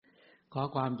ขอ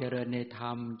ความเจริญในธร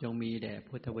รมจงมีแด่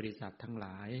พุทธบริษัททั้งหล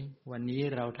ายวันนี้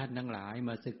เราท่านทั้งหลายม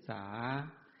าศึกษา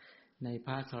ในพ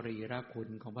ระสรีระคุณ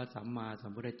ของพระสัมมาสั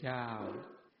มพุทธเจ้า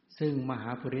ซึ่งมหา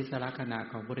ปุริสลักษณะ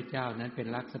ของพระพุทธเจ้านั้นเป็น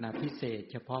ลักษณะพิเศษ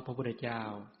เฉพาะพระพุทธเจ้า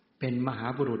เป็นมหา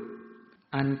บุรุษ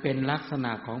อันเป็นลักษณ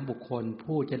ะของบุคคล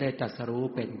ผู้จะได้ตรัสรู้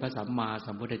เป็นพระสัมมา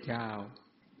สัมพุทธเจ้า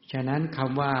ฉะนั้นค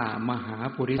ำว่ามหา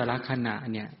ปุริสลักษณะ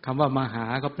เนี่ยคำว่ามหา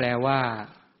ก็แปลว่า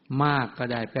มากก็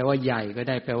ได้แปลว่าใหญ่ก็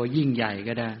ได้แปลว่ายิ่งใหญ่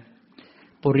ก็ได้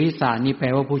ปุริสานี่แปล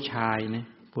ว่าผู้ชายนะ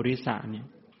ปุริสาเนี่ย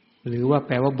หรือว่าแ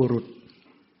ปลว่าบุรุษ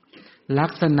ลั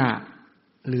กษณะ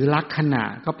หรือลักษณะ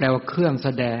ก็แปลว่าเครื่องแส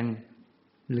ดง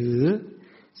หรือ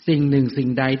สิ่งหนึ่งสิ่ง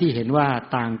ใดที่เห็นว่า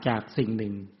ต่างจากสิ่งห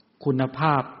นึ่งคุณภ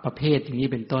าพประเภทอย่างนี้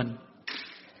เป็นต้น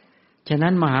ฉะนั้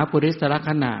นมหาปุริสลัก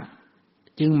ษณะ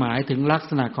จึงหมายถึงลัก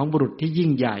ษณะของบุรุษที่ยิ่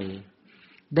งใหญ่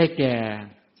ได้แก่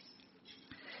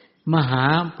มหา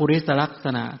ปุริสลักษ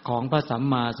ณะของพระสัม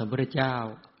มาสัมพุทธเจ้า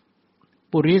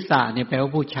ปุริสะเนี่ยแปลว่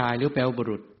าผู้ชายหรือแปลว่าบุ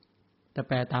รุษแต่แ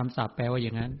ปลตามศัพท์แปลว่าอย่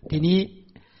างนั้นทีนี้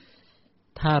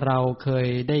ถ้าเราเคย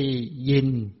ได้ยิน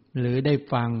หรือได้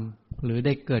ฟังหรือไ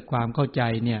ด้เกิดความเข้าใจ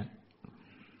เนี่ย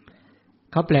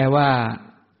เขาแปลว่า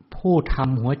ผู้ท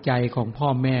ำหัวใจของพ่อ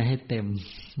แม่ให้เต็ม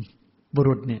บุ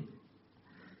รุษเนี่ย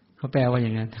เขาแปลว่าอย่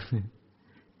างนั้น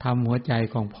ทำหัวใจ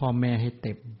ของพ่อแม่ให้เ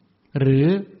ต็มหรือ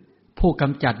ผู้ก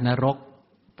ำจัดนรก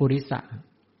ปุริสะ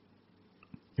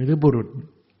หรือบุรุษ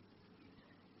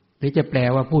หรือจะแปล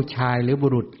ว่าผู้ชายหรือบุ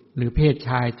รุษหรือเพศ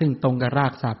ชายซึ่งตรงกับรา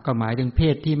กศัพท์ก็หมายถึงเพ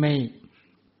ศที่ไ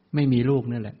ม่มีลูก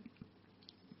นั่นแหละ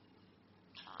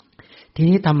ที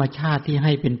นี้ธรรมชาติที่ใ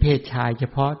ห้เป็นเพศชายเฉ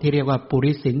พาะที่เรียกว่าปุ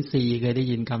ริสินสีเคยได้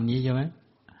ยินคำนี้ใช่ไหม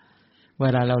เว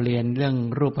ลาเราเรียนเรื่อง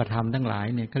รูปธรรมทั้งหลาย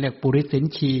เนี่ยเขาเรียกปุริสิน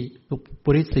ชีปุ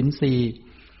ริสินสี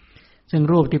ซึ่ง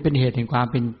รูปที่เป็นเหตุแห่งความ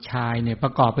เป็นชายเนี่ยปร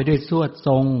ะกอบไปด้วยสวดท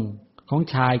รงของ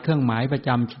ชายเครื่องหมายประจ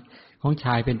ำของช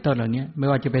ายเป็นต้นเหล่านี้ไม่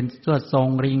ว่าจะเป็นสวดทรง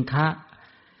ริงคะ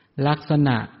ลักษณ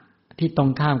ะที่ตรง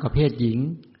ข้ามกับเพศหญิง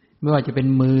ไม่ว่าจะเป็น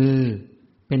มือ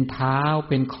เป็นเท้า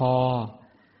เป็นคอ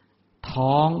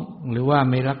ท้องหรือว่า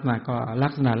ไม่ลักษณะก็ลั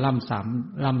กษณะล่ำ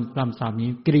สามนี้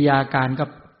กิริยาการก็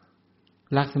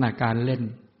ลักษณะการเล่น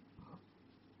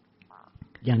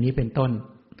อย่างนี้เป็นต้น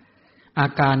อา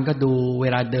การก็ดูเว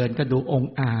ลาเดินก็ดูอง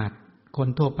อาจคน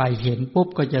ทั่วไปเห็นปุ๊บ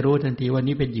ก็จะรู้ทันทีว่า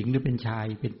นี้เป็นหญิงหรือเป็นชาย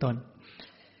เป็นต้น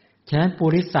ฉะนั้นปุ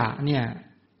ริสะเนี่ย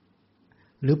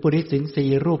หรือปุริสินสี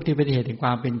รูปที่เป็นเหตุแห่งคว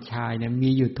ามเป็นชายเนี่ยมี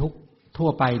อยู่ทุกทั่ว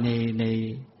ไป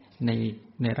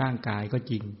ในร่างกายก็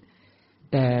จริง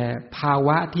แต่ภาว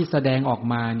ะที่แสดงออก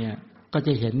มาเนี่ยก็จ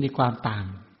ะเห็นในความต่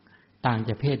างจ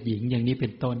ากเพศหญิงอย่างนี้เป็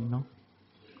นต้นเนาะ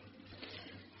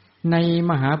ใน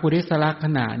มหาปุริสลักษ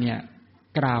ณะเนี่ย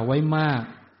กล่าวไว้มาก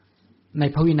ใน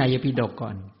พระวินัยปิฎกก่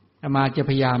อนอามาจะ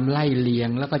พยายามไล่เลียง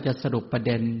แล้วก็จะสรุปประเ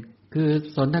ด็นคือ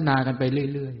สนทนากันไป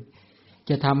เรื่อยๆ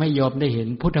จะทำให้โยมได้เห็น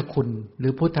พุทธคุณหรื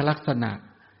อพุทธลักษณะ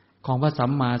ของพระสั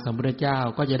มมาสัมพุทธเจ้า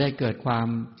ก็จะได้เกิดความ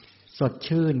สด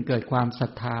ชื่นเกิดความศรั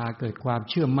ทธาเกิดความ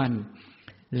เชื่อมั่น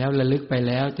แล้วระลึกไป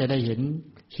แล้วจะได้เห็น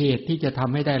เหตุที่จะท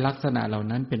ำให้ได้ลักษณะเหล่า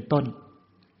นั้นเป็นต้น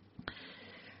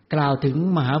กล่าวถึง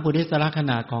มหาปุริสลักษ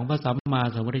ณะของพระสัมมา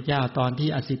สัมพุทธเจ้าตอนที่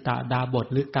อสิตดาบท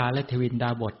หรือกาและเทวินดา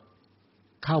บท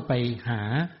เข้าไปหา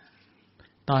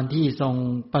ตอนที่ทรง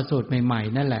ประสูติใหม่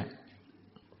ๆนั่นแหละ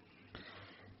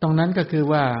ตรงนั้นก็คือ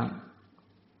ว่า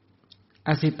อ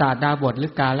สิตดาบทหรื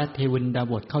อกาและเทวินดา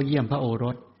บทเข้าเยี่ยมพระโอร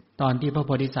สตอนที่พระโพ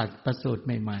ธิสัตว์ประสูติใ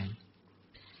หม่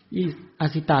ๆอ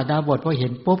สิตดาบทพอเห็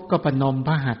นปุ๊บก็ประนมพ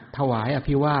ระหัตถ์ถวายอ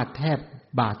ภิวาทแทบ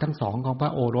บาททั้งสองของพร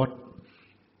ะโอรส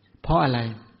เพราะอะไร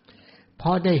เพ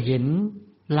ราะได้เห็น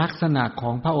ลักษณะข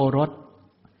องพระโอรส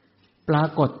ปรา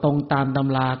กฏตรงตามต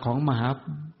ำราของมหา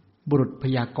บุรุษพ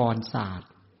ยากรณ์ศาสตร์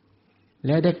แ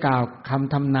ละได้กล่าวค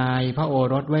ำทำนายพระโอ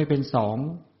รสไว้เป็นสอง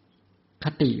ค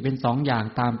ติเป็นสองอย่าง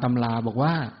ตามตำราบอก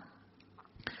ว่า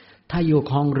ถ้าอยู่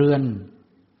ครองเรือน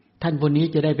ท่านผู้นี้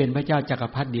จะได้เป็นพระเจ้าจักร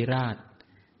พรรดิราช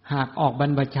หากออกบร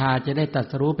รพชาจะได้ตรั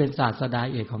สรู้เป็นศาสดา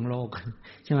เอกของโลก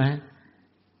ใช่ไหม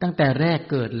ตั้งแต่แรก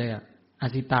เกิดเลยอ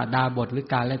สิตดาบทหรือ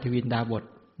กาและเทวินดาบท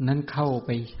นั้นเข้าไป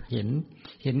เ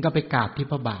ห็นก็ไปกราบที่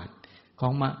พระบาท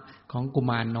ของกุ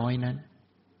มารน้อยนั้น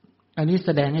อันนี้แส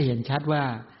ดงให้เห็นชัดว่า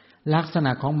ลักษณ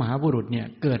ะของมหาบุรุษเนี่ย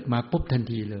เกิดมาปุ๊บทัน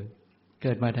ทีเลยเ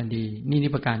กิดมาทันที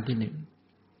นี่ประการที่หนึ่ง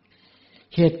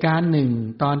เหตุการณ์หนึ่ง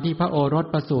ตอนที่พระโอรส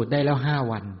ประสูติได้แล้ว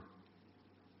5 วัน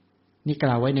นี่ก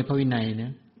ล่าวไว้ในพระวินัยน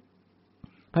ะ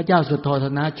พระเจ้าสุโธท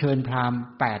นะเชิญพราหมณ์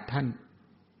8 ท่าน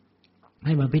ใ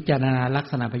ห้มาพิจารณาลัก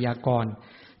ษณะพยากรณ์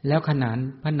แล้วขนาน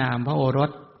พระนามพระโอร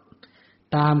ส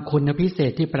ตามคุณพิเศ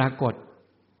ษที่ปรากฏ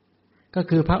ก็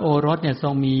คือพระโอรสเนี่ยทร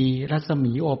งมีรัศ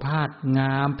มีโอภาสง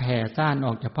ามแผ่ซ่านอ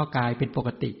อกจากพระกายเป็นปก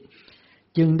ติ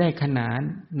จึงได้ขนาน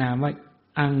นามว่า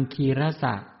อังคีรส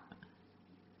ะ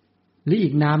หรืออี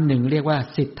กนามหนึ่งเรียกว่า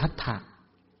สิทธัตถะ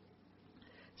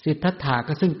สิทธัตถะ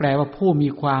ก็ซึ่งแปลว่าผู้มี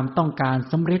ความต้องการ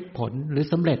สำเร็จผลหรือ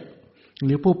สำเร็จห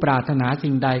รือผู้ปรารถนา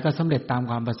สิ่งใดก็สำเร็จตาม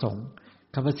ความประสงค์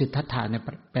คำว่าสิทธัตถะเนี่ย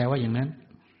แปลว่าอย่างนั้น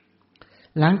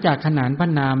หลังจากขนานพระ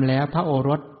นามแล้วพระโอร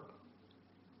ส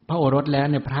แล้ว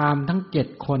เนี่ยพราหมณ์ทั้ง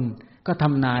7คนก็ท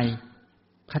ำนาย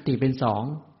คติเป็น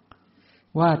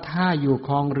2ว่าถ้าอยู่ค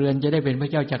รองเรือนจะได้เป็นพระ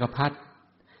เจ้าจักรพรรดิ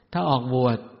ถ้าออกบว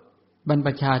ชบรรพ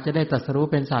ชาจะได้ตรัสรู้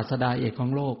เป็นศาสดาเอกขอ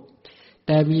งโลกแ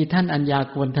ต่มีท่านอัญญา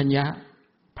โกณทัญญะ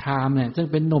พราหมณ์เนี่ยซึ่ง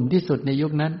เป็นหนุ่มที่สุดในยุ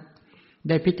คนั้นไ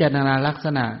ด้พิจารณาลักษ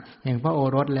ณะแห่งพระโอ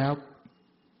รสแล้ว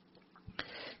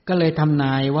ก็เลยทำน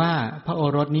ายว่าพระโอ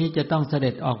รสนี้จะต้องเส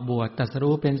ด็จออกบวชตรัส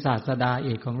รู้เป็นศาสดาเอ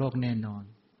กของโลกแน่นอน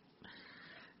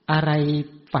อะไร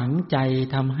ฝังใจ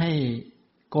ทำให้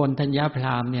โกณทัญญาพร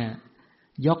าหมณ์เนี่ย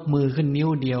ยกมือขึ้นนิ้ว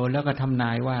เดียวแล้วก็ทำน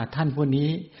ายว่าท่านผู้นี้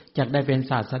จะได้เป็น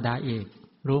ศาสดาเอก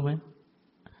รู้ไหม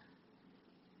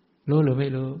รู้หรือไม่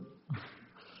รู้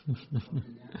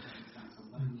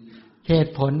เห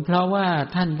ตุผลเพราะว่า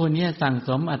ท่านผู้นี้สั่งส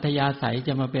มอัธยาศัยจ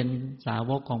ะมาเป็นสา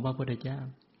วกของพระพุทธเจ้า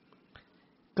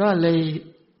ก็เลย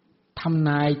ทำน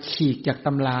ายฉีกจากต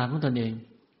ำราของตนเอง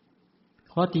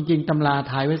เพราะจริงๆตำรา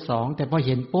ทายไว้2แต่พอเ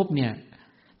ห็นปุ๊บเนี่ย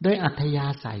ด้วยอัธยา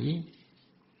ศั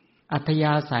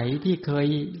ยที่เคย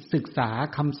ศึกษา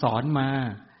คำสอนมา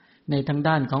ในทาง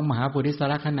ด้านของมหาปุริส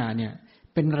ลักษณะเนี่ย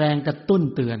เป็นแรงกระตุ้น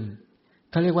เตือน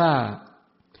เขาเรียกว่า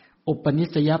อุปนิ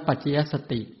สยปัจจยส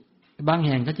ติบางแ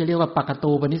ห่งเขาจะเรียกว่าปก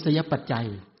ตูปนิสยปัจจัย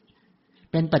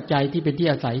เป็นปัจจัยที่เป็นที่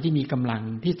อาศัยที่มีกำลัง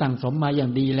ที่สั่งสมมาอย่า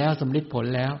งดีแล้วสำเร็จผล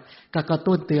แล้วก็กระ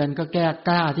ตุ้นเตือนก็แก้ก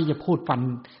ล้าที่จะพูดฟัน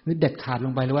หรือเด็ดขาดล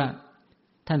งไปเลยว่า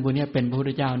ท่านผู้นี้เป็นพระพุท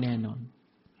ธเจ้าแน่นอน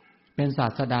เป็นศา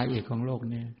สดาเอกของโลก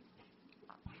แน่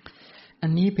อั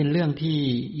นนี้เป็นเรื่องที่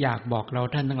อยากบอกเรา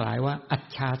ท่านทั้งหลายว่าอัจ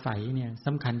ฉริยะเนี่ยส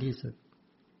ำคัญที่สุด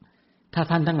ถ้า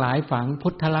ท่านทั้งหลายฝังพุ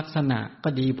ทธลักษณะก็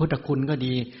ดีพุทธคุณก็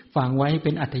ดีฝังไว้เ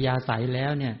ป็นอัธยาศัยแล้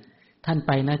วเนี่ยท่านไ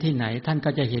ปณที่ไหนท่านก็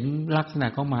จะเห็นลักษณะ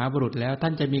ของมหาบุรุษแล้วท่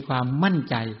านจะมีความมั่น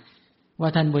ใจว่า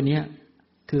ท่านผู้นี้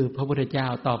คือพระพุทธเจ้า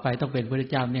ต่อไปต้องเป็นพระพุทธ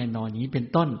เจ้าแน่นอนอย่างนี้เป็น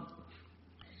ต้น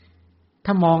ถ้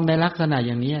ามองในลักษณะอ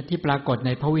ย่างนี้ที่ปรากฏใน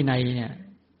พระวินัยเนี่ย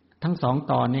ทั้ง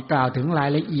2ตอนนี้กล่าวถึงราย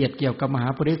ละเอียดเกี่ยวกับมหา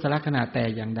ปุริสลักษณะแต่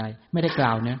อย่างใดไม่ได้กล่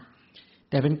าวนะ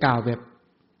แต่เป็นกล่าวแบบ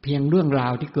เพียงเรื่องรา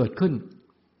วที่เกิดขึ้น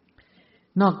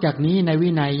นอกจากนี้ในวิ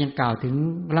นัยยังกล่าวถึง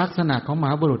ลักษณะของม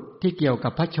หาบุรุษที่เกี่ยวกั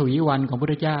บพระชวีวันของพระพุ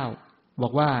ทธเจ้าบอ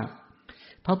กว่า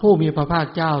พระผู้มีพระภาค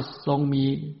เจ้าทรงมี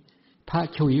พระ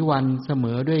ชวีวันเสม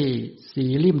อด้วยสี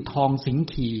ลิ่มทองสิง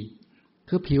คี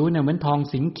คือผิวเนี่ยเหมือนทอง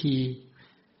สิงคี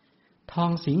ทอ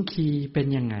งสิงคีเป็น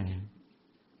ยังไง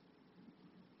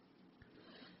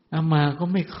อามาก็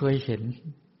ไม่เคยเห็น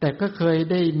แต่ก็เคย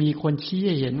ได้มีคนชี้ใ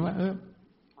ห้เห็นว่า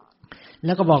แ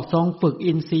ล้วก็บอกทรงฝึก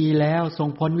อินทรีย์แล้วทรง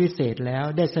พ้นวิเศษแล้ว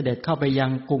ได้เสด็จเข้าไปยั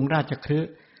งกรุงราชคฤห์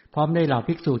พร้อมได้เหล่า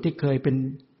ภิกษุที่เคยเป็น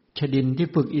ชดินที่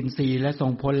ฝึกอินทรีย์และทร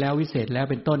งพ้นแล้ววิเศษแล้ว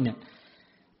เป็นต้นเนี่ย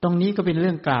ตรงนี้ก็เป็นเ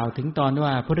รื่องกล่าวถึงตอนว่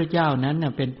าพระพุทธเจ้านั้นเนี่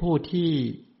ยเป็นผู้ที่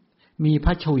มีพ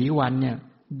ระชวีวันเนี่ย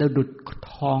ดุจ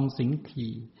ทองสิงคี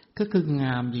ก็คือง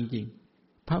ามจริง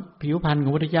ๆพระผิวพรรณขอ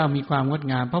งพระพุทธเจ้ามีความงด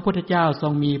งามพระพุทธเจ้าทร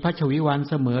งมีพระชวีวัน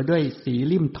เสมอด้วยสี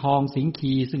ลิ่มทองสิง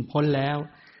คีซึ่งพ้นแล้ว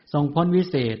ทรงพ้นวิ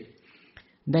เศษ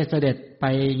ได้เสด็จไป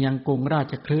ยังกรุงรา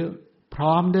ชคฤห์พ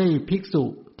ร้อมด้วยภิกษุ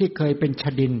ที่เคยเป็นช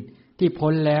ดินที่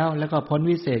พ้นแล้วก็พ้น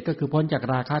วิเศษก็คือพ้นจาก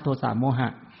ราคะโทสะโมหะ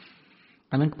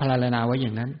อันนั้นพรรณนาไว้อย่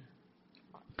างนั้น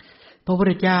พระพุท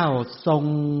ธเจ้าทรง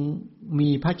มี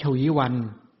พระชวีวัน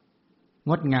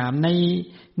งดงาม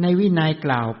ในวินัยก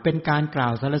ล่าวเป็นการกล่า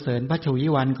วสรรเสริญพระชวี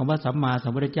วันของพระสัมมาสั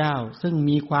มพุทธเจ้าซึ่ง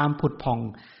มีความผุดผ่อง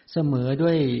เสมอด้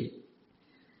วย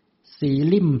สี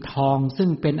ลิ่มทองซึ่ง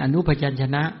เป็นอนุพยัญช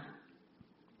นะ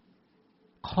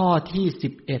ข้อที่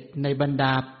11ในบรรด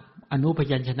าอนุพ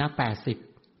ยัญชนะ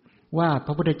80ว่าพ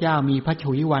ระพุทธเจ้ามีพระช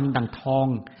วีวันดั่งทอง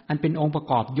อันเป็นองค์ประ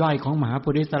กอบย่อยของมหาปุ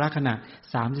ริสลักษณะ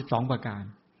32ประการ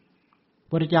พร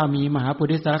ะพุทธเจ้ามีมหาปุ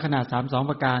ริสลักษณะ32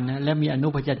ประการนะและมีอนุ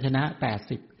พยัญชนะ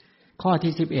80ข้อ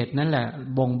ที่11นั่นแหละ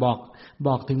บ่งบ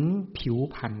อกถึงผิว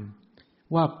พรรณ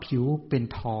ว่าผิวเป็น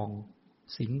ทอง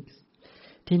สิง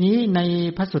ทีนี้ใน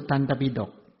พระสุตตันตปิฎ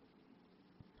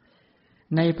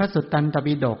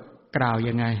กกล่าว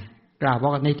ยังไงกล่าวว่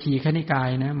าในทีฆนิกาย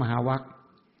นะมหาวรรค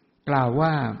กล่าวว่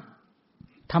า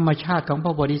ธรรมชาติของพร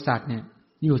ะโพธิสัตว์เนี่ย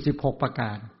อยู่16ประก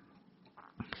าร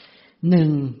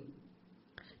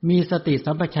 1. มีสติ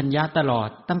สัมปชัญญะตลอด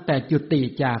ตั้งแต่จุติ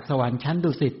จากสวรรค์ชั้น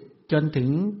ดุสิตจนถึง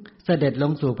เสด็จล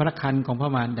งสู่พระครรภ์ของพร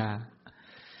ะมารดา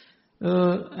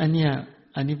อัน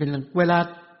นี้เป็นเว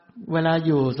ลาอ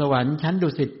ยู่สวรรค์ชั้นดุ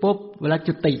สิตปุ๊บเวลา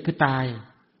จุติคือตาย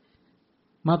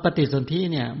มาปฏิสนธิ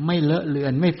เนี่ยไม่เลอะเลือ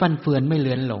นไม่ฟั่นเฟือนไม่เ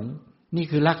ลือนหลงนี่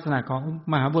คือลักษณะของ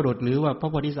มหาบุรุษหรือว่าพระ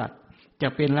โพธิสัตว์ จะ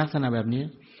เป็นลักษณะแบบนี้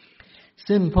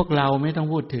ซึ่งพวกเราไม่ต้อง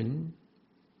พูดถึง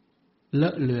เล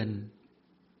อะเลือน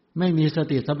ไม่มีส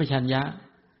ติสัมปชัญญะ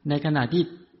ในขณะที่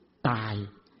ตาย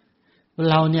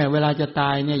เราเนี่ยเวลาจะต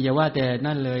ายเนี่ยอย่าว่าแต่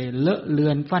นั่นเลยเลอะเลื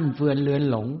อนฟั่นเฟือนเลือน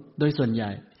หลงโดยส่วนให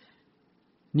ญ่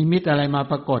นิมิตอะไรมา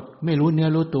ปรากฏไม่รู้เนื้อ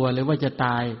รู้ตัวเลยว่าจะต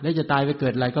ายแล้วจะตายไปเกิ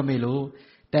ดอะไรก็ไม่รู้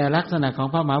แต่ลักษณะของ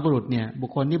พระมหาบุรุษเนี่ยบุค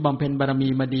คลที่บำเพ็ญบารมี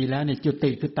มาดีแล้วเนี่ยจุ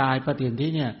ติคือตายปฏิสนธิ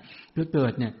เนี่ยคือเกิ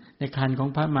ดเนี่ยในครรภ์ของ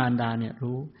พระมารดาเนี่ย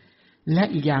รู้และ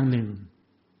อีกอย่างหนึ่ง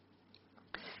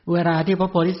เวลาที่พระ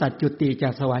โพธิสัตว์จุติจา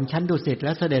กสวรรค์ชั้นดุสิตแล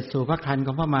ะเสด็จสู่พระครรภ์ข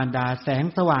องพระมารดาแสง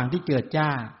สว่างที่เจิดจ้า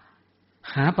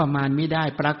หาประมาณไม่ได้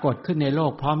ปรากฏขึ้นในโล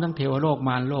กพร้อมทั้งเทวโลกม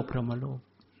ารโลกพรหมโลก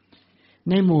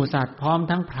ในหมู่สัตว์พร้อม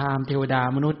ทั้งพราหมณ์เทวดา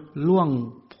มนุษย์ล่วง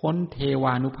พ้นเทว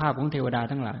านุภาพของเทวดา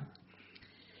ทั้งหลาย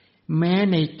แม้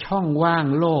ในช่องว่าง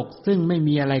โลกซึ่งไม่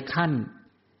มีอะไรขั้น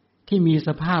ที่มีส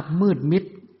ภาพมืดมิด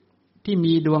ที่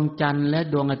มีดวงจันทร์และ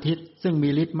ดวงอาทิตย์ซึ่งมี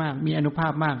ฤทธิ์มากมีอานุภา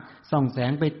พมากส่องแส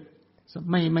งไป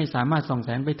ไม่สามารถส่องแส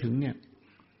งไปถึงเนี่ย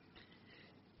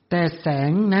แต่แส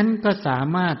งนั้นก็สา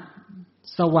มารถ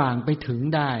สว่างไปถึง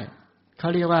ได้เขา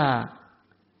เรียกว่า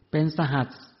เป็นสหัส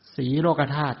สีโลก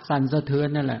ธาตุสั่นสะเทือน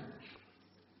นั่นแหละ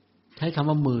ใช้คำ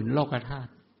ว่าหมื่นโลกธาตุ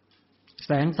แ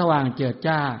สงสว่างเจิด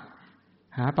จ้า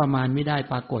หาประมาณไม่ได้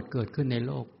ปรากฏเกิดขึ้นในโ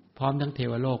ลกพร้อมทั้งเท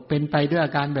วโลกเป็นไปด้วยอ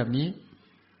าการแบบนี้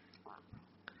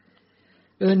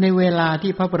ในเวลา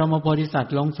ที่พระบรมโพธิสัต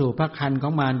ว์ลงสู่พระครรภ์ขอ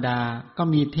งมารดาก็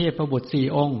มีเทพบุตร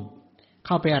4 องค์เ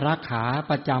ข้าไปอารักขา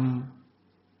ประจ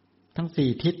ำทั้ง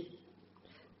4 ทิศ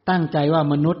ตั้งใจว่า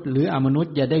มนุษย์หรืออมนุษ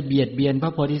ย์อย่าได้เบียดเบียนพร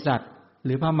ะโพธิสัตว์ห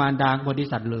รือพระมารดาโพธิ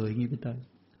สัตว์เลยอย่างนี้เป็นต้น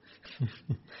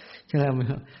ใช่ไหม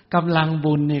กำลัง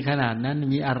บุญในขนาดนั้น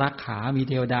มีอารักขามี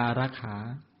เทวดาอารักขา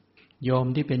โยม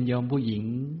ที่เป็นโยมผู้หญิง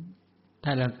ถ้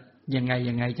าเรายั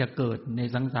งไงจะเกิดใน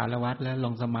สังสารวัฏแล้วล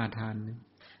งสมาทาน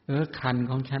คัน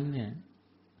ของฉันเนี่ย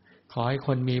ขอให้ค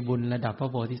นมีบุญระดับพระ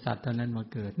โพธิสัตว์เท่านั้นมา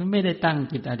เกิดมันไม่ได้ตั้ง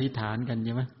จิตอธิษฐานกันใ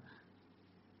ช่ไหม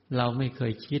เราไม่เค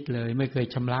ยคิดเลยไม่เคย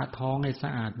ชำระท้องให้สะ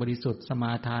อาดบริสุทธิ์สม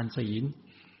าทานศีล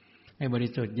ให้บริ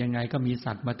สุทธิ์ยังไงก็มี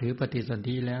สัตว์มาถือปฏิสน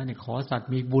ธิแล้วเนี่ยขอสัตว์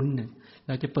มีบุญเนี่ยเ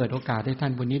ราจะเปิดโอกาสให้ท่า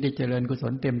นผู้นี้ได้เจริญกุศ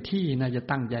ลเต็มที่น่าจะ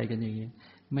ตั้งใจกันอย่างนี้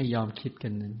ไม่ยอมคิดกั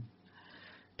นนั้น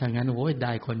ถ้างั้นโอ้ยไ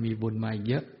ด้คนมีบุญมา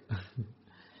เยอะ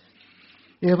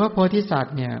พระโพธิสัต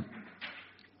ว์เนี่ย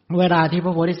เวลาที่พ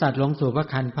ระโพธิสัตว์ลงสู่พระ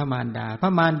ครรภ์พระมารดาพร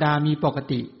ะมารดามีปก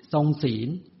ติทรงศีล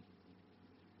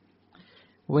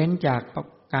เว้นจาก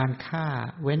การฆ่า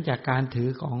เว้นจากการถือ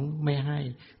ของไม่ให้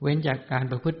เว้นจากการ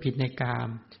ประพฤติผิดในกาม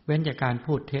เว้นจากการ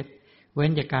พูดเท็จเว้น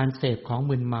จากการเสพของ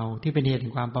มึนเมาที่เป็นเหตุแห่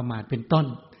งความประมาทเป็นต้น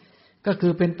ก็คื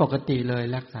อเป็นปกติเลย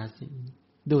รักษาศีล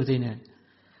ดูสิเนี่ย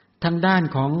ทางด้าน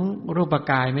ของรูป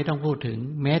กายไม่ต้องพูดถึง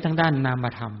แม้ทางด้านนาม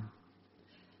ธรรม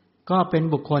ก็เป็น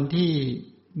บุคคลที่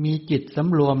มีจิตส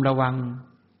ำรวมระวัง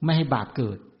ไม่ให้บาปเ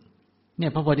กิดเนี่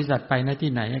ยพระโพธิสัตว์ไปณที่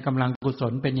ไหนกำลังกุศ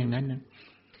ลเป็นอย่างนั้นนะ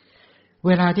เ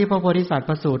วลาที่พระโพธิสัตว์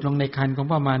ประสูติลงในครรภ์ของ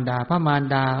พระมารดาพระมาร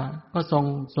ดาก็ทรง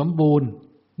สมบูรณ์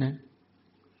นะ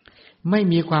ไม่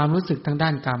มีความรู้สึกทางด้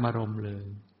านกามารมณ์เลย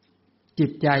จิ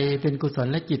ตใจเป็นกุศล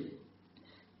และจิต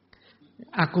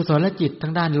อกุศลจิตทา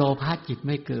งด้านโลภะจิตไ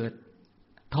ม่เกิด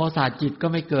โทสะจิตก็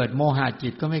ไม่เกิดโมหะจิ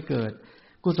ตก็ไม่เกิด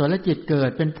กุศลจิตเกิด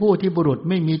เป็นผู้ที่บุรุษ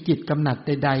ไม่มีจิตกำหนัดใ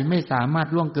ดๆไม่สามารถ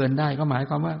ล่วงเกินได้ก็หมาย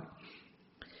ความว่า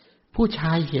ผู้ช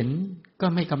ายเห็นก็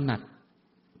ไม่กำหนัด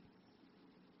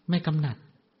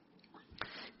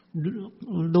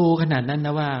ดูขนาดนั้นน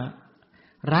ะว่า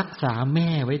รักษาแม่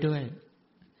ไว้ด้วย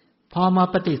พอมา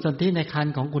ปฏิสนธิในครร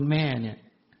ภ์ของคุณแม่เนี่ย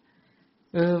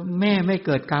แม่ไม่เ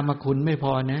กิดกามคุณไม่พ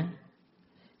อนะ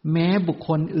แม้บุคค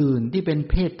ลอื่นที่เป็น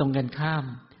เพศตรงกันข้าม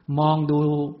มองดู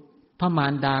พระมา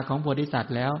รดาของโพธิสัต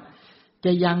ว์แล้วจ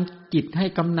ะยังจิตให้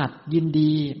กำหนัดยิน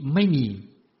ดีไม่มี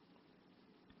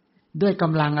ด้วยก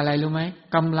ำลังอะไรรู้ไหม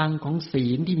กำลังของศี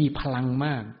ลที่มีพลังม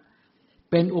าก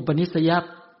เป็นอุปนิสัย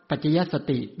ปัจจยส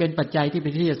ติเป็นปัจจัยที่เป็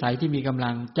นที่อาศัยที่มีกำลั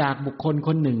งจากบุคคลค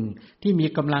นหนึ่งที่มี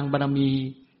กำลังบารมี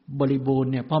บริบูร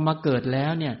ณ์เนี่ยพอมาเกิดแล้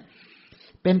วเนี่ย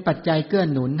เป็นปัจจัยเกื้อ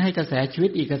หนุนให้กระแสชีวิ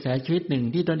ตอีกกระแสชีวิตหนึ่ง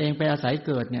ที่ตนเองไปอาศัยเ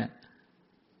กิดเนี่ย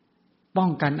ป้อ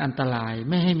งกันอันตราย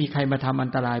ไม่ให้มีใครมาทำอั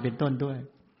นตรายเป็นต้นด้วย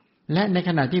และในข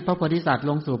ณะที่พระโพธิสัตว์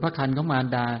ลงสู่พระครรภ์ของมาร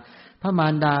ดาพระมา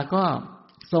รดาก็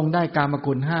ทรงได้กาม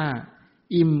คุณ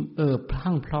5อิ่มเอิบพ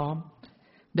รั่งพร้อม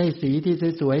ได้สีที่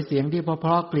สวยๆเสียงที่เพ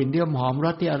ราะๆกลิ่นที่หอมร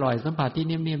สที่อร่อยสัมผัสที่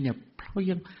นิ่มๆเนี่ย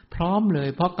พร้อมเลย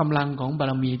เพราะกำลังของบา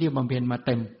รมีที่บำเพ็ญมาเ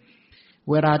ต็ม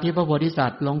เวลาที่พระโพธิสั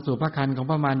ตว์ลงสู่พระครรภ์ของ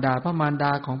พระมารดาพระมารด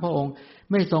าของพระองค์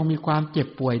ไม่ทรงมีความเจ็บ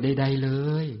ป่วยใดๆเล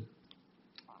ย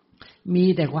มี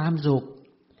แต่ความสุข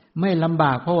ไม่ลำบ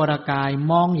ากพระวรากาย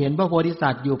มองเห็นพระโพธิสั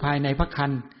ตว์อยู่ภายในพระคร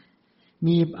รภ์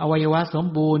มีอวัยวะสม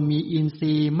บูรณ์มีอินท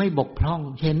รีย์ไม่บกพร่อง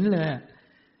เห็นเลย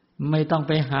ไม่ต้องไ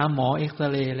ปหาหมอเอ็กซ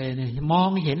เรย์เลยเนี่ยมอง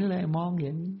เห็นเลยมองเ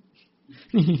ห็น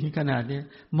นี่ขนาดนี้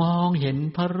มองเห็น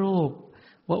พระรูป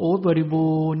ว่าโอ้บริ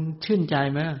บูรณ์ชื่นใจ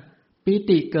ไหมปี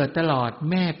ติเกิดตลอด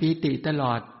แม่ปีติตล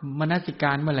อดมนสิก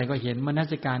ารเมื่อไหร่ก็เห็นมน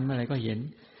สิการเมื่อไหร่ก็เห็น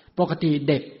ปกติ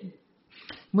เด็ก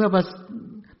เมื่อ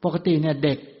ปกติเนี่ยเ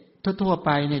ด็กทั่วๆไป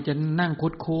เนี่ยจะนั่งคุ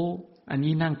ดคู้อัน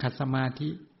นี้นั่งขัดสมาธิ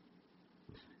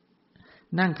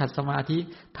นั่งขัดสมาธิ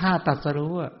ถ้าตัดส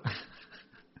รู้อะ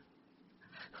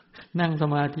นั่งส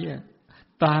มาธิ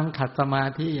ปรางขัดสมา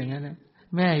ธิอย่างนั้นนะ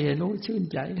แม่เห็นโอ้ชื่น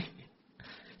ใจ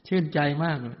ชื่นใจม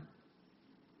ากเลย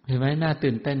เห็นไหมน่า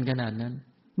ตื่นเต้นขนาดนั้น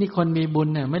นี่คนมีบุญ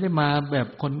เนี่ยไม่ได้มาแบบ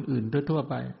คนอื่นทั่วๆ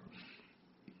ไป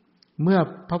เมื่อ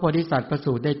พระโพธิสัตว์ประ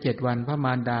สูติได้7 วันพระม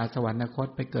ารดาสวรรคต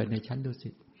ไปเกิดในชั้นดุสิ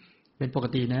ตเป็นปก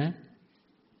ตินะ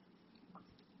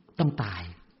ต้องตาย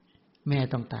แม่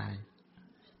ต้องตาย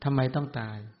ทำไมต้องต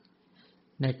าย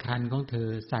ในครรภ์ของเธอ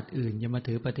สัตว์อื่นจะมา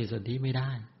ถือปฏิสนธิไม่ไ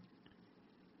ด้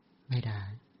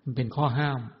มันเป็นข้อห้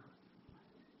าม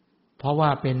เพราะว่า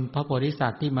เป็นพระโพธิสั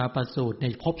ตว์ที่มาประสูติใน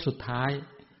ภพสุดท้าย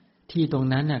ที่ตรง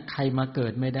นั้นน่ะใครมาเกิ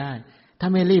ดไม่ได้ถ้า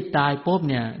ไม่รีบตายปุ๊บ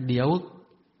เนี่ยเดี๋ยว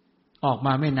ออกม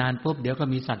าไม่นานปุ๊บเดี๋ยวก็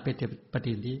มีสัตว์ไปป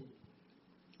ฏิสนธิ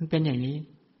มันเป็นอย่างนี้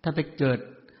ถ้าไปเกิด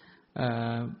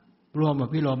ร่วมอ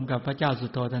ภิรมย์กับพระเจ้าสุ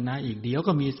โธทนะอีกเดี๋ยว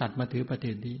ก็มีสัตว์มาถือปฏิ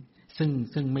สนธิ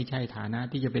ซึ่งไม่ใช่ฐานะ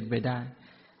ที่จะเป็นไปได้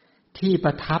ที่ป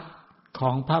ระทับข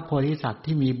องพระโพธิสัตว์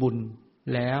ที่มีบุญ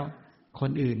แล้วค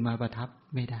นอื่นมาประทับ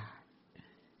ไม่ได้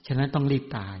ฉะนั้นต้องรีบ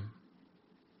ต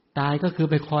ายก็คือ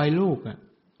ไปคอยลูกอ่ะ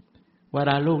เว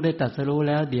ลาลูกได้ตรัสรู้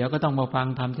แล้วเดี๋ยวก็ต้องมาฟัง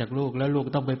ธรรมจากลูกแล้วลูก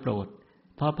ต้องไปโปรด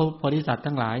เพราะพระโพธิสัตว์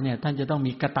ทั้งหลายเนี่ยท่านจะต้อง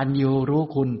มีกตัญญูรู้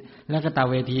คุณและกต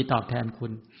เวทีตอบแทนคุ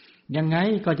ณยังไง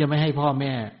ก็จะไม่ให้พ่อแ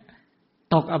ม่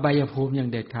ตกอบายภูมิอย่าง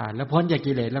เด็ดขาดและพ้นจาก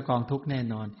กิเลสและกองทุกข์แน่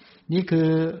นอนนี่คือ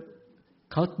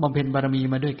เขาบำเพ็ญบารมี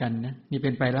มาด้วยกันนะนี่เป็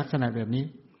นไปลักษณะแบบนี้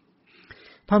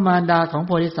พระมารดาของโ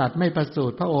พธิสัตว์ไม่ประสู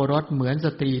ติพระโอรสเหมือนส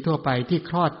ตรีทั่วไปที่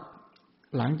คลอด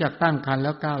หลังจากตั้งครรภ์แ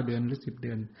ล้ว9 เดือนหรือ10 เ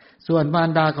ดือนส่วนมาร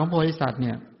ดาของโพธิสัตว์เ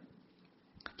นี่ย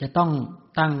จะต้อง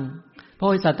ตั้งโพ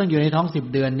ธิสัตว์ต้องอยู่ในท้อง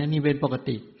10 เดือนนี่เป็นปก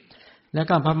ติแล้ว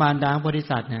ก็พระมารดาของโพธิ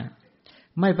สัตว์เนี่ย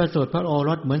ไม่ประสูติพระโอร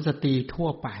สเหมือนสตรีทั่ว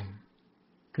ไป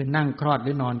คือนั่งคลอดห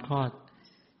รือนอนคลอด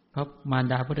พระมาร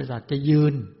ดาโพธิสัตว์จะยื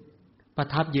นประ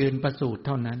ทับยืนประสูติเ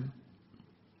ท่านั้น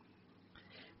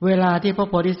เวลาที่พระ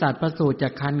โพธิสัตว์ประสูติจา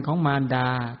กครรภ์ของมารดา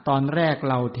ตอนแรกเ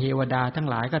หล่าเทวดาทั้ง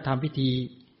หลายก็ทำพิธี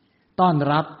ต้อน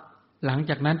รับหลัง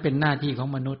จากนั้นเป็นหน้าที่ของ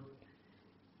มนุษย์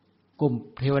กลุ่ม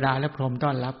เทวดาและพรหมต้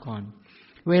อนรับก่อน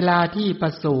เวลาที่ปร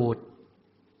ะสูติ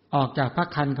ออกจากพระ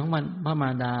ครรภ์ของพระมา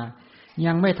รดา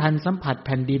ยังไม่ทันสัมผัสแ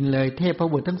ผ่นดินเลยเทพ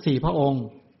บุตรทั้ง4 พระองค์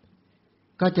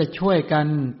ก็จะช่วยกัน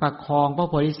ประคองพระ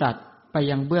โพธิสัตว์ไป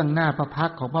ยังเบื้องหน้าพระพัก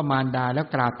ตร์ของพระมารดาแล้ว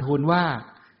กราบทูลว่า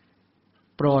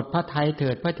โปรดพระทัยเถิ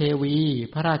ดพระเทวี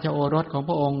พระราชโอรสของพ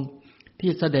ระองค์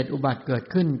ที่เสด็จอุบัติเกิด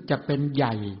ขึ้นจะเป็นให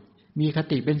ญ่มีค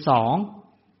ติเป็น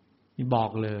2นี่บอ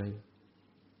กเลย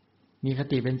มีค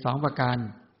ติเป็น2ประการ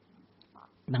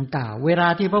ดังกล่าวเวลา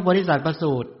ที่พระโพธิสัตว์ประ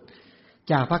สูติ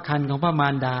จากพระครรภ์ของพระมา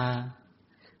รดา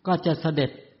ก็จะเสด็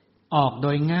จออกโด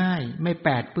ยง่ายไม่แป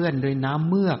ดเปื้อนโดยน้ำ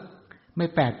เมือกไม่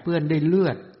แปดเปื้อนด้วยเลื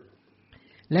อด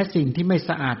และสิ่งที่ไม่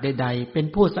สะอาดใดๆเป็น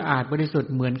ผู้สะอาดบริสุท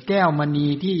ธิ์เหมือนแก้วมณี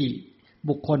ที่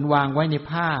บุคคลวางไว้ใน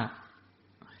ผ้า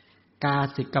กา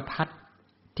สิกพัส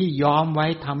ที่ย้อมไว้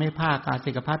ทำให้ผ้ากา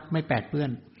สิกพัสไม่แปดเปื้อ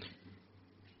น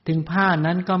ถึงผ้า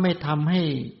นั้นก็ไม่ทำให้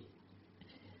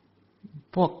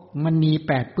พวกมณี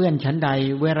แปดเปื้อนชั้นใด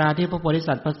เวลาที่พระโพธิ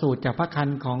สัตว์ประสูติจากพระครร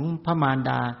ภ์ของพระมาร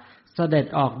ดาเสด็จ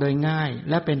ออกโดยง่าย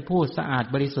และเป็นผู้สะอาด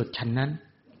บริสุทธิ์ฉันนั้น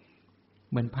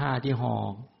เหมือนผ้าที่ห่อ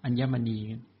อัญมณี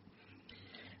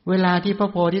เวลาที่พระ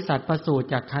โพธิสัตว์ประสูติ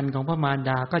จากครรภ์ของพระมาร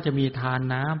ดาก็จะมีทาน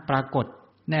น้ำปรากฏ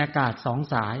ในอากาศ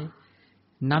2 สาย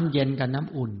น้ำเย็นกับน้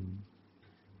ำอุ่น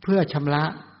เพื่อชำระ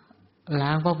ล้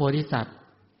างพระโพธิสัตว์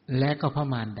และก็พระ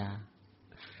มารดา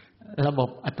ระบบ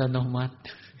อัตโนมัติ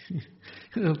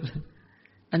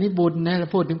อันนี้บุญนะเรา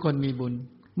พูดถึงคนมีบุญ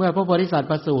เมื่อพระโพธิสัตว์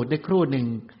ประสูติได้ครู่หนึ่ง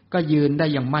ก็ยืนได้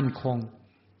อย่างมั่นคง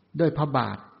ด้วยพระบ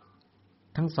าท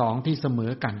ทั้ง2ที่เสม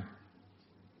อกัน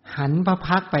หันพระ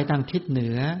พักตร์ไปทางทิศเหนื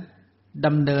อด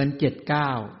ำเนิน7 ก้า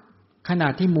วขณะ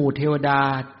ที่หมู่เทวดา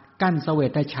กั้นเสว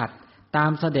ตฉัตรตา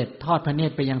มเสด็จทอดพระเน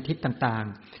ตรไปยังทิศต่าง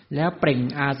ๆแล้วเปล่ง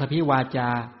อาสพิวาจา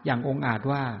อย่างองอาจ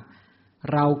ว่า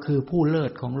เราคือผู้เลิ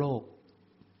ศของโลก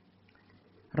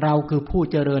เราคือผู้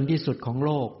เจริญที่สุดของโ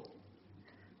ลก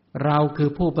เราคือ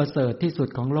ผู้ประเสริฐที่สุด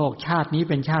ของโลกชาตินี้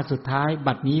เป็นชาติสุดท้าย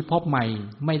บัดนี้พบใหม่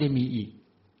ไม่ได้มีอีก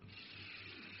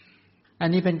อัน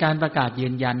นี้เป็นการประกาศยื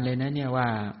นยันเลยนะเนี่ยว่า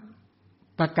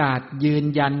ประกาศยืน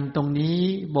ยันตรงนี้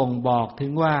บ่งบอกถึ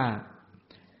งว่า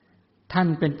ท่าน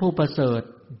เป็นผู้ประเสริฐ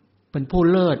เป็นผู้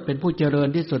เลิศเป็นผู้เจริญ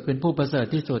ที่สุดเป็นผู้ประเสริฐ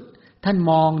ที่สุดท่าน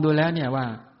มองดูแล้วเนี่ยว่า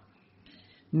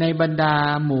ในบรรดา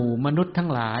หมู่มนุษย์ทั้ง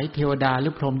หลายเทวดาหรื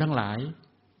อพรหมทั้งหลาย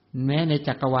แม้ใน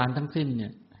จักรวาลทั้งสิ้นเนี่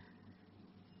ย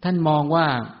ท่านมองว่า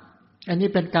อันนี้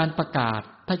เป็นการประกาศ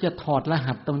ถ้าจะถอดร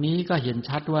หัสตรงนี้ก็เห็น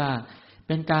ชัดว่าเ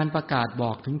ป็นการประกาศบ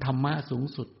อกถึงธรรมะสูง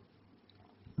สุด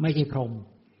ไม่ใช่พรหม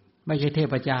ไม่ใช่เท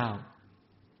พเจ้า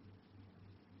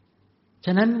ฉ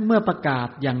ะนั้นเมื่อประกาศ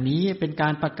อย่างนี้เป็นกา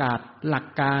รประกาศหลัก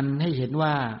การให้เห็นว่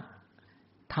า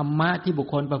ธรรมะที่บุค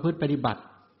คลประพฤติปฏิบัติ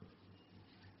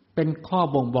เป็นข้อ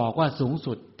บ่งบอกว่าสูง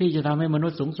สุดที่จะทำให้มนุ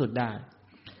ษย์สูงสุดได้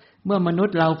เมื่อมนุษ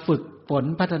ย์เราฝึกฝน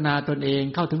พัฒนาตนเอง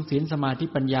เข้าถึงศีลสมาธิ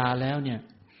ปัญญาแล้วเนี่ย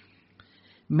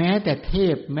แม้แต่เท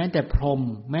พแม้แต่พรหม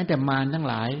แม้แต่มารทั้ง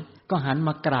หลายก็หันม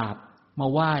ากราบมา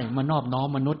ไหว้มานอบน้อม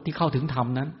มนุษย์ที่เข้าถึงธรรม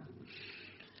นั้น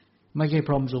ไม่ใช่พ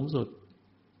รหมสูงสุด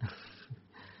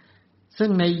ซึ่ง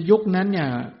ในยุคนั้นเนี่ย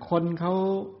คนเขา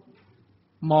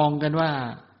มองกันว่า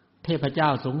เทพเจ้า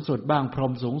สูงสุดบ้างพรห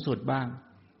มสูงสุดบ้าง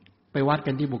ไปวัด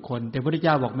กันที่บุคคลแต่พระพุทธเ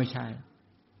จ้าบอกไม่ใช่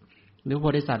หรือพระโพ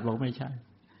ธิสัตว์บอกไม่ใช่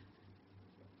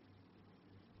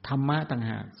ธรรมะต่าง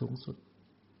หากสูงสุด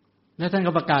และท่าน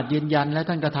ก็ประกาศยืนยันและ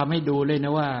ท่านก็ทำให้ดูเลยน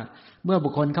ะว่าเมื่อบุ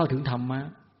คคลเข้าถึงธรรมะ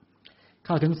เ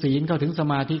ข้าถึงศีลเข้าถึงส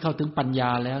มาธิเข้าถึงปัญญ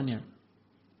าแล้วเนี่ย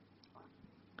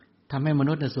ทำให้ม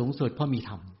นุษย์สูงสุดเพราะมี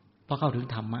ธรรมเพราะเข้าถึง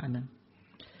ธรรมะนั้น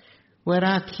เวล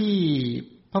าที่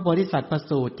พระโพธิสัตว์ประ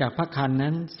สูติจากพระครรภ์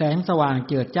นั้นแสงสว่าง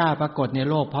เจิดจ้าปรากฏใน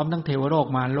โลกพร้อมทั้งเทวโลก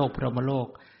มารโลกพรหมโลก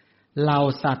เหล่า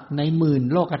สัตว์ในหมื่น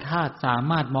โลกธาตุสา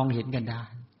มารถมองเห็นกันได้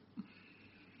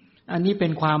อันนี้เป็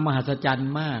นความมหัศจรร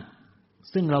ย์มาก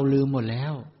ซึ่งเราลืมหมดแล้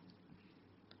ว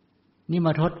นี่ม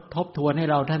าทบทวนให้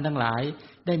เราท่านทั้งหลาย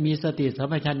ได้มีสติสัม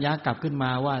ปชัญญะกลับขึ้นม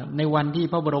าว่าในวันที่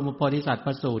พระบรมโพธิสัตว์ป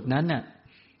ระสูตินั้นน่ะ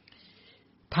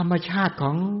ธรรมชาติข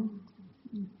อง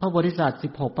พระโพธิสัตว์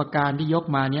16ประการที่ยก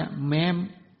มาเนี่ยแม้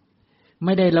ไ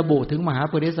ม่ได้ระบุถึงมหา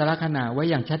ปุริสลักษณะไว้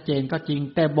อย่างชัดเจนก็จริง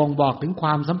แต่บ่งบอกถึงคว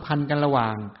ามสัมพันธ์กันระหว่า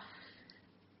ง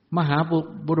มหา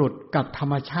บุรุษกับธร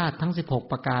รมชาติทั้ง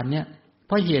16ประการเนี่ยเพ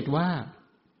ราะเหตุว่า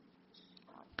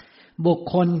บุค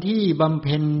คลที่บำเ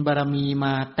พ็ญบารมีม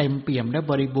าเต็มเปี่ยมและ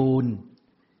บริบูรณ์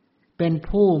เป็น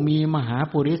ผู้มีมหา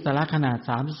ปุริสลักษณะ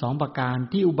32ประการ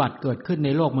ที่อุบัติเกิดขึ้นใน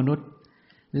โลกมนุษย์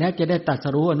และจะได้ตรัส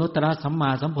รู้อนุตตรสัมม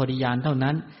าสัมโพธิญาณเท่า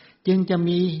นั้นจึงจะ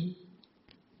มี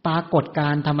ปรากฏกา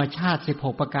รณ์ธรรมชาติ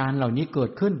16ประการเหล่านี้เกิ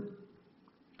ดขึ้น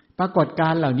ปรากฏกา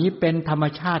รณ์เหล่านี้เป็นธรรม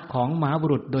ชาติของมหาบุ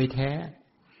รุษโดยแท้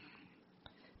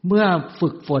เมื่อฝึ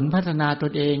กฝนพัฒนาต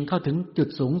นเองเข้าถึงจุด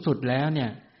สูงสุดแล้วเนี่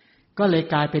ยก็เลย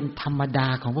กลายเป็นธรรมดา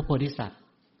ของพระโพธิสัตว์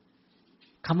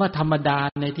คำว่าธรรมดา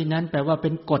ในที่นั้นแปลว่าเป็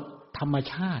นกฎธรรม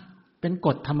ชาติเป็นก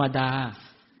ฎธรรมดา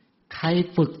ใคร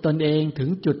ฝึกตนเองถึง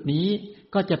จุดนี้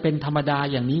ก็จะเป็นธรรมดา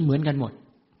อย่างนี้เหมือนกันหมด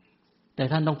แต่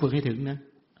ท่านต้องฝึกให้ถึงนะ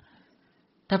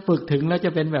ถ้าฝึกถึงแล้วจ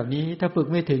ะเป็นแบบนี้ถ้าฝึก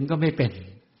ไม่ถึงก็ไม่เป็น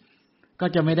ก็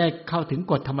จะไม่ได้เข้าถึง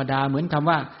กฎธรรมดาเหมือนคำ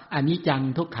ว่าอนิจจัง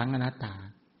ทุกขังอนัตตา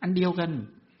อันเดียวกัน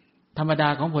ธรรมดา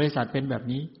ของโพธิสัตว์เป็นแบบ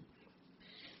นี้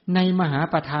ในมหา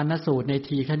ปทานสูตรใน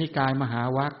ทีฆนิกายมหา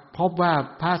วรรคพบว่า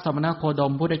พระสมณโคด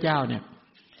มพุทธเจ้าเนี่ย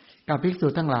กับภิกษุ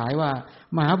ทั้งหลายว่า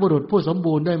มหาบุรุษผู้สม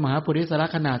บูรณ์ด้วยมหาปุริสลั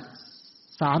กษณะ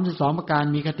32ประการ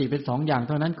มีคติเป็น2อย่างเ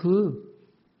ท่านั้นคือ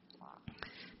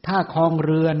ถ้าครองเ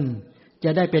รือนจะ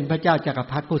ได้เป็นพระเจ้าจักร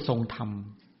พรรดิผู้ทรงธรรม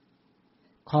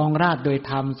ครองราชย์โดย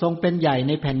ธรรมทรงเป็นใหญ่ใ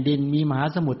นแผ่นดินมีมหา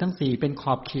สมุทรทั้ง4เป็นข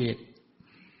อบเขต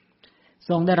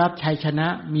ทรงได้รับชัยชนะ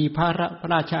มีพระ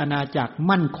ราชอาณาจักร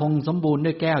มั่นคงสมบูรณ์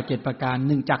ด้วยแก้ว7ประการ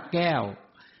1จักรแก้ว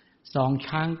2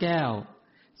ช้างแก้ว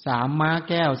3ม้า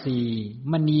แก้ว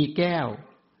4มณีแก้ว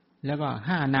แล้วก็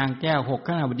5นางแก้ว6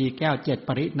ข้าบดีแก้ว7ป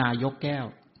รินายกแก้ว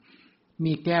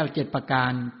มีแก้ว7ประกา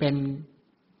รเ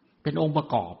ป็นองค์ประ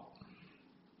กอบ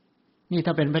นี่ถ้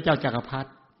าเป็นพระเจ้าจักรพรรดิ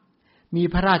มี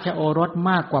พระราชโอรส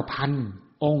มากกว่า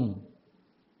1,000องค์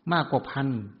มากกว่า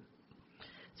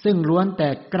1,000ซึ่งล้วนแต่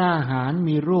กล้าหาญ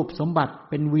มีรูปสมบัติ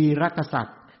เป็นวีรกษัตริ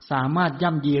ย์สามารถ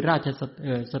ย่ำยีราช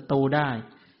ศัตรูได้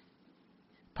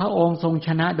พระองค์ทรงช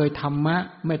นะโดยธรรมะ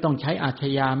ไม่ต้องใช้อาช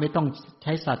ญาไม่ต้องใ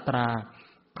ช้ศาสตรา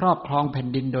ครอบครองแผ่น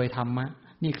ดินโดยธรรมะ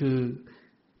นี่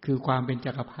คือความเป็น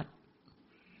จักรพรรดิ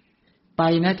ไป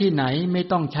ณที่ไหนไม่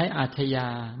ต้องใช้อาชญา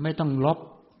ไม่ต้องลบ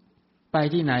ไป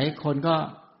ที่ไหนคนก็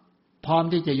พร้อม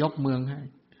ที่จะยกเมืองให้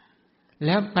แ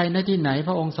ล้วไปณที่ไหนพ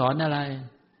ระองค์สอนอะไร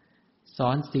สอ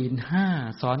นศีล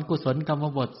5สอนกุศลกรรม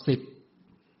บท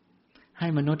10ให้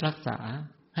มนุษย์รักษา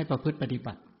ให้ประพฤติปฏิ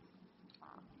บัติ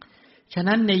ฉะ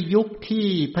นั้นในยุคที่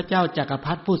พระเจ้าจักรพร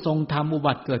รดิผู้ทรงธรรมอุ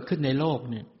บัติเกิดขึ้นในโลก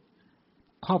เนี่ย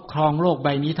ครอบครองโลกใบ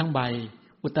นี้ทั้งใบ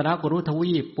อุตรกุรุท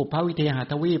วีปปุพพวิเทห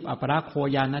ทวีปอัปราโค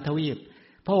ยานทวีป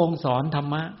พระองค์สอนธร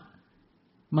รมะ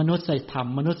มนุษย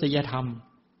ธรรม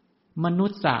มนุ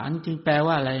ษย์สารจึงแปล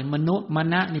ว่าอะไรมนุม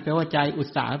นะนี่แปลว่าใจอุต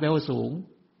สาหแปลว่าสูง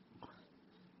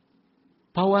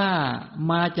เพราะว่า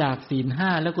มาจากศีลห้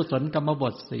าและกุศลกรรมบ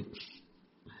ท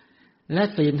10และ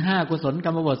ศีลห้ากุศลกร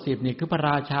รมบท10นี่คือพระ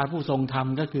ราชาผู้ทรงธรรม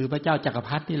ก็คือพระเจ้าจักรพ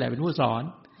รรดินี่แหละเป็นผู้สอน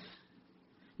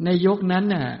ในยุคนั้น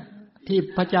น่ะที่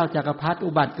พระเจ้าจักรพรรดิอุ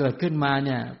บัติเกิดขึ้นมาเ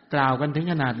นี่ยกล่าวกันถึง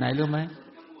ขนาดไหนรู้ไหม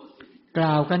ก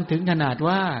ล่าวกันถึงขนาด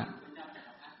ว่า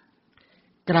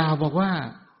กล่าวบอกว่า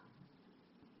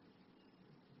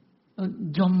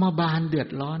ยมบาลเดือด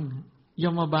ร้อนย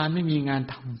มบาลไม่มีงาน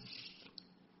ท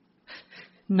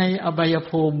ำในอบาย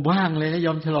ภูมิว่างเลยนะย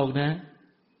มฉลองนะ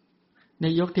ใน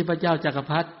ยุคที่พระเจ้าจักร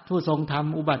พรรดิผู้ทรงธรรม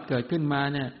อุบัติเกิดขึ้นมา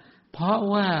เนี่ยเพราะ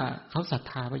ว่าเขาศรัท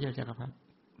ธาพระเจ้าจักรพรรดิ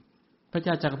พระเ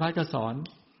จ้าจักรพรรดิก็สอน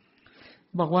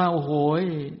บอกว่าโอ้โห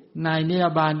นายนิร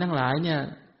บาลทั้งหลายเนี่ย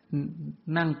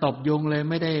นั่งตบยุงเลย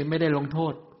ไม่ได้ลงโท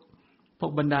ษพว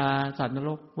กบรรดาสัตว์นร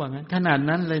กว่างั้นขนาด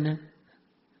นั้นเลยนะ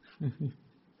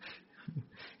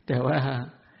แต่ว่า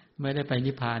ไม่ได้ไป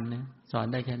นิพพานนะสอน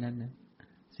ได้แค่นั้นนะ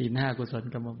ศีลห้ากุศล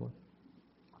กรรมบท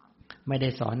ไม่ได้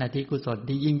สอนอธิกุศล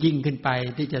ที่ยิ่งขึ้นไป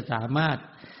ที่จะสามารถ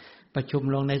ประชุม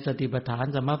ลงในสติปัฏฐาน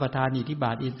สมปัฏฐานอิทธิบ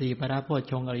าทอินทรีย์พระโพช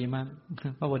ฌงค์อริยมรรค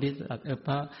พระโพธิสัตว์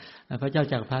พระเจ้า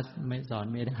จักรพรรดิไม่สอน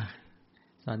ไม่ได้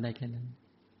สอนได้แค่นั้น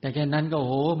แต่แค่นั้นก็โอ้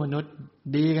โหมนุษย์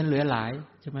ดีกันเหลือหลาย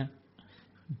ใช่ไหม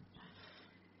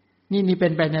นี่เป็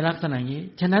นไปในลักษณะนี้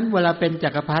ฉะนั้นเวลาเป็นจั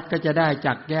กรพรรดิก็จะได้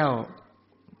จักรแก้ว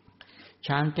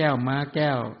ช้างแก้วม้าแก้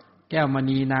วแก้วม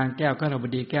ณีนางแก้วข้าราชบ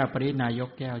ดีแก้วปรินายก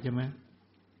แก้วใช่ไหม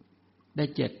ได้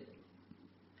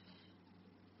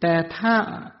7แต่ถ้า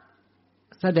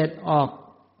เสด็จออก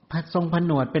ทรงผ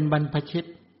นวดเป็นบรรพชิต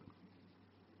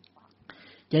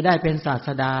จะได้เป็นศาส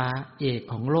ดาเอก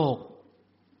ของโลก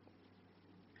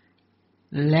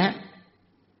และ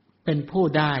เป็นผู้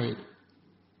ได้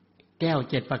แก้ว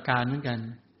7ประการเหมือนกัน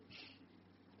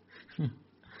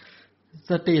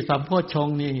สติสัมโพชฌง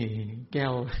ค์นี่แก้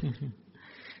ว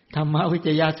ธรรมวิจ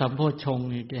ยะสัมโพชฌงค์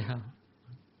นี่แก้ว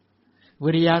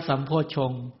วิริยะสัมโพชฌ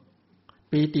งค์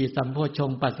ปีติสัมโพชฌง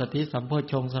ค์ปัสสัทธิสัมโพช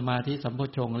ฌงค์สมาธิสัมโพช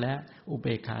ฌงค์และอุเบ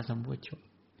กขาสัมโพชฌงค์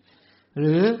ห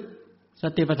รือส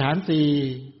ติปัฏฐาน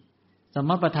4ส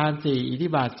มปัฏฐาน4อิทธิ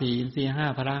บาท4อินทรีย์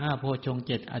5พละ5โพชฌงค์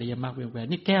7อริยมรรคเป็นแหวน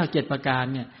นี่แก้ว7ประการ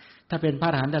เนี่ยถ้าเป็นพระ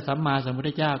อรหันตสัมมาสัมพุท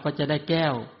ธเจ้าก็จะได้แก้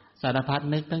วสารพัด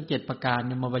นึกทั้ง7ประการเ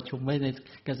นี่ยมาประชุมไว้ใน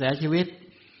กระแสชีวิต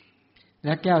แล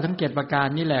ะแก้วทั้ง7ประการ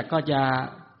นี่แหละก็จะ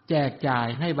แจกจ่าย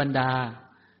ให้บรรดา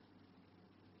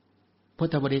พุท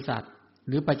ธบริษัท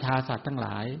หรือประชาสัตว์ทั้งหล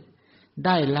ายไ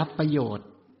ด้รับประโยชน์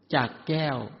จากแก้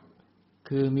ว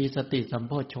คือมีสติสัมโ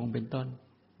พชฌงค์เป็นต้น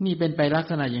นี่เป็นไปลัก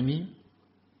ษณะอย่างนี้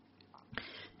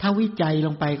ถ้าวิจัยล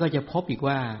งไปก็จะพบอีก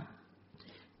ว่า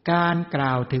การกล่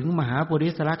าวถึงมหาปุริ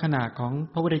สลักษณะของ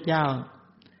พระพุทธเจ้า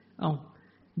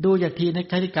ดูจากทีใน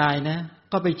คณิกายนะ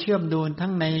ก็ไปเชื่อมดูทั้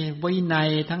งในวินัย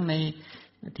ทั้งใน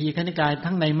ทีคณิกาย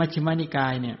ทั้งในมัชฌิมานิกา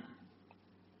ยเนี่ย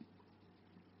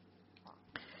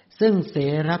ซึ่งเส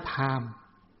รพราหมณ์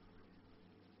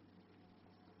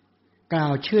กล่า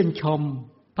วชื่นชม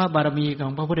พระบารมีขอ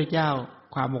งพระพุทธเจ้า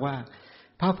ความบอกว่า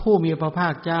พระผู้มีพระภา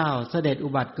คเจ้าเสด็จอุ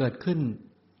บัติเกิดขึ้น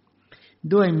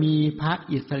ด้วยมีพระ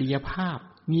อิสริยภาพ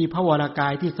มีพระวรากา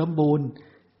ยที่สมบูรณ์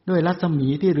ด้วยรัศมี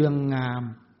ที่เรืองงาม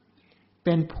เ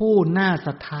ป็นผู้น่าศ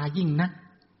รัทธายิ่งนัก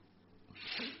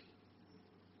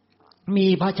มี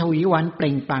พระชวีวันเป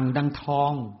ล่งปลั่งดังทอ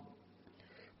ง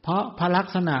เพราะพระลัก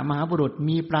ษณะมหาบุรุษ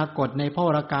มีปรากฏในพระว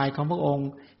รากายของพระองค์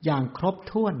อย่างครบ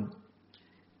ถ้วน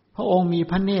พระองค์มี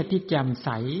พระเนตรที่แจ่มใส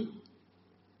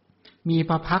มี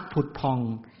พระพักตร์ผุดผ่อง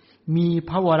มี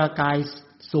พระวรากาย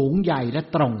สูงใหญ่และ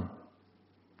ตรง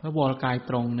พระวรากาย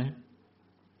ตรงนะ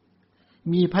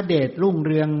มีพระเดชรุ่งเ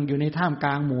รืองอยู่ในท่ามกล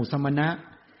างหมู่สมณะ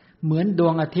เหมือนดว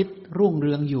งอาทิตย์รุ่งเ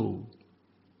รืองอยู่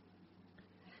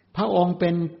พระองค์เป็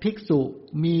นภิกษุ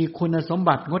มีคุณสม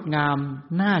บัติงดงาม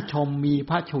น่าชมมี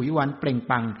พระฉวีวันเปล่ง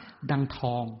ปลั่งดังท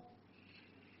อง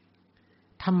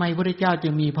ทำไมพระพุทธเจ้าจึ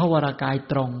งมีพระวรากาย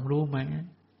ตรงรู้ไหม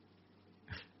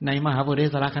ในมหาปุริ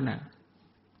สลักษณะ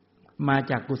มา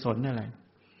จากกุศลอะไร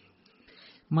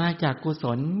มาจากกุศ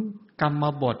ลกรรม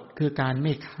บทคือการไ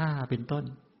ม่ฆ่าเป็นต้น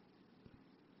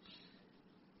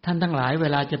ท่านทั้งหลายเว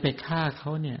ลาจะไปฆ่าเข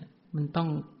าเนี่ยมันต้อง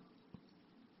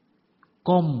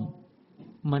ก้ม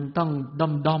มันต้อง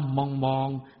ด้อมมอง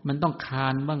มันต้องคา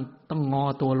นบ้างต้องงอ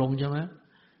ตัวลงใช่ไหม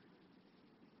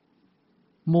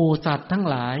หมู่สัตว์ทั้ง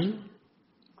หลาย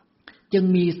จึง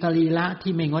มีสรีระ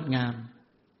ที่ไม่งดงาม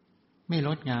ไม่ง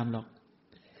ดงามหรอก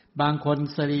บางคน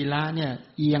สรีระเนี่ย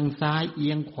เอียงซ้ายเอี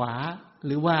ยงขวาห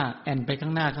รือว่าแอนไปข้า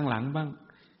งหน้าข้างหลังบ้าง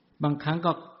บางครั้ง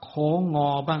ก็โค้งง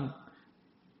อบ้าง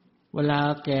เวลา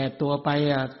แก่ตัวไป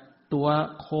ตัว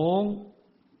โค้ง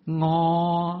งอ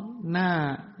หน้า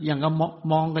อย่างกับ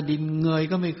มองกระดินเงย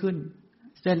ก็ไม่ขึ้น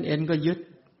เส้นเอ็นก็ยึด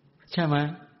ใช่ไหม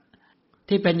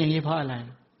ที่เป็นอย่างนี้เพราะอะไร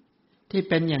ที่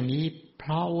เป็นอย่างนี้เพ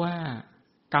ราะว่า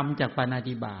กรรมจากปาณา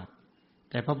ติบาต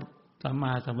แต่พระสัมม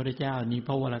าสัมพุทธเจ้านี้พ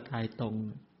ระวรกายตรง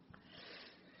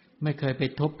ไม่เคยไป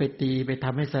ทุบไปตีไปท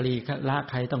ำให้สรีระ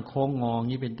ใครต้องโค้งงออย่า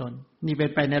งนี้เป็นต้นนี่เป็น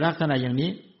ไปในลักษณะอย่าง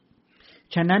นี้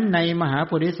ฉะนั้นในมหา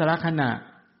ปุริสลักษณะ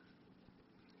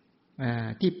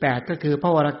ที่8ก็คือพร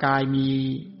ะวรกายมี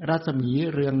รัศมี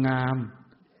เรืองงาม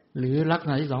หรือลักษ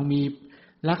ณะที่2มี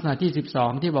ลักษณะที่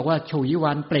12ที่บอกว่าฉวี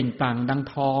วันเปล่งปลั่งดัง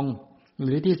ทองห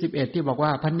รือที่11ที่บอกว่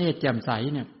าพระเนตรแจ่มใส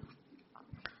เนี่ย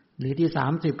หรือที่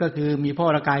30ก็คือมีพระว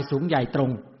รกายสูงใหญ่ตร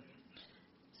ง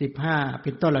15เ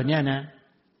ป็นต้นเหล่านี้นะ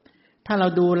ถ้าเรา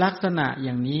ดูลักษณะอ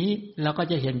ย่างนี้เราก็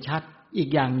จะเห็นชัดอีก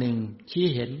อย่างหนึ่งชี้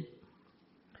เห็น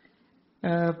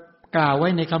กล่าวไว้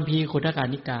ในคัมภีร์ขุททก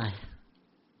นิกาย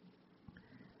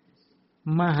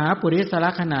มหาปุริส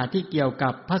ลักษณะที่เกี่ยวกั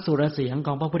บพระสุรเสียงข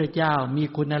องพระพุทธเจ้ามี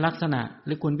คุณลักษณะห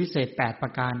รือคุณพิเศษ8ปร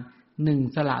ะการ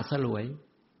1สละสลวย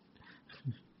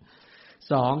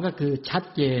2ก็คือชัด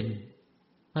เจน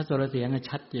พระสุรเสียง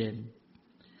ชัดเจน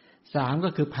3ก็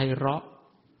คือไพเราะ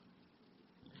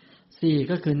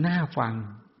4ก็คือน่าฟัง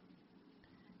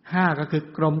5ก็คือ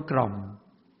กลมกล่อม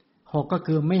6ก็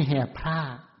คือไม่แหบพร่า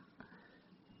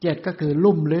7ก็คือ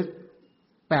ลุ่มลึก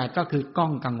8ก็คือก้อ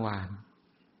งกังวาน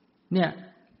เนี่ย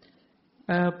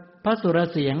พระสุร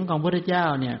เสียงของพระพุทธเจ้า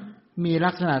เนี่ยมี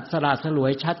ลักษณะสละสลว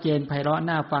ยชัดเจนไพเราะ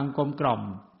น่าฟังกลมกล่อม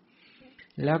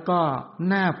แล้วก็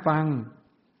น่าฟัง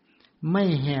ไม่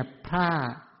แหบพร่า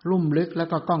ลุ่มลึกแล้ว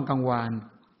ก็ก้องกังวาน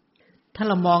ถ้าเ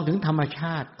รามองถึงธรรมช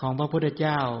าติของพระพุทธเ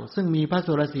จ้าซึ่งมีพระ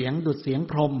สุรเสียงดุจเสียง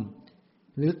พรหม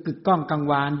หรือกึกก้องกัง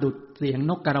วานดุจเสียง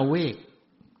นกกระเวก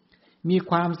มี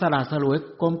ความสละสลวย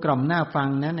กลมกล่อมน่าฟัง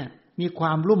นั้นน่ะมีคว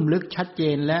ามลุ่มลึกชัดเจ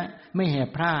นและไม่แหบ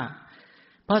พร่า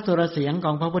พระสุรเสียงข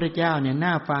องพระพุทธเจ้าเนี่ยน่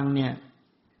าฟังเนี่ย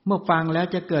เมื่อฟังแล้ว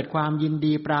จะเกิดความยิน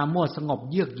ดีปราโมทย์สงบ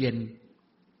เยือกเย็น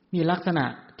มีลักษณะ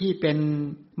ที่เป็น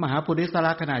มหาปุริส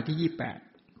ลักษณะที่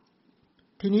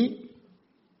28ทีนี้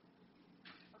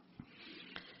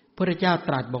พระพุทธเจ้าต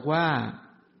รัสบอกว่า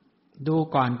ดู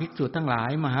ก่อนภิกษุทั้งหลาย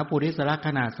มหาปุริสลักษ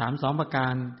ณะ32ประกา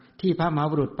รที่พระมหา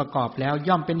บุรุษประกอบแล้ว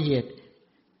ย่อมเป็นเหตุ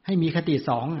ให้มีคติ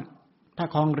2ถ้า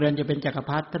ครองเรือนจะเป็นจักร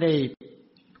พรรดิถ้าได้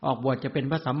ออกบวชจะเป็น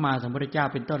พระสัมมาสัมพุทธเจ้า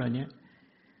เป็นต้นเหล่านี้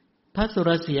พระสุ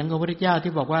รเสียงของพระพุทธเจ้า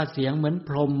ที่บอกว่าเสียงเหมือนพ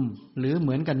รหมหรือเห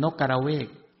มือนกับนกกระเวก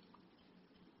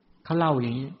เขาเล่าอย่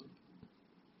างนี้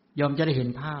ยอมจะได้เห็น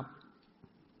ภาพ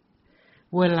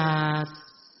เวลา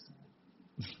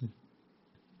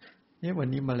วัน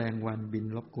นี้แมลงวันบิน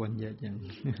รบกวนเยอะจัง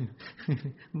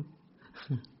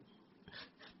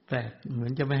แต่เหมือ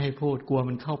นจะไม่ให้พูดกลัว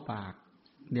มันเข้าปาก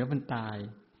เดี๋ยวมันตาย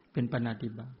เป็นปาณาติ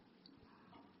บาต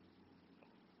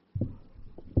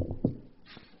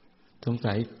สง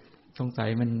สัย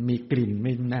มันมีกลิ่นไ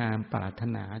ม่น่าปรารถ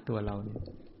นาตัวเรา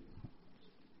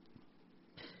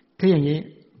คืออย่างนี้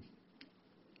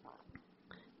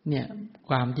เนี่ย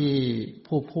ความที่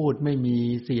ผู้พูดไม่มี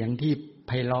เสียงที่ไ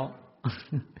พเราะ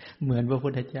เหมือนพระพุ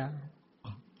ทธเจ้า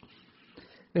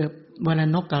เวลา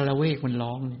นกกาละเวกมัน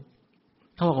ร้องเนี่ย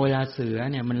เขาบอกเวลาเสือ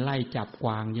เนี่ยมันไล่จับก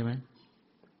วางใช่ไหม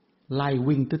ไล่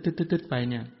วิ่งตึ๊ดๆๆไป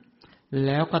เนี่ยแ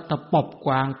ล้วก็ตะปบก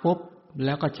วางปุ๊บแ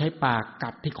ล้วก็ใช้ปากกั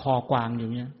ดที่คอกวางอย่า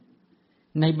งเงี้ย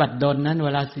ในบัดดลนั้นเว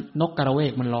ลานกกระเว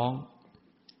กมันร้อง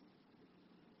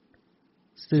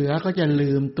เสือก็จะ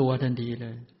ลืมตัวทันทีเล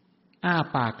ยอ้า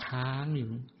ปากค้างอยู่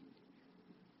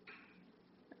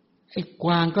ไอ้ก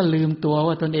วางก็ลืมตัว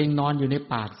ว่าตนเองนอนอยู่ใน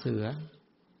ปากเสือ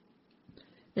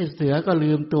ไอ้เสือก็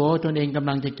ลืมตัวว่าตนเองกำ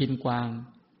ลังจะกินกวาง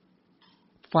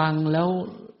ฟังแล้ว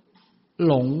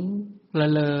หลงละ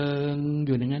เลงอ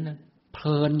ยู่อย่างนั้นนะเพ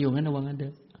ลินอยู่งั้นนะว่างั้นเด้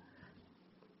อ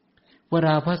เวล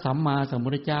าพระสัมมาสัมพุ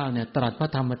ทธเจ้าเนี่ยตรัสพระ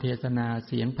ธรรมเทศนาเ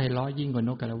สียงไพเราะยิ่งกว่าน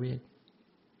กกระเวก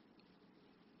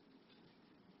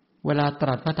เวลาต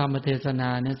รัสพระธรรมเทศนา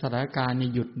เนี่ยสถานการณ์นี่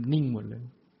หยุดนิ่งหมดเลย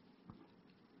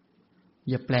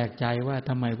อย่าแปลกใจว่าท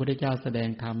ำไมพระพุทธเจ้าแสดง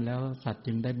ธรรมแล้วสัตว์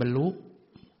จึงได้บรรลุ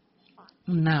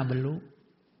น่าบรรลุ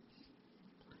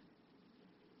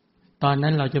ตอนนั้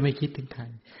นเราจะไม่คิดถึงใคร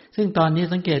ซึ่งตอนนี้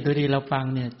สังเกตดูดีเราฟัง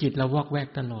เนี่ยจิตเราวอกแวก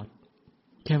ตลอด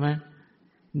ใช่ไหม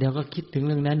เดี๋ยวก็คิดถึงเ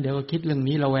รื่องนั้นเดี๋ยวก็คิดเรื่อง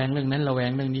นี้ระแวงเรื่องนั้นระแว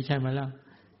งเรื่องนี้ใช่ไหมล่ะ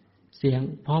เสียง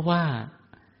เพราะว่า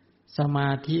สมา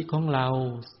ธิของเรา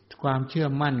ความเชื่อ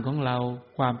มั่นของเรา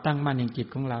ความตั้งมั่นในจิต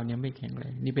ของเราเนี่ยไม่แข็งแร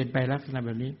งนี่เป็นไปลักษณะแบ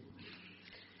บนี้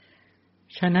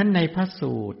ฉะนั้นในพระ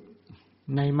สูตร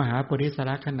ในมหาปุริส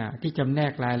ลักษณะที่จำแน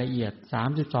กรายละเอียด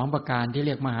32ประการที่เ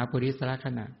รียกมหาปุริสลักษ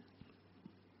ณะ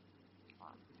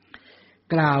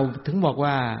กล่าวถึงบอก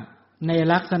ว่าใน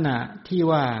ลักษณะที่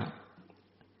ว่า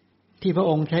ที่พระ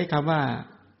องค์ใช้คำว่า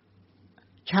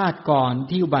ฉ ชาติก่อน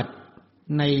ที่อุบัติ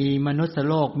ในมนุษย์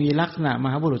โลกมีลักษณะม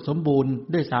หาบุรุษสมบูรณ์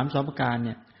ด้วย32ประการเ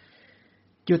นี่ย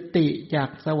จุติจาก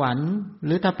สวรรค์ห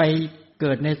รือถ้าไปเ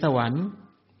กิดในสวรรค์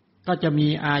ก็จะมี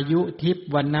อายุทิพย์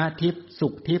วรรณทิพย์สุ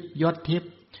ขทิพย์ยศทิพ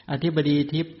ย์อธิบดี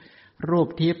ทิพย์รูป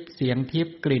ทิพย์เสียงทิพ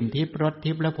ย์กลิ่นทิพย์รส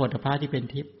ทิพย์และโผฏฐัพพะที่เป็น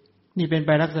ทิพย์นี่เป็นไป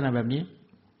ลักษณะแบบนี้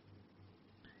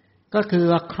ก็คือ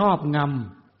ครอบง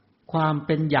ำความเ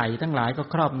ป็นใหญ่ทั้งหลายก็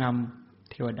ครอบง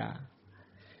ำเทวดา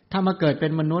ถ้ามาเกิดเป็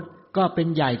นมนุษย์ก็เป็น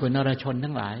ใหญ่กว่านรชน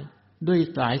ทั้งหลายด้วย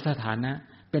หลายสถานะ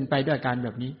เป็นไปด้วยอาการแบ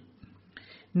บนี้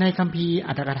ในคัมภีร์อ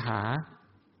รรถก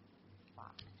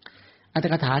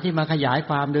ถาที่มาขยายค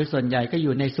วามโดยส่วนใหญ่ก็อ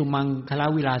ยู่ในสุมังคล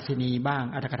วิลาสินีบ้าง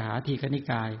อรรถกถาทีฆนิ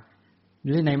กายห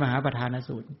รือในมหาประธาน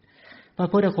สูตรพระ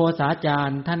พุทธโฆษาจาร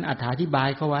ย์ท่านอธิบาย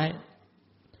เข้าไว้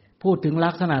พูดถึงลั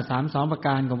กษณะ32ประก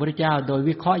ารของพระพุทธเจ้าโดย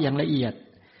วิเคราะห์อย่างละเอียด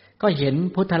ก็เห็น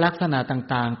พุทธลักษณะ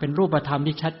ต่างๆเป็นรูปธรรม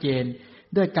ที่ชัดเจน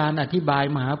ด้วยการอธิบาย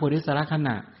มหาปุริสลักษณ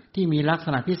ะที่มีลักษ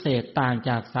ณะพิเศษต่างจ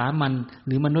ากสามัญห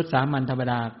รือมนุษย์สามัญธรรม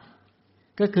ดา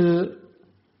ก็คือ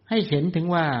ให้เห็นถึง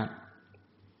ว่า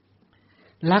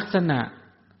ลักษณะ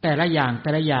แต่ละอย่าง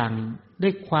ด้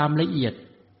วยความละเอียด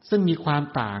ซึ่งมีความ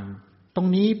ต่างตรง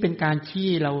นี้เป็นการชี้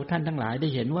เราท่านทั้งหลายได้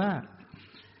เห็นว่า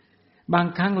บาง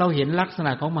ครั้งเราเห็นลักษณ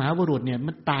ะของมหาบุรุษเนี่ย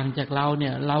มันต่างจากเราเนี่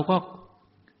ยเราก็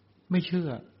ไม่เชื่อ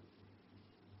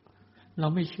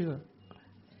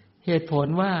เหตุผล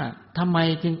ว่าทำไม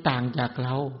จึงต่างจากเร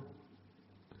า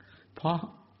เพราะ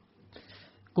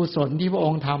กุศลที่พระอ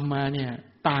งค์ทำมาเนี่ย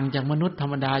ต่างจากมนุษย์ธร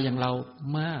รมดาอย่างเรา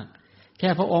มากแค่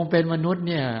พระองค์เป็นมนุษย์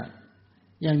เนี่ย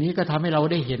อย่างนี้ก็ทำให้เรา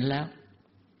ได้เห็นแล้ว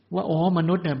ว่าอ๋อม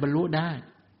นุษย์เนี่ยบรรลุได้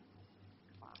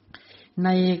ใน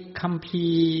คัมภี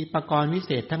ร์ปกรณ์วิเ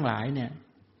ศษทั้งหลายเนี่ย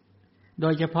โด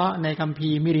ยเฉพาะในคัมภี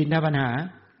ร์มิรินทปัญหา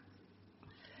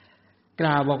ก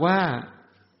ล่าวบอกว่า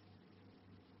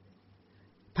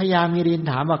พญามิริน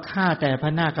ถามว่าข้าแต่พร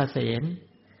ะนาคเษน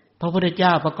พระพุทธเจ้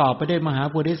าประกอบไปด้วยมหา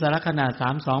ปุริสลักษณะ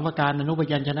32ประการอนุพ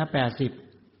ยัญชนะ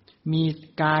80มี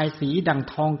กายสีดั่ง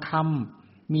ทองค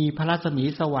ำมีพระรัศมี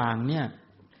สว่างเนี่ย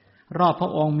รอบพร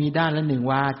ะองค์มีด้านละ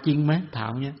1 วาจริงไหมถา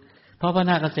มเนี่ยเพราะพระ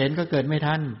นาคเษนก็เกิดไม่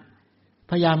ทัน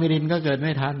พญามิรินก็เกิดไ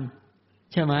ม่ทัน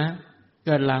ใช่ไหมเ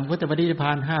กิดหลังพุทธปฏิภ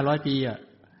าณ500 ปีอ่ะ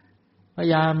พ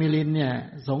ญามิรินเนี่ย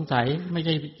สงสัยไม่ใ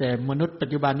ช่แต่มนุษย์ปัจ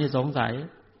จุบันนี่สงสัย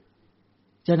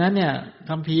ฉะนั้นเนี่ย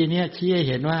คัมภีร์เนี่ยชี้ให้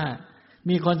เห็นว่า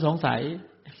มีคนสงสัย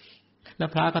แล้ว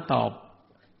พระก็ตอบ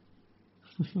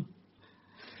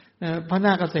พระน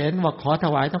าคเษนบอกขอถ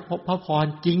วายพระพร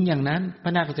จริงอย่างนั้นพร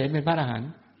ะนาคเษนเป็นพระอรหันต์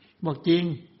บอกจริง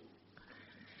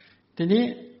ทีนี้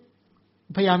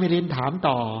พญามิรินถาม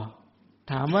ต่อ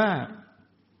ถามว่า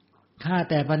ข้า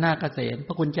แต่พระนาคเษนพ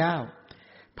ระคุณเจ้า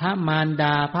พระมารด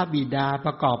าพระบิดาป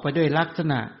ระกอบไปด้วยลักษ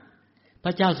ณะพร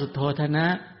ะเจ้าสุโธทนะ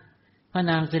พระ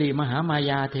นางสิริมหามา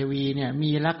ยาเทวีเนี่ย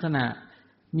มีลักษณะ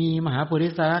มีมหาปุริ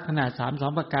สลักษณะ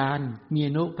32ประการมีอ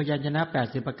นุพยัญชนะ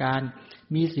80ประการ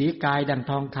มีสีกายดั่ง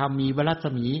ทองคำมีวรัศ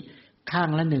มีข้าง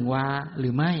ละ1 วาหรื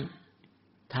อไม่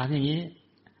ถามอย่างนี้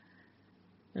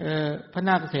พระน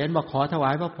าคเษนบอกขอถวา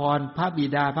ยพระพรพระบิ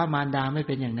ดาพระมารดาไม่เ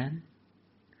ป็นอย่างนั้น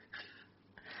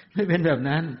ไม่เป็นแบบ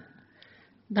นั้น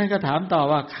ท่านก็ถามต่อ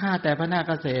ว่าข้าแต่พระนา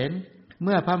คเษนเ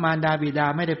มื่อพระมารดาบิดา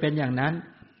ไม่ได้เป็นอย่างนั้น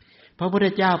พระพุทธ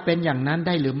เจ้าเป็นอย่างนั้นไ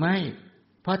ด้หรือไม่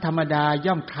เพราะธรรมดา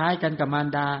ย่อมคล้ายกันกับมาร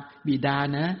ดาบิดา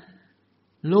นะ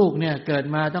ลูกเนี่ยเกิด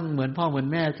มาต้องเหมือนพ่อเหมือน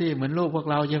แม่สิเหมือนลูกพวก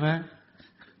เราใช่ไหม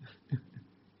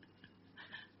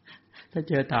ถ้า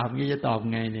เจอถามงี้จะตอบ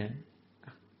ไงเนี่ย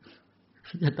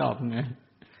จะตอบไง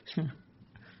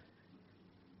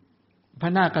พร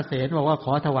ะนาคเษนบอกว่าข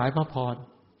อถวายพระพร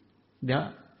เดี๋ยว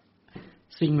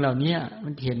สิ่งเหล่านี้มั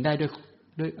นเห็นได้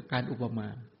ด้วยอาการอุปมา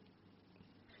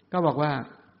ก็บอกว่า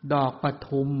ดอกป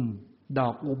ทุมดอ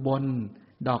กอุบล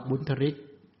ดอกบุญทริก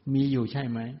มีอยู่ใช่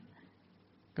ไหม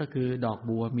ก็คือดอก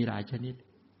บัวมีหลายชนิด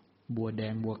บัวแด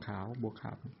งบัวขาวบัวข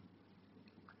าว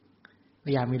พ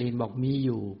ญามิรินบอกมีอ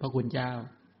ยู่พระคุณเจ้า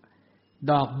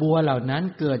ดอกบัวเหล่านั้น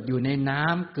เกิดอยู่ในน้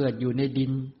ำเกิดอยู่ในดิ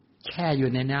นแช่อยู่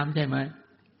ในน้ำใช่ไหม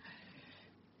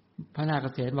พระนาค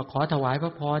เษนบอกขอถวายพร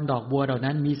ะพรดอกบัวเหล่า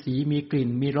นั้นมีสีมีกลิ่น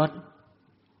มีรส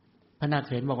พระนาค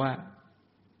เษนบอกว่า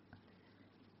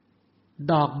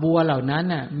ดอกบัวเหล่านั้น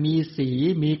น่ะมีสี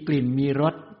มีกลิ่นมีร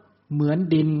สเหมือน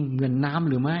ดินเหมือนน้ำ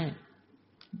หรือไม่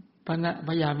พ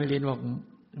ระยามิรินบอก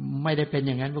ไม่ได้เป็นอ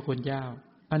ย่างนั้นพระคุณเจ้า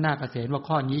พระนาคเษนว่า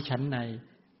ข้อนี้ชั้นใน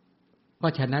ก็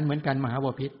ฉะนั้นเหมือนกันมหาบ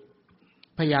พิตร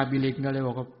พระยามิรินก็เลยบ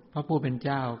อกว่าพระผู้เป็นเ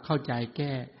จ้าเข้าใจแ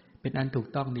ก้เป็นอันถูก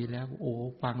ต้องดีแล้วโอ้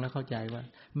ฟังแล้วเข้าใจว่า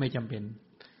ไม่จำเป็น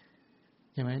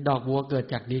ใช่ไหมดอกบัวเกิด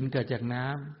จากดินเกิดจากน้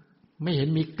ำไม่เห็น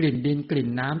มีกลิ่นดินกลิ่น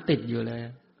น้ำติดอยู่เลย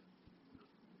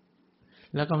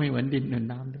แล้วก็ไม่เหมือนดินเหมือน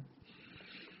น้ำด้วย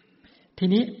ที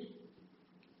นี้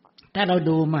ถ้าเรา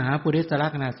ดูมหาปุริสลั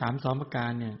กษณะ32ประกา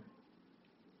รเนี่ย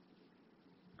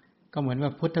ก็เหมือนว่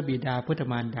าพุทธบิดาพุทธ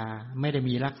มารดาไม่ได้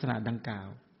มีลักษณะดังกล่าว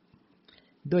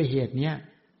ด้วยเหตุเนี้ย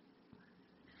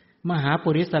มหาปุ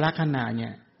ริสลักษณะเนี่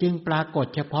ยจึงปรากฏ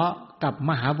เฉพาะกับ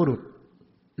มหาบุรุษ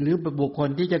หรือบุคคล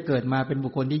ที่จะเกิดมาเป็นบุ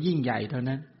คคลที่ยิ่งใหญ่เท่า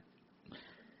นั้น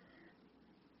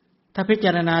ถ้าพิจ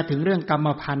ารณาถึงเรื่องกรรม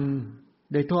พันธุ์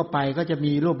โดยทั่วไปก็จะ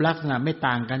มีรูปลักษณะไม่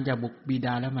ต่างกันจากบุตรบิด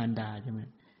าและมารดาใช่ไหม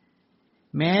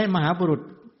แม้มหาบุรุษ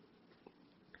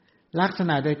ลักษ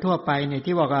ณะโดยทั่วไปเนี่ย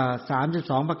ที่บอกว่า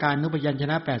32ประการนุพยัญช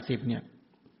นะ80เนี่ย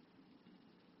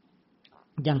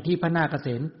อย่างที่พระนาคเษ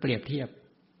นเปรียบเทียบ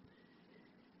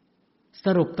ส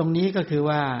รุปตรงนี้ก็คือ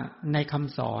ว่าในค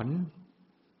ำสอน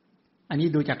อันนี้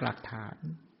ดูจากหลักฐาน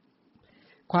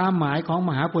ความหมายของม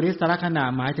หาปุริสลักษณะ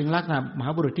หมายถึงลักษณะมหา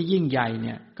บุรุษที่ยิ่งใหญ่เ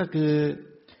นี่ยก็คือ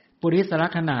ปุริสลั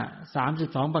กษณะ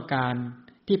32ประการ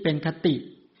ที่เป็นคติ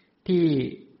ที่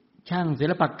ช่างศิ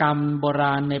ลปกรรมโบร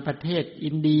าณในประเทศ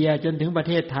อินเดียจนถึงประ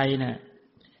เทศไทยเนี่ย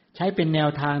ใช้เป็นแนว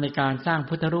ทางในการสร้าง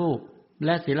พุทธรูปแล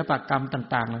ะศิลปกรรม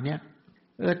ต่างๆเหล่านี้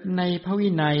ในพระวิ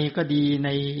นัยก็ดีใน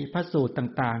พระสูตร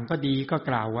ต่างๆก็ดีก็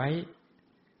กล่าวไว้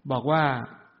บอกว่า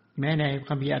แม้ใน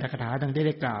คัมภีร์อรรถกถาดังที่ไ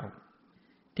ด้กล่าว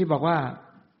ที่บอกว่า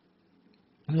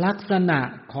ลักษณะ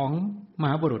ของม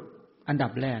หาบุรุษอันดั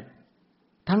บแรก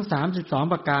ทั้ง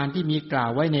32ประการที่มีกล่า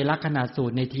วไว้ในลักขณะสู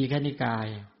ตรในทีฆนิกาย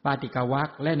ปาติกวรรค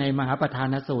และในมหาประธา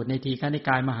นสูตรในทีฆนิก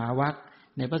ายมหาวรรค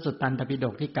ในพระสุตตันตปิฎ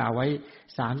กที่กล่าวไว้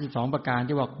32ประการ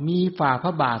ที่บอกมีฝ่าพร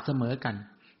ะบาทเสมอกัน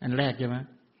อันแรกใช่ไหม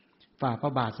ฝ่าพร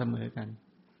ะบาทเสมอกัน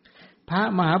พระ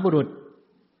มหาบุรุษ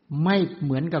ไม่เห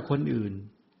มือนกับคนอื่น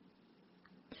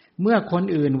เมื่อคน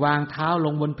อื่นวางเท้าล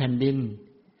งบนแผ่นดิน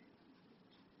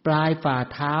ปลายฝ่า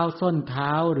เท้าส้นเท้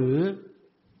าหรือ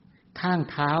ข้าง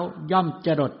เท้าย่อมจ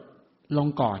รดลง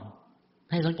ก่อน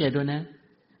ให้สังเกตดูนะ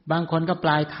บางคนก็ป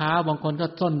ลายเท้าบางคนก็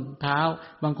ส้นเท้า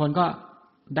บางคนก็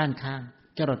ด้านข้าง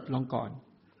จรดลงก่อน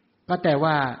ก็แต่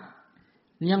ว่า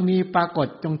ยังมีปรากฏ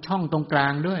ตรงช่องตรงกลา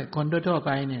งด้วยคนทั่วไ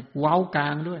ปเนี่ยเว้ากลา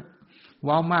งด้วยเ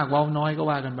ว้ามากเว้าน้อยก็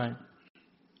ว่ากันไป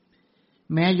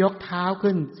แม้ยกเท้า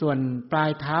ขึ้นส่วนปลา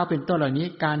ยเท้าเป็นต้นเหล่านี้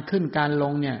การขึ้นการล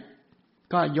งเนี่ย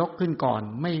ก็ยกขึ้นก่อน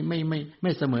ไ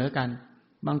ม่เสมอกัน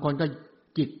บางคนก็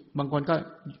จิกบางคนก็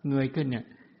เงยขึ้นเนี่ย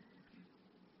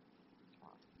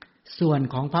ส่วน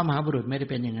ของพระมหาบุรุษไม่ได้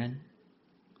เป็นอย่างนั้น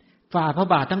ฝ่าพระ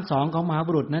บาททั้งสองของมหา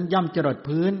บุรุษนั้นย่อมจรด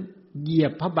พื้นเหยีย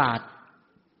บพระบาท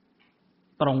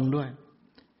ตรงด้วย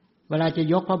เวลาจะ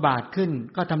ยกพระบาทขึ้น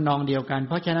ก็ทำนองเดียวกันเ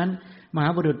พราะฉะนั้นมหา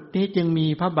บุรุษนี้จึงมี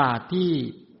พระบาทที่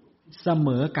เสม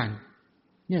อกัน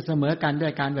เนี่ยเสมอกันด้ว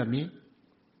ยการแบบนี้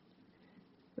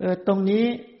ตรงนี้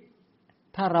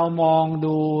ถ้าเรามอง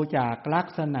ดูจากลัก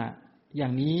ษณะอย่า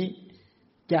งนี้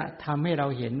จะทำให้เรา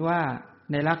เห็นว่า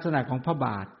ในลักษณะของพระบ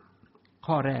าท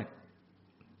ข้อแรก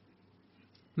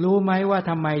รู้ไหมว่า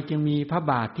ทำไมจึงมีพระ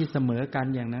บาทที่เสมอกัน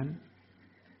อย่างนั้น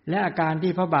และอาการ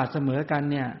ที่พระบาทเสมอกัน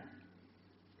เนี่ย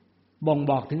บ่ง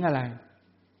บอกถึงอะไร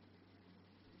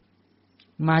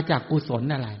มาจากกุศล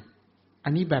อะไรอั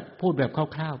นนี้แบบพูดแบบ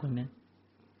คร่าวๆกันนะ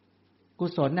กุ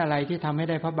ศลอะไรที่ทำให้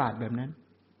ได้พระบาทแบบนั้น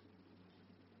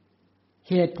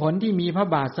เหตุผลที่มีพระ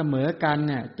บาทเสมอกัน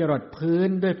เนี่ยจรดพื้น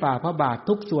ด้วยฝ่าพระบาท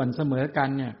ทุกส่วนเสมอกัน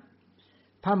เนี่ย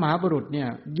พระมหาบุรุษเนี่ย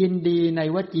ยินดีใน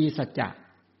วจีสัจจะ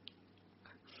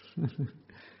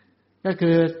ก็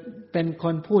คือเป็นค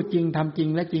นพูดจริงทำจริง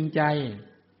และจริงใจ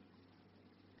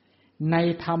ใน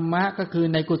ธรรมะก็คือ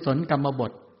ในกุศลกรรมบ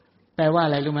ทแปลว่าอ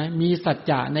ะไรรู้ไหมมีสัจ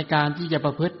จะในการที่จะป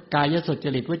ระพฤติกายสุจ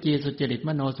ริตวจีสุจริตม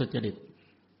โนสุจริต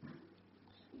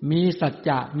มีสัจจ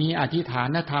ะมีอธิฐา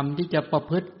นธรรมที่จะประ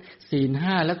พฤติศีล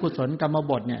5และกุศลกรรม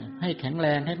บทเนี่ยให้แข็งแร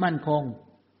งให้มั่นคง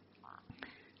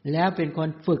แล้วเป็นคน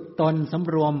ฝึกตนส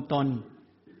ำรวมตน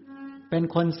เป็น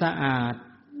คนสะอาด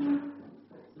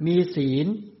มีศีล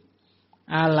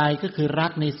อะไรก็คือรั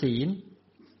กในศีล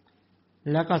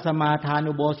แล้วก็สมาทาน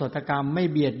อุโบสถกรรมไม่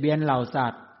เบียดเบียนเหล่าสั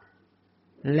ตว์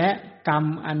และกรรม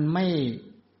อันไม่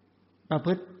ประพ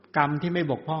ฤติกรรมที่ไม่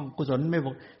บกพร่องกุศลไม่บ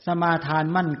กสมาทาน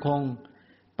มั่นคง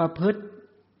ประพฤติ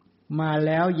มาแ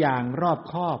ล้วอย่างรอบ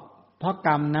คอบเพราะก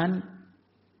รรมนั้น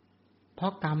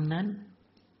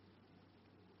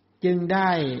จึงได้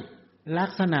ลั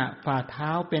กษณะฝ่าเท้า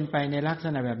เป็นไปในลักษ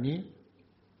ณะแบบนี้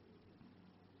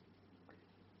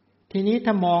ทีนี้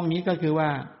ถ้ามองนี้ก็คือว่า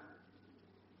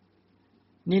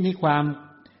นี่ความ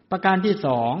ประการที่ส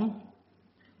อง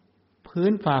พื้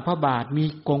นฝ่าพระบาทมี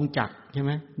กงจักรใช่ไห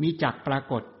มมีจักรปรา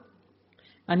กฏ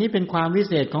อันนี้เป็นความวิ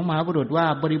เศษของมหาบุรุษว่า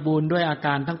บริบูรณ์ด้วยอาก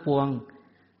ารทั้งปวง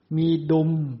มีดุม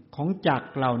ของจักร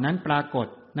เหล่านั้นปรากฏ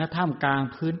ณท่ามกลาง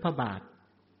พื้นพระบาท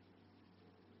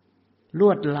ล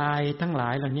วดลายทั้งหลา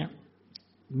ยเหล่านี้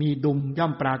มีดุมย่อ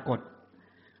มปรากฏ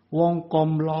วงกล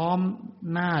มล้อม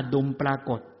หน้าดุมปรา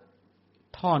กฏ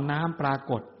ท่อน้ำปรา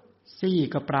กฏซี่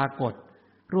ก็ปรากฏ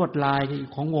ลวดลาย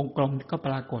ของวงกลมก็ป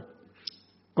รากฏ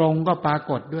กรงก็ปรา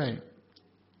กฏด้วย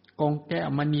กรงแก้ว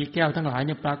มณีแก้วทั้งหลายเ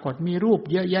นี่ยปรากฏมีรูป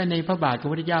เยอะแยะในพระบาทของ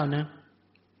พระพุทธเจ้านะ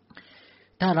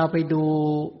ถ้าเราไปดู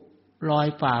รอย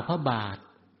ฝ่าพระบาท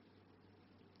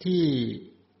ที่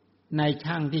นาย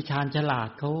ช่างที่ชาญฉลาด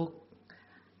เขา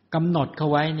กำหนดเขา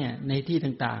ไว้เนี่ยในที่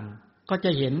ต่างๆก็จ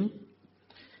ะเห็น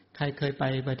ใครเคยไป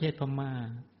ประเทศพม่า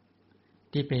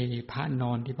ที่ไปพระน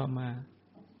อนที่พม่า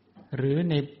หรือ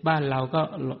ในบ้านเราก็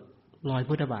รอย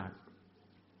พุทธบาท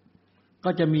ก็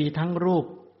จะมีทั้งรูป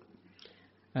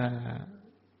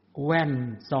แว่น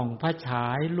ส่องพระฉา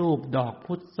ยรูปดอก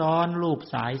พุทธซ้อนรูป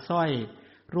สายสร้อย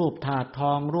รูปถาดท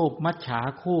องรูปมัจฉา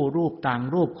คู่รูปต่าง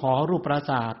รูปขอรูปปรา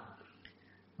สาท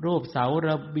รูปเสาร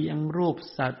ะเบียงรูป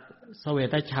สัตว์เสว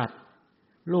ตฉัตร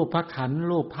รูปพระขัน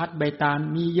รูปพัดใบตาล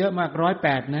มีเยอะมาก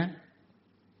108นะ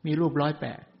มีรูป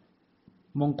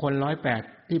108มงคล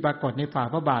108ที่ปรากฏในฝ่า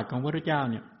พระบาทของพระพุทธเจ้า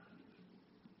เนี่ย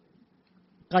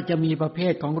ก็จะมีประเภ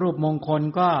ทของรูปมงคล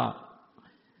ก็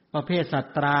ประเภทสั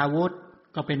ตราวุธ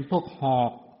ก็เป็นพวกหอ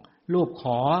กรูปข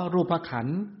อรูปพระขัน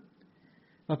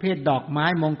ประเภทดอกไม้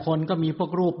มงคลก็มีพว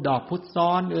กรูปดอกพุทธซ้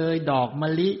อนดอกมะ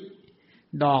ลิ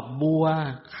ดอกบัว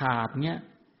ขาบเงี้ย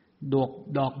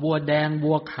ดอกบัวแดง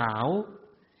บัวขาว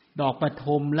ดอกป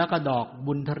ทุมแล้วก็ดอก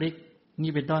บุญทริก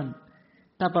นี่เป็นต้น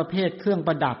ถ้าประเภทเครื่องป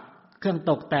ระดับเครื่อง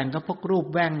ตกแต่งก็พวกรูป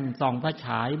แว่นส่องพระฉ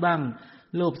ายบ้าง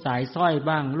รูปสายสร้อย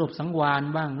บ้างรูปสังวาล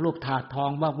บ้างรูปถาดทอ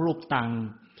งบ้างรูปตัง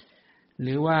ห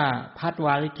รือว่าพัดว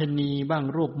าริชนีบ้าง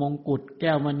รูปมงกุฎแ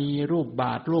ก้วมณีรูปบ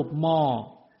าทรูปหม้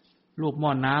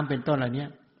อน้ำเป็นต้นเหล่านี้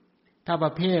ถ้าป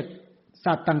ระเภท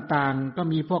สัตว์ต่างๆก็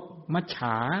มีพวกมัจฉ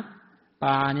าป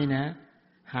ลานี่นะ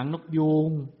หางนกยูง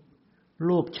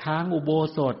รูปช้างอุโบ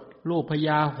สถรูปพญ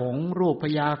าหงส์รูปพ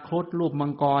ญาครุฑรูปมั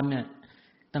งกรเนี่ย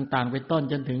ต่างๆเป็นต้น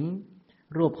จนถึง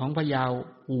รูปของพญา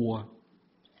วัว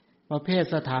ประเภท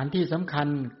สถานที่สำคัญ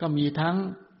ก็มีทั้ง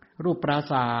รูปปรา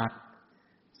สาท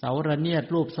เสาระเนียด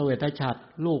รูปเสวตฉัตร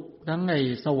รูปทั้งใน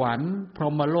สวรรค์พร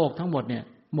หมโลกทั้งหมดเนี่ย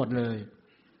หมดเลย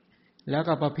แล้ว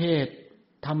ก็ประเภท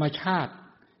ธรรมชาติ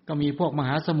ก็มีพวกมห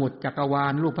าสมุทรจักรวา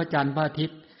ลรูปพระจันทร์พระอาทิต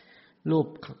ย์รูป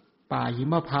ป่าหิ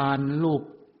มพานต์รูป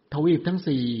ทวีปทั้ง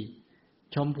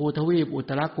4ชมพูทวีปอุ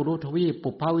ตรกุรุทวีปปุ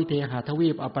พพวิเทหทวี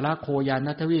ปอัปปลโคยาน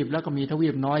ทวีปแล้วก็มีทวี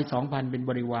ปน้อย 2,000 เป็น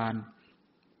บริวาร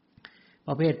ป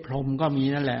ระเภทพรหมก็มี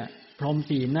นั่นแหละพรหม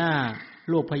4หน้า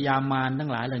รูปพญามารทั้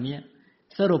งหลายเหล่านี้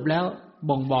สรุปแล้ว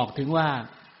บ่งบอกถึงว่า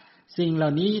สิ่งเหล่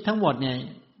านี้ทั้งหมดเนี่ย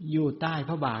อยู่ใต้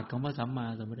พระบาทของพระสัมมา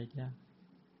สัมพุทธเจ้า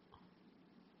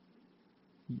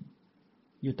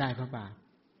อยู่ใต้พระบาท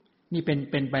นี่เ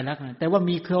ป็นไปแล้วนะแต่ว่า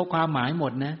มีความหมายหม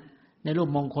ดนะในรูป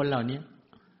มงคลเหล่านี้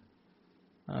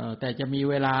แต่จะมี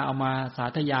เวลาเอามาสา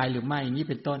ธยายหรือไม่อย่างนี้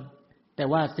เป็นต้นแต่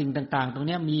ว่าสิ่งต่างๆตรง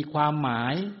นี้มีความหมา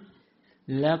ย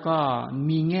แล้วก็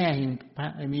มีแ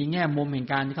ง่มุมแห่ง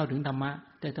การที่เข้าถึงธรรมะ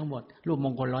ได้ทั้งหมดรูปม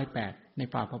งคล108ใน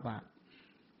ฝ่าพระบาท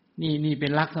นี่เป็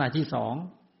นลักษณะที่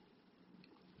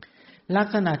2ลัก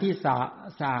ษณะที่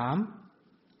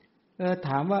3ถ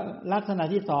ามว่าลักษณะ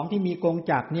ที่2ที่มีกง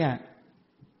จักรเนี่ย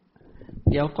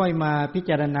เดี๋ยวค่อยมาพิ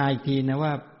จารณาอีกทีนะ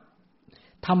ว่า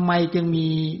ทำไมจึงมี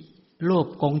รูป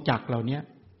กงจักรเหล่านี้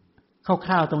ค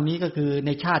ร่าวๆตรงนี้ก็คือใน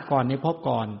ชาติก่อนในภพ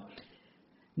ก่อน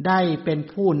ได้เป็น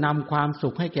ผู้นำความสุ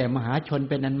ขให้แก่มหาชน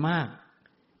เป็นอันมาก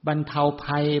บรรเทา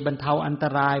ภัยบรรเทาอันต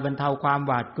รายบรรเทาความห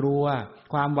วาดกลัว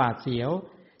ความหวาดเสียว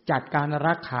จัดการ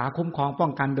รักษาคุ้มครองป้อ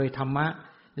งกันโดยธรรมะ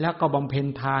แล้วก็บำเพ็ญ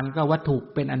ทานก็วัตถุ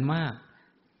เป็นอันมาก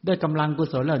ด้วยกำลังกุ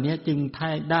ศลเหล่านี้จึง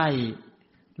ได้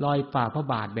ลอยฝ่าพระ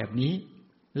บาทแบบนี้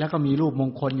แล้วก็มีรูปม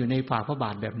งคลอยู่ในฝ่าพระบา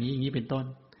ทแบบนี้อย่างนี้เป็นต้น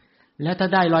แล้วถ้า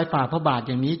ได้ลอยฝ่าพระบาทอ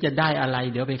ย่างนี้จะได้อะไร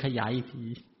เดี๋ยวไปขยายอีกที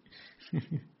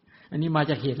อันนี้มา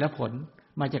จากเหตุและผล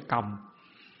มาจากกรรม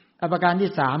ประการ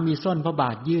ที่3มีส้นพระบา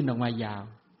ทยื่นออกมายาว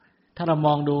ถ้าเราม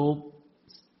องดู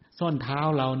ส้นเท้า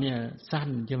เราเนี่ยสั้น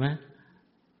ใช่ไหม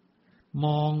ม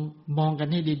องกัน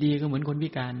ให้ดีๆก็เหมือนคนพิ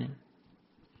การเนี่ย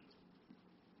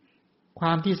คว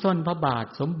ามที่ส้นพระบาท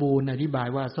สมบูรณ์อธิบาย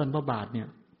ว่าส้นพระบาทเนี่ย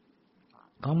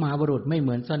ของมหาบุรุษไม่เห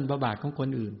มือนส้นพระบาทของคน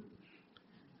อื่น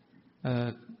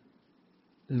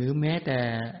หรือแม้แต่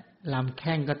ลำแ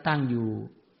ข้งก็ตั้งอยู่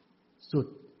สุด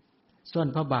ส้น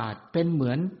พระบาทเป็นเหมื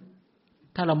อน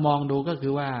ถ้าเรามองดูก็คื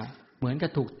อว่าเหมือนกั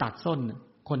บถูกตัดส้น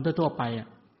คนทั่วๆไปอ่ะ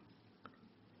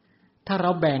ถ้าเร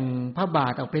าแบ่งพระบา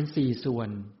ทออกเป็น4ส่วน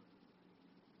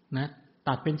นะ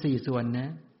ตัดเป็น4ส่วนนะ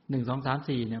1 2 3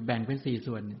 4เนี่ยแบ่งเป็น4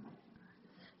ส่วน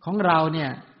ของเราเนี่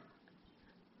ย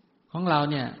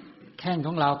แข้งข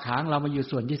องเราขาของเรามาอยู่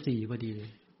ส่วนที่4พอดีเล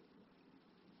ย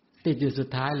ติดอยู่สุด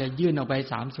ท้ายเลยยื่นออกไป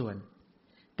3ส่วน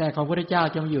แต่ของพระพุทธเจ้า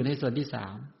จะมาอยู่ในส่วนที่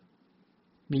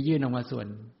3มียื่นออกมาส่วน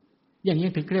อย่างนี้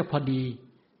ถึงเรียกพอดี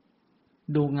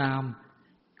ดูงาม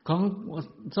ของ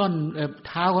ส้นเ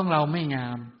ท้าของเราไม่งา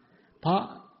มเพราะ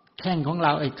แข้งของเร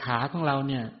าขาของเรา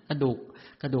เนี่ยกระดูก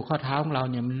ข้อเท้าของเรา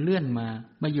เนี่ยมันเลื่อน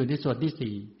มาอยู่ในส่วนที่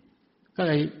สี่ก็เ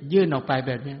ลยยื่นออกไปแ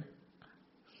บบนี้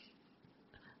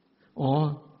โอ้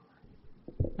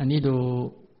อันนี้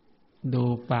ดู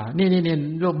ป่านี่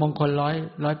รูปมงคล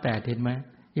108เห็นไหม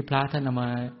ที่พระท่านเอามา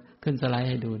ขึ้นสไลด์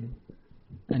ให้ดู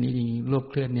อันนี้จริงรูป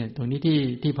เคลื่อนเนี่ยตรงนี้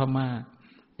ที่พม่า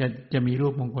จะมีรู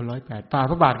ปมงคล108ฝ่า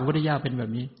พระบาทของพระพุทธเจ้าเป็นแบ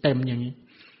บนี้เต็มอย่างนี้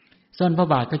ส้นพระ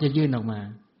บาทก็จะยื่นออกมา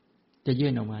อย่าง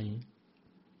นี้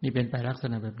นี่เป็นไปลักษ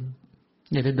ณะแบบนี้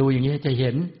เนี่ยจะดูอย่างนี้จะเห็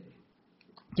น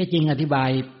ที่จริงอธิบาย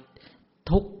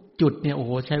ทุกจุดเนี่ยโอ้โห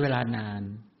ใช้เวลานาน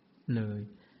เลย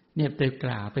เนี่ยไปก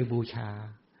ราบไปบูชา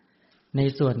ใน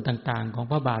ส่วนต่างๆของ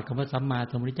พระบาทของพระสัมมา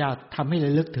สัมพุทธเจ้าทำให้ร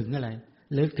ะลึกถึงอะไร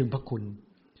ระลึกถึงพระคุณ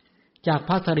จากพ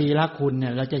ระสรีระคุณเนี่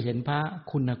ยเราจะเห็นพระ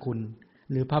คุณ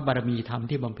หรือพระบารมีธรรม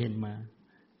ที่บำเพ็ญมา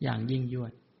อย่างยิ่งยว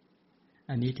ด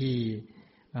อันนี้ที่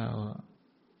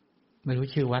ไม่รู้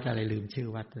ชื่อวัดอะไรลืมชื่อ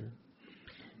วัดเลย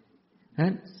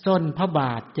นั้นส้นพระบ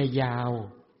าทจะยาว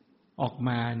ออกม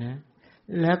านะ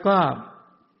แล้วก็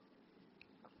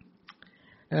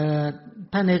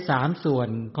ถ้าในสามส่วน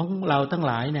ของเราทั้ง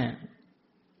หลายเนี่ย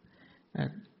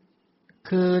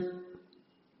คือ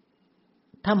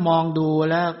ถ้ามองดู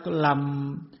แล้วล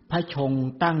ำพระชง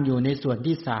ตั้งอยู่ในส่วน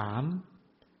ที่สาม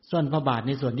ส่วนพระบาทใ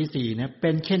นส่วนที่สี่นะเป็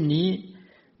นเช่นนี้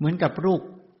เหมือนกับรูป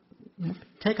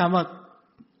ใช้คำว่า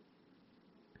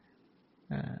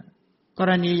ก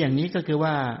รณีอย่างนี้ก็คือ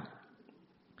ว่า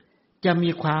จะมี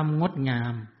ความงดงา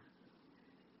ม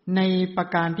ในประ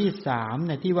การที่สามเ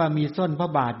นี่ยที่ว่ามีส้นพระ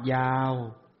บาทยาว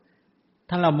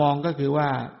ถ้าเรามองก็คือว่า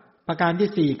ประการที่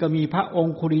สี่ก็มีพระอง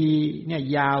คุลีเนี่ย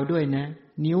ยาวด้วยนะ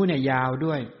นิ้วเนี่ยยาว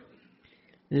ด้วย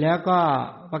แล้วก็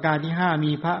ประการที่ห้า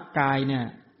มีพระกายเนี่ย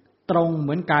ตรงเห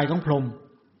มือนกายของพรหม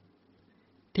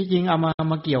ที่จริงเอา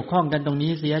มาเกี่ยวข้องกันตรง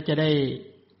นี้เสียจะไ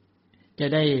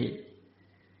ด้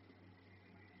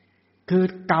คือ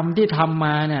กรรมที่ทำม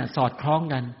าเนี่ยสอดคล้อง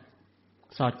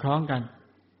กัน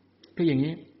คืออย่าง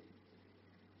นี้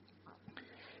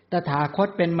ตถาคต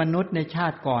เป็นมนุษย์ในชา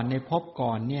ติก่อนในภพ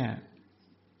ก่อนเนี่ย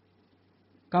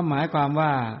ก็หมายความว่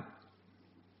า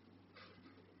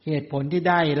เหตุผลที่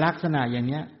ได้ลักษณะอย่าง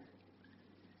เนี้ย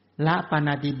ละปาณ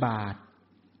าติบาต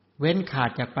เว้นขาด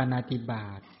จากปาณาติบา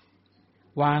ต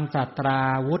วางสัตรา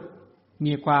วุธ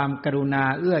มีความกรุณา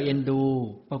เอื้อเอ็นดู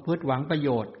ประพฤติหวังประโย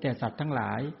ชน์แก่สัตว์ทั้งหล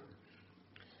าย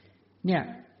เนี่ย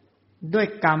ด้วย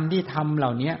กรรมที่ทำเหล่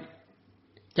านี้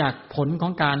จากผลขอ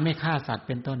งการไม่ฆ่าสัตว์เ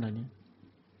ป็นต้นเหล่านี้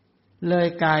เลย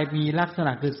กลายมีลักษณ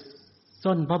ะคือ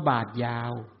ส้นพระบาทยา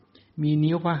วมี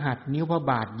นิ้วพระหัตถ์นิ้วพระ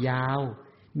บาทยาว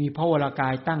มีพระวรกา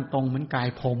ยตั้งตรงเหมือนกาย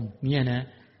พรหม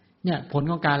เนี่ยผล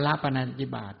ของการละปาณาติ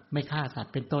บาตไม่ฆ่าสัต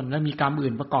ว์เป็นต้นแล้วมีกรรม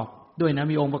อื่นประกอบด้วยนะ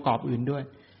มีองค์ประกอบอื่นด้วย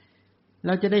เร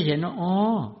าจะได้เห็นว่าอ๋อ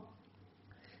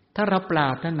ถ้าเราปรา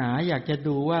รถนาอยากจะ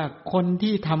ดูว่าคน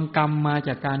ที่ทำกรรมมาจ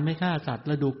ากการไม่ฆ่าสัตว์แ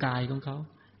ล้วดูกายของเขา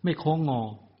ไม่โค้งงอ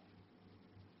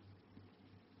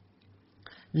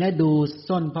และดู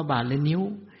ส้นพระบาทและนิ้ว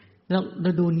แล้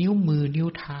วดูนิ้วมือนิ้ว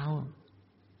เท้า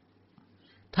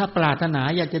ถ้าปรารถนา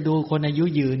อยากจะดูคนอายุ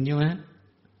ยืนใช่ไหม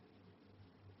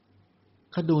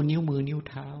เขาดูนิ้วมือนิ้ว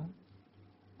เท้า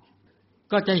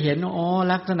ก็จะเห็นอ๋อ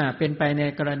ลักษณะเป็นไปใน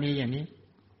กรณีอย่างนี้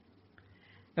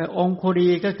องคุลี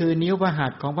ก็คือนิ้วพระหั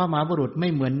ตถ์ของพระมหาบุรุษไม่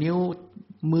เหมือนนิ้ว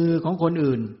มือของคน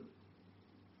อื่น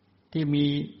ที่มี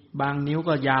บางนิ้ว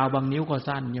ก็ยาวบางนิ้วก็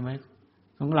สั้นใช่ไหม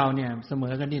ของเราเนี่ยเสม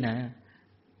อกันที่ไหน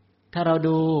ถ้าเรา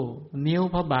ดูนิ้ว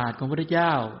พระบาทของพระพุทธเจ้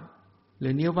าหรื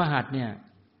อนิ้วพระหัตถ์เนี่ย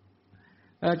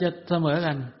จะเสมอ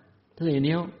กัน4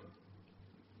 นิ้ว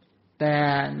แต่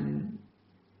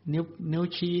นิ้ว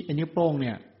ชี้นิ้วโป้งเ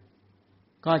นี่ย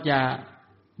ก็จะ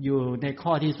อยู่ในข้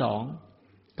อที่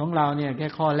2ของเราเนี่ยแค่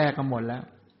ข้อแรกก็หมดแล้ว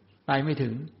ไปไม่ถึ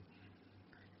ง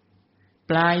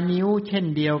ปลายนิ้วเช่น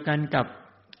เดียวกันกับ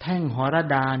แท่งหร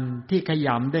ดานที่ขย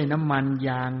ำด้วยน้ำมันย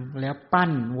างแล้วปั้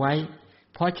นไว้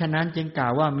เพราะฉะนั้นจึงกล่า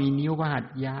วว่ามีนิ้วพระหัต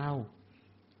ถ์ยา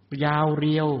วเ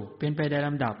รียวเป็นไปในล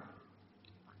ำดับ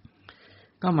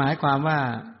ก็หมายความว่า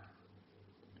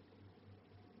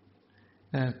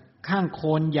ข้างโค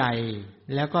นใหญ่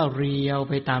แล้วก็เรียว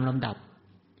ไปตามลำดับ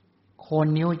โคน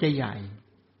นิ้วจะใหญ่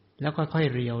แล้วค่อย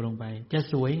ๆเรียวลงไปจะ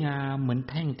สวยงามเหมือน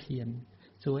แท่งเทียน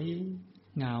สวย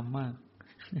งามมาก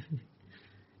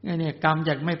เนี่ยกรรมจ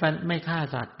ากไม่ฆ่า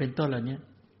สัตว์เป็นต้นเหล่านี้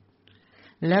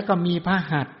แล้วก็มีพระ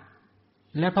หัตถ์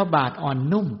และพระบาทอ่อน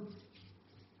นุ่ม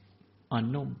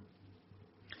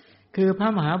คือพระ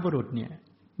มหาบุรุษเนี่ย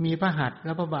มีพระหัตถ์แล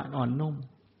ะพระบาทอ่อนนุ่ม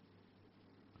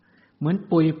เหมือน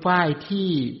ปุยฝ้ายที่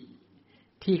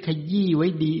ขยี้ไว้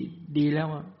ดีแล้ว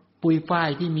ปุยฝ้าย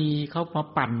ที่มีเขามา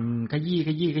ปั่นข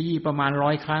ยี้ประมาณ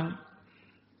100 ครั้ง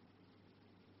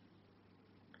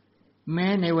แม้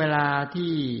ในเวลา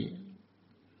ที่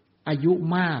อายุ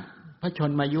มากพระช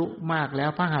นมายุมากแล้ว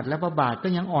พระหัตถ์และพระบาทก็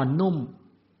ยังอ่อนนุ่ม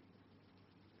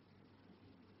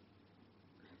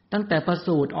ตั้งแต่ประ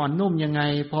สูติอ่อนนุ่มยังไง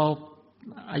พอ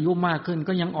อายุมากขึ้น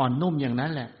ก็ยังอ่อนนุ่มอย่างนั้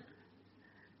นแหละ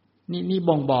นี่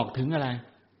บ่งบอกถึงอะไร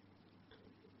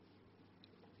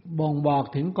บ่งบอก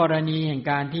ถึงกรณีแห่ง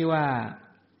การที่ว่า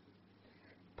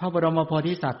พระบรมโพ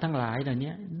ธิสัตว์ทั้งหลายเหล่า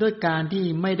นี้ด้วยการที่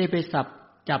ไม่ได้ไป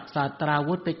จับศาสตรา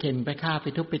วุธไปเข็นไปฆ่าไป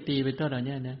ทุบไปตีเป็นต้นเหล่า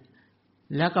นี้นะ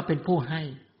แล้วก็เป็นผู้ให้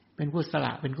เป็นผู้สล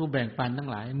ะเป็นผู้แบ่งปันทั้ง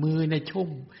หลายมือใน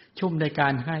ชุ่มในกา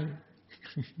รให้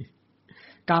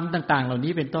กรรมต่างๆเหล่า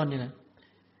นี้เป็นต้นนี่แหละ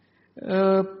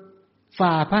ฝ่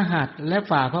าพระหัตถ์และ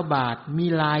ฝ่าพระบาทมี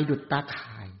ลายดุจตา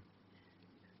ข่าย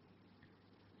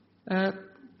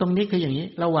ตรงนี้คืออย่างนี้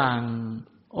ระหว่าง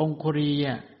องคุรี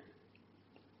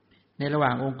ในระหว่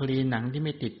างองคุรีหนังที่ไ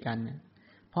ม่ติดกัน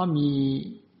เพราะมี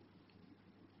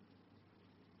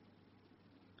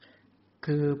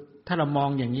คือถ้าเรามอง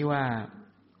อย่างนี้ว่า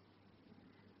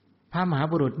พระมหา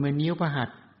บุรุษมือนิ้วพระหัต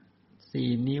ถ์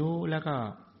4นิ้วแล้วก็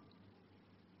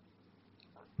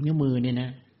นิ้วมือเนี่ยน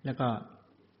ะแล้วก็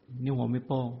นิ้วหัวแม่โ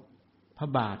ป้งพระ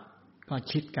บาทก็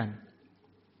ชิดกัน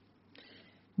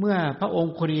เมื่อพระอง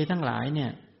ค์คุรีทั้งหลายเนี่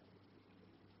ย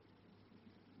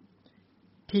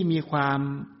ที่มีความ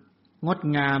งด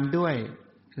งามด้วย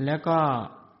แล้วก็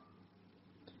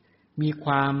มีค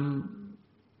วาม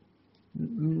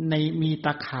มีต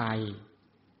าข่า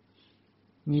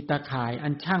ยอั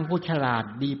นช่างผู้ฉลาด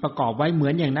ดีประกอบไว้เหมื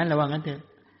อนอย่างนั้นแล้วว่างั้นเถอะ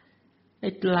ไอ้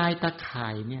ลายตาข่า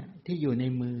ยเนี่ยที่อยู่ใน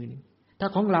มือเนี่ยถ้า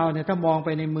ของเราเนี่ยถ้ามองไป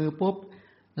ในมือปุ๊บ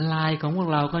ลายของพวก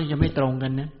เราก็จะไม่ตรงกั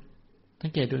นนะสั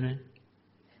งเกตดูนะ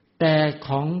แต่ข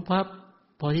องพระ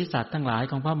โพธิสัตว์ทั้งหลาย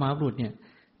ของพระมหาบุรุษเนี่ย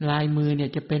ลายมือเนี่ย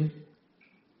จะเป็น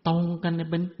ตรงกัน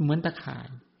เป็นเหมือนตาข่าย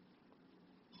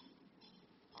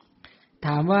ถ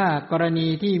ามว่ากรณี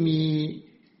ที่มี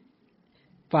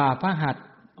ฝ่าพระหัตถ์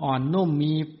อ่อนนุ่ม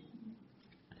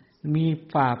มี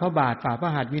ฝ่าพระบาทฝ่าพระ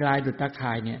หัตถ์มีลายดุจตาข่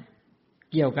ายเนี่ย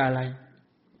เกี่ยวกับอะไร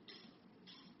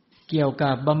เกี่ยวกั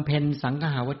บบำเพ็ญสังฆ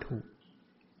วัตถุ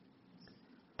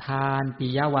ทานปิ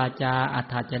ยวาจาอัต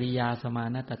ถจริยาสมา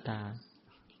นัตตา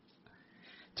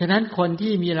ฉะนั้นคน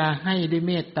ที่มีลาให้ด้วย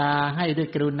เมตตาให้ด้วย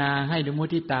กรุณาให้ด้วยมุ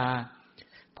ทิตา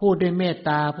พูดด้วยเมตต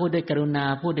าพูดด้วยกรุณา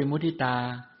พูดด้วยมุทิตา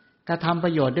กระทำปร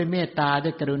ะโยชน์ด้วยเมตตาด้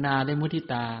วยกรุณาด้วยมุทิ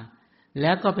ตาแ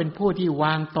ล้วก็เป็นผู้ที่ว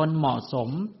างตนเหมาะสม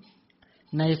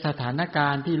ในสถานกา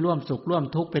รณ์ที่ร่วมสุขร่วม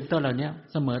ทุกข์เป็นต้นเหล่านี้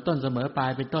เสมอต้นเสมอปลา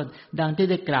ยเป็นต้นดังที่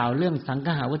ได้กล่าวเรื่องสังฆ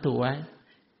วัตถุไว้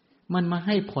มันมาใ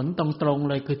ห้ผลตรงๆ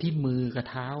เลยคือที่มือกับ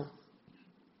เ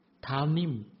ท้านิ่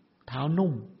มเท้า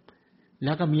นุ่มแ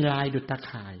ล้วก็มีลายดุจตา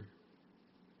ข่าย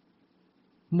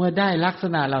เมื่อได้ลักษ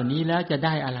ณะเหล่านี้แล้วจะไ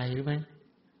ด้อะไรรู้ไหม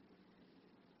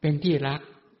เป็นที่รัก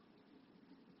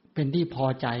เป็นที่พอ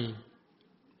ใจ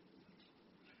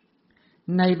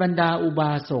ในบรรดาอุบ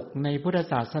าสกในพุทธ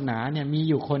ศาสนาเนี่ยมี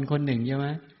อยู่คนหนึ่งใช่ไหม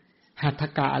หัตถ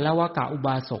กะและวกะอุบ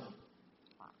าสก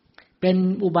เป็น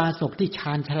อุบาสกที่ช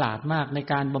าญฉลาดมากใน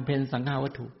การบำเพ็ญสังฆวั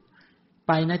ตถุไ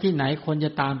ปณที่ไหนคนจ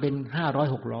ะตามเป็น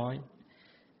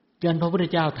500-600จนพระพุทธ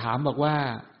เจ้าถามบอกว่า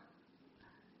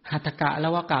หัตถกะและ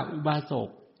วกะอุบาสก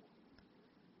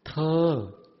เธอ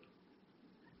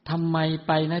ทำไมไ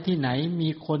ปณที่ไหนมี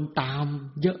คนตาม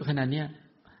เยอะขนาดเนี้ย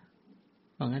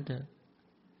ว่างั้นเถอะ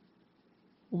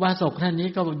อุบาสกท่านนี้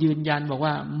ก็ยืนยันบอก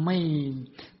ว่าไ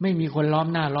ม่มีคนล้อม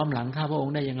หน้าล้อมหลังข้าพระอง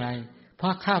ค์ได้อย่างไรเพรา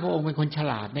ะข้าพระองค์เป็นคนฉ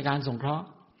ลาดในการสงเคราะห์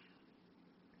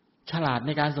ฉลาดใ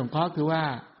นการสงเคราะห์คือว่า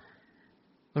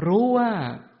รู้ว่า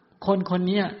คน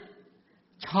นี้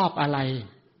ชอบอะไร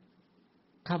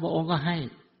ข้าพระองค์ก็ให้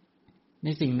ใน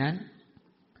สิ่งนั้น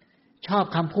ชอบ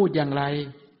คำพูดอย่างไร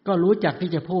ก็รู้จัก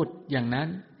ที่จะพูดอย่างนั้น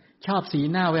ชอบสี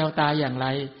หน้าแววตาอย่างไร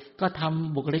ก็ท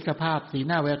ำบุคลิกภาพสีห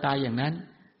น้าแววตาอย่างนั้น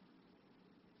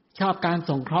ชอบการ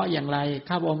สงเคราะห์อย่างไร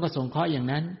ข้าพระองค์ก็สงเคราะห์อย่าง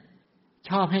นั้น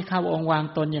ชอบให้ข้าพระองค์วาง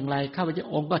ตนอย่างไรข้าพระ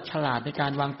องค์ก็ฉลาดในกา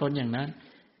รวางตนอย่างนั้น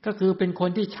ก็คือเป็นคน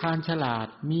ที่ชาญฉลาด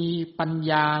มีปัญ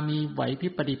ญามีไหวพริ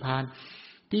บปฏิภาณ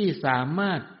ที่สาม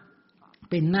ารถ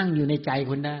เป็นนั่งอยู่ในใจ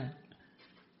คนได้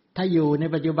ถ้าอยู่ใน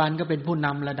ปัจจุบันก็เป็นผู้น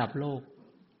ำระดับโลก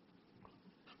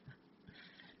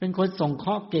เป็นคนสงเคร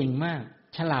าะห์เก่งมาก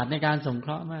ฉลาดในการสงเค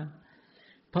ราะห์มาก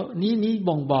เพราะนี้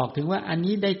บ่งบอกถึงว่าอัน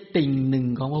นี้ได้ติ่งหนึ่ง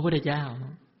ของพระพุทธเจ้า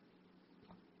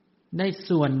ได้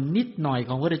ส่วนนิดหน่อยข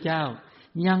องพระพุทธเจ้า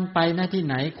ยังไปหน้าที่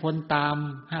ไหนคนตาม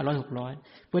500-600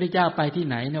พระพุทธเจ้าไปที่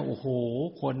ไหนเนี่ยโอ้โห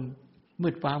คนมื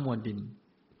ดฟ้ามัวดิน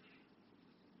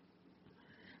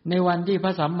ในวันที่พร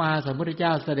ะสัมมาสัมพุทธเจ้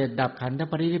าเสด็จดับขันธ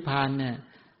ปรินิพพานเนี่ย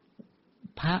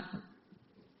พ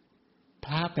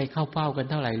ระไปเข้าเฝ้ากัน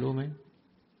เท่าไหร่รู้ไหม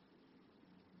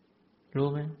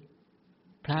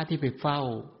พระที่ไปเฝ้า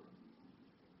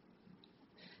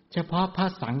เฉพาะพระ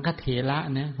สังฆเถระ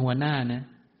นะหัวหน้านะ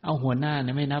เอาหัวหน้าน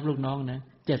ะไม่นับลูกน้องนะ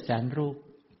 700,000 รูป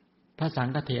พระสัง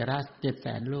ฆเถระ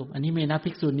 700,000 รูปอันนี้ไม่นับ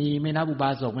ภิกษุณีไม่นับอุบา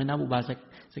สกไม่นับอุบา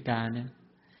สิกาเนี่ย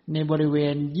ในบริเว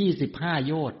ณ25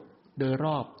โยชน์โดยร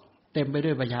อบเต็มไปด้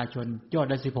วยประชาชนยอด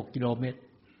ละ16กิโลเมตร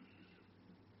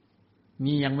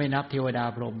นี่ยังไม่นับเทวดา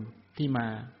พรหมที่มา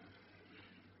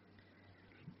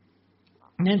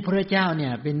นั่นพระเจ้าเนี่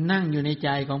ยเป็นนั่งอยู่ในใจ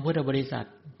ของพุทธบริษัท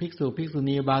ภิกษุภิกษุ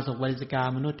ณีอุบาสกอุบาสิกา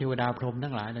มนุษย์เทวดาพรหม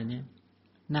ทั้งหลายเหล่านี้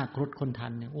น่าครุฑคนทั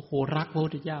นเนี่ยโอ้โหรักพระพุ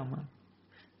ทธเจ้ามาก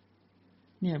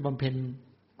เนี่ยบำเพ็ญ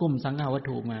กลุ่มสังฆวัต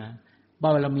ถุมาบา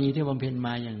รมีที่บำเพ็ญม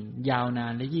าอย่างยาวนา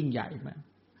นและยิ่งใหญ่มา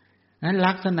นั้น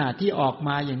ลักษณะที่ออกม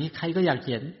าอย่างนี้ใครก็อยากเ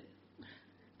ห็น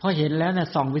พอเห็นแล้วเนี่ย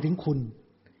ส่องไปถึงคุณ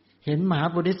เห็นมหา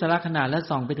ปุริสลักษณะและ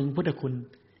ส่องไปถึงพุทธคุณ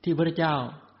ที่พระเจ้า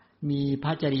มีพร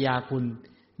ะจริยาคุณ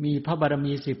มีพระบาร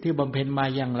มี10ที่บำเพ็ญมา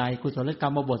อย่างไรกุศลกร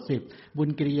รมบท10บุญ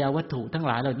กิริยาวัตถุทั้งห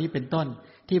ลายเหล่านี้เป็นต้น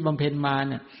ที่บำเพ็ญมาเ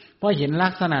นี่ยพอเห็นลั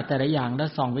กษณะแต่ละอย่างแล้ว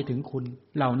ส่องไปถึงคุณ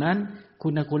เหล่านั้นคุ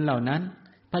ณเหล่านั้น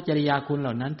พระจริยาคุณเห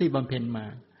ล่านั้นที่บำเพ็ญมา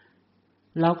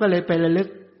เราก็เลยไประลึก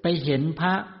ไปเห็นพร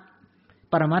ะ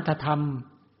ปรมัตถธรรม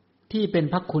ที่เป็น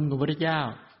พระคุณของพระเจ้า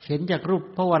เห็นจากรูป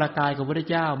พระวรากายของพระ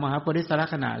เจ้ามหาปุริสลัก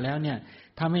ษณะแล้วเนี่ย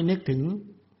ทำให้นึกถึง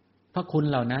พระคุณ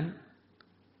เหล่านั้น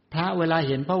พระเวลาเ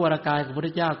ห็นพระวรากายของพร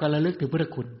ะเจ้าก็ระลึกถึงพร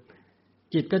ะคุณ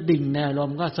จิตก็ดิ่งในอารม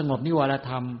ณ์ก็สงบนิวร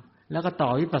ธรรมแล้วก็ต่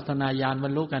อวิปัสสนาญาณบร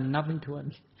รลุกันนับไม่ถ้วน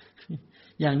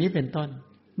อย่างนี้เป็นต้น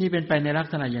นี่เป็นไปในลัก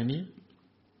ษณะอย่างนี้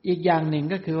อีกอย่างหนึ่ง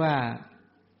ก็คือว่า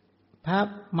พระ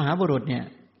มหาบุรุษเนี่ย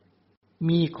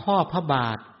มีข้อพระบา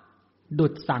ทดุ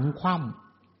จสังคว่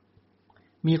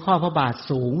ำมีข้อพระบาท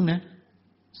สูงนะ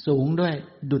สูงด้วย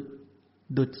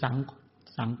ดุจสั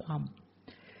งคว่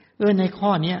ำในข้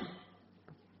อเนี้ย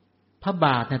พระบ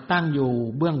าทเนี่ยตั้งอยู่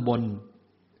เบื้องบน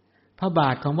พระบา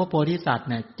ทของพระโพธิสัตว์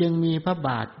เนี่ยจึงมีพระบ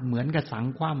าทเหมือนกับสัง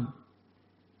คว่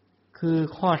ำคือ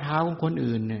ข้อเท้าของคน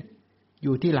อื่นเนี่ยอ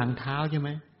ยู่ที่หลังเท้าใช่ไหม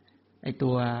ไอ้ตั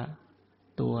ว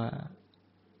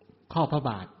ข้อพระบ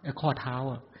าทไอ้ข้อเท้า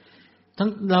อ่ะ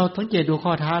เราสังเกตดูข้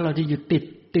อเท้าเราที่อยู่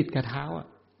ติดกับเท้าอ่ะ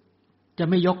จะ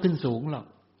ไม่ยกขึ้นสูงหรอก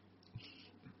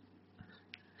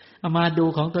เอามาดู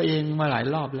ของตัวเองมาหลาย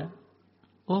รอบแล้ว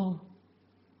โอ้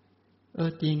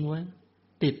จริงเว้ย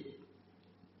ติด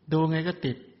ดูไงก็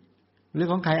ติดหรือ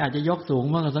ของใครอาจจะยกสูง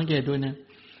มากก็สังเกตดูนะ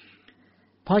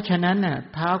เพราะฉะนั้นน่ะ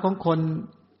เท้าของคน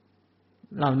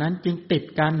เหล่านั้นจึงติด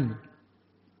กัน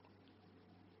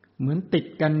เหมือนติด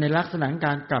กันในลักษณะก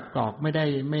ารกลับกรอกไม่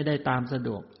ได้ตามสะด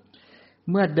วก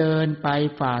เมื่อเดินไป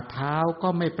ฝ่าเท้าก็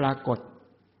ไม่ปรากฏ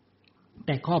แ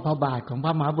ต่ข้อพระบาทของพร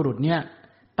ะมหาบุรุษเนี่ย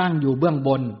ตั้งอยู่เบื้องบ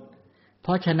นเพ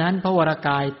ราะฉะนั้นพระวราก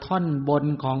ายท่อนบน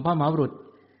ของพระมหาบุรุษ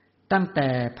ตั้งแต่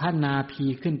พระนาภี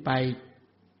ขึ้นไป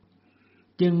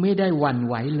จึงไม่ได้หวั่นไ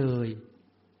หวเลย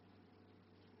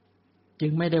จึ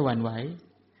งไม่ได้หวั่นไหว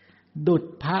ดุจ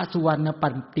พระสุวรรณป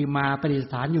ฏิมาประดิษ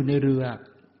ฐานอยู่ในเรือ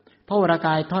พระวราก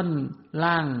ายท่อน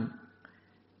ล่าง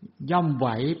ย่อมไหว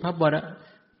พร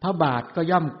ะบาทก็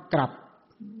ย่อมก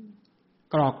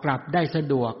รอกกลับได้สะ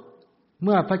ดวกเ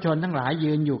มื่อพระชนทั้งหลาย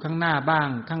ยืนอยู่ข้างหน้าบ้าง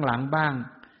ข้างหลังบ้าง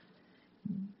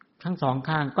ทั้งสอง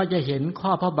ข้างก็จะเห็นข้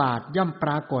อพระบาทย่อมป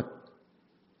รากฏ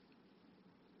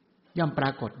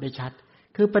ได้ชัด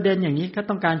คือประเด็นอย่างนี้ก็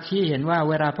ต้องการชี้เห็นว่า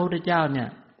เวลาพระพุทธเจ้าเนี่ย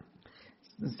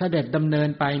เสด็จดำเนิน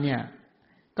ไปเนี่ย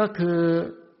ก็คือ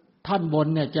ท่อนบน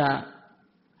เนี่ย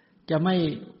จะไม่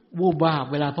วูบวาบ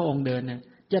เวลาพระองค์เดินเนี่ย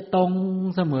จะตรง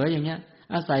เสมออย่างเงี้ย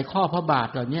อาศัยข้อพระบาท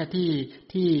เหล่านี้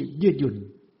ที่ยืดหยุ่น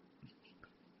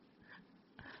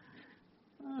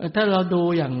ถ้าเราดู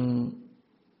อย่าง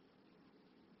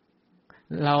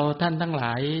เราท่านทั้งหล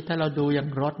ายถ้าเราดูอย่าง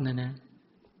รถนะ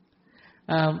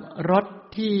รถ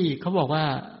ที่เขาบอกว่า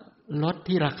รถ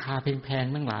ที่ราคาแพง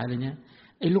ๆทั้งหลายอะไรเนี้ย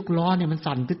ไอ้ลูกล้อเนี่ยมัน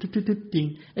สั่นตึ๊ดๆๆจริง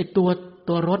ไอ้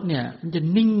ตัวรถเนี่ยมันจะ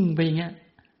นิ่งไปอย่างเงี้ย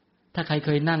ถ้าใครเค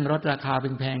ยนั่งรถราคา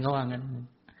แพงๆเขาว่างั้น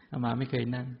อามาไม่เคย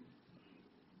นั่ง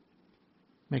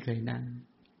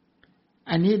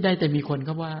อันนี้ได้แต่มีคนเข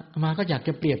าว่าอามาก็อยากจ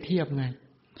ะเปรียบเทียบไง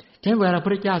ฉะนั้นเวลาพ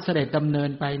ระเจ้าเสด็จดำเนิน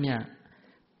ไปเนี่ย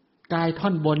กายท่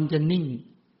อนบนจะนิ่ง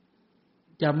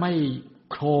จะไม่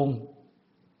โครง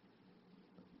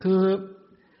คือ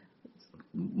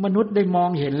มนุษย์ได้มอง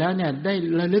เห็นแล้วเนี่ยได้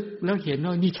ระลึกแล้วเห็น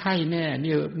ว่านี่ใช่แน่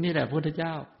นี่แหละพระพุทธเจ้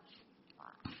า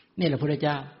นี่แหละพระพุทธเ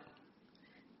จ้า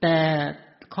แต่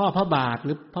ข้อพระบาทห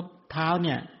รือพระเท้าเ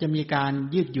นี่ยจะมีการ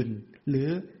ยืดหยุ่นหรือ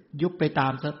ยุบไปตา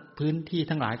มพื้นที่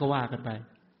ทั้งหลายก็ว่ากันไป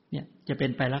เนี่ยจะเป็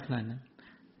นไปลักษณะนั้น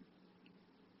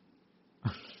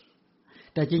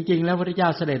แต่จริงๆแล้วพระพุทธเจ้า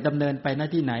เสด็จดำเนินไปณ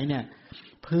ที่ไหนเนี่ย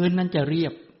พื้นนั้นจะเรีย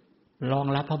บรอง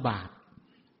รับพระบาท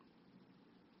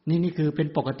นี่คือเป็น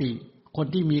ปกติคน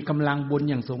ที่มีกำลังบุญ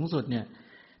อย่างสูงสุดเนี่ย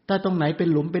ถ้าตรงไหนเป็น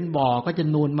หลุมเป็นบ่อก็จะ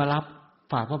นูนมารับ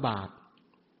ฝ่าพระบาท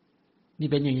นี่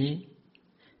เป็นอย่างนี้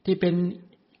ที่เป็น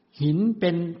หินเป็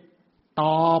นต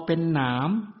อเป็นหนาม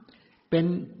เป็น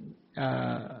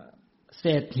เศ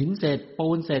ษหินเศษปู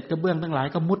นเศษกระเบื้องทั้งหลาย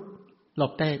ก็มุดหล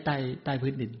บใต้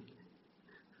พื้นดิน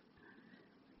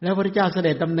แล้วพระพุทธเจ้าเส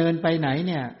ด็จดำเนินไปไหน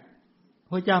เนี่ย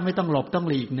พระเจ้าไม่ต้องหลบต้อง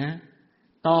หลีกนะ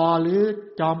ตอหรือ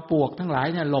จอมปลวกทั้งหลาย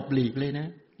เนี่ยหลบหลีกเลยนะ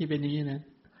ที่เป็นอย่างนี้นะ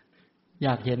อย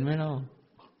ากเห็นไหมเนาะพ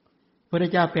ระพุทธ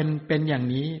เจ้าเป็นอย่าง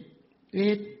นี้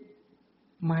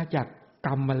มาจากก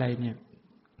รรมอะไรเนี่ย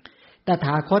ตถ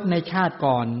าคตในชาติ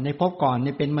ก่อนในภพก่อนเ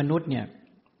นี่ยเป็นมนุษย์เนี่ย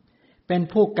เป็น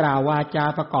ผู้กล่าววาจา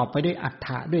ประกอบไปด้วยอัฏฐ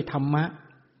ะด้วยธรรมะ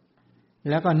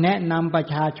แล้วก็แนะนำประ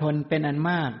ชาชนเป็นอัน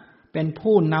มากเป็น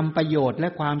ผู้นำประโยชน์และ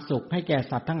ความสุขให้แก่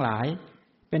สัตว์ทั้งหลาย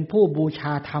เป็นผู้บูช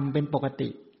าธรรมเป็นปกติ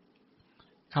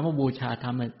คำว่าบูชาธร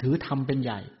รมถือธรรมเป็นใ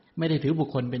หญ่ไม่ได้ถือบุค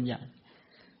คลเป็นใหญ่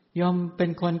ยอมเป็น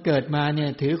คนเกิดมาเนี่ย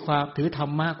ถือธร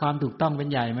รมะความถูกต้องเป็น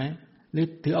ใหญ่ไหมหรือ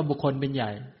ถือเอาบุคคลเป็นให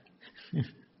ญ่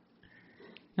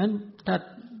นั้นถ้า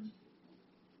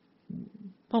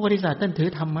พระโพธิสัตว์ท่านถือ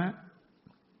ธรรมะ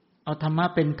เอาธรรมะ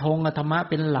เป็นธงเอาธรรมะ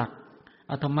เป็นหลักเ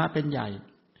อาธรรมะเป็นใหญ่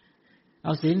เอ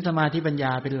าศีลสมาธิปัญญ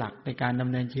าเป็นหลักในการด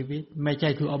ำเนินชีวิตไม่ใช่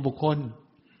ถือเอาบุคคล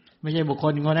ไม่ใช่บุคค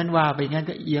ลคนนั้นว่าไปงั้น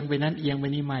ก็เอียงไปนั้นเอียงไป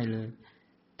นี่ไม่เลย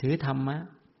ถือธรรมะ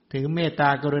ถือเมตตา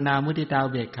กรุณามุทิตาอุ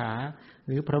เบกขาห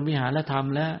รือพรหมวิหารธรรม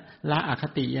และละอค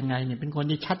ติยังไงเนี่ยเป็นคน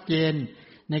ที่ชัดเจน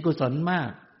ในกุศลมาก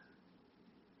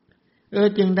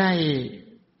จึงไ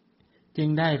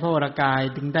ด้พระวรากาย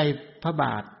จึงได้พระบ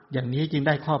าทอย่างนี้จึงไ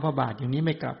ด้ข้อพระบาทอย่างนี้ไ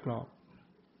ม่กลับกรอก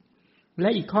และ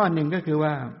อีกข้อหนึ่งก็คือ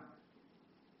ว่า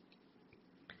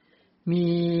มี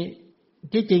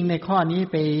ที่จริงในข้อนี้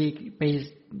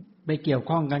ไปเกี่ยว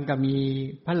ข้องกันกับมี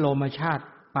พระโลมาชาติ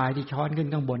ปลายที่ช้อนขึ้น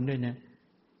ข้างบนด้วยนะ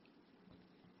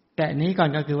แต่นี้ก่อน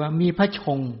ก็คือว่ามีพระช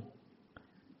ง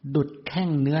ดุจแข้ง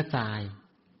เนื้อทราย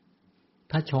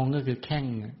พระชงก็คือแข้ง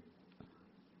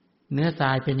เนื้อทร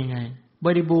ายเป็นยังไงบ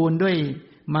ริบูรณ์ด้วย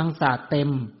มังสาเต็ม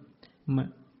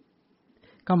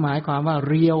ก็หมายความว่า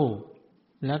เรียว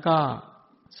แล้วก็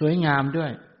สวยงามด้ว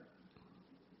ย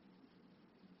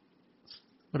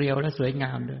เรียวและสวยง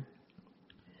ามด้วย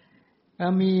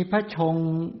มีพระชง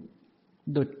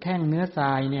ดุจแข้งเนื้อทร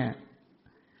ายเนี่ย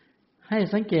ให้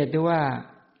สังเกตดูว่า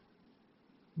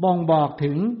บ่งบอก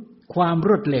ถึงความร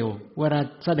วดเร็วเวลา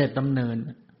เสด็จดำเนิน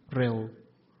เร็ว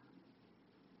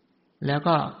แล้ว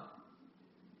ก็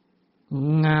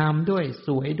งามด้วยส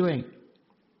วยด้วย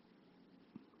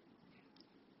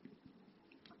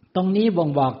ตรงนี้บ่ง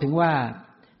บอกถึงว่า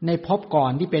ในภพก่อ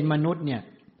นที่เป็นมนุษย์เนี่ย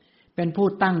เป็นผู้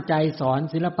ตั้งใจสอน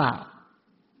ศิลปะ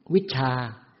วิชา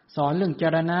สอนเรื่องจ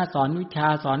รณะสอนวิชา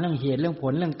สอนเรื่องเหตุเรื่องผ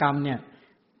ลเรื่องกรรมเนี่ย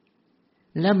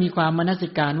แล้วมีความมนสิ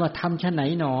การว่าทำชะไหน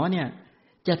หนอเนี่ย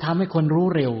จะทำให้คนรู้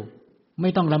เร็วไม่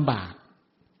ต้องลำบาก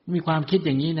มีความคิดอ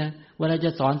ย่างนี้นะเวลาจะ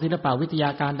สอนศิลปะวิทยา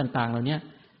การต่างๆเหล่านี้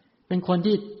เป็นคน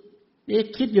ที่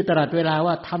คิดอยู่ตลอดเวลา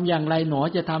ว่าทำอย่างไรหนอ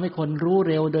จะทำให้คนรู้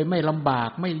เร็วโดยไม่ลำบาก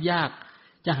ไม่ยาก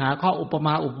จะหาข้ออุปม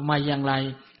าอุปไมยอย่างไร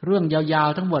เรื่องยาว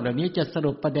ๆทั้งหมดเหล่านี้จะส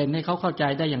รุปประเด็นให้เขาเข้าใจ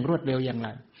ได้อย่างรวดเร็วอย่างไร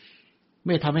ไ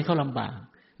ม่ทำให้เขาลำบาก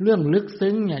เรื่องลึก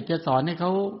ซึ้งเนี่ยจะสอนให้เข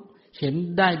าเห็น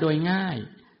ได้โดยง่าย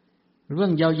เรื่อ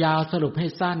งยาวๆสรุปให้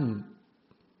สั้น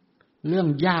เรื่อง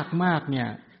ยากมากเนี่ย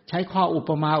ใช้ข้ออุป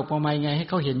มาอุปไมยไงให้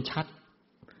เขาเห็นชัด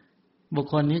บุค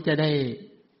คลนี้จะได้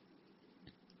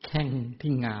แข้ง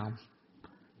ที่งาม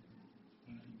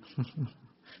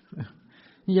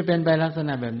นี่จะเป็นไปลักษณ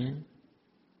ะแบบนี้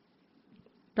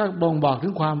ก็บ่งบอกถึ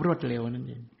งความรวดเร็วนั่น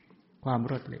เองความ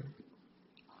รวดเร็ว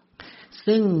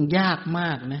ซึ่งยากม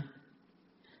ากนะ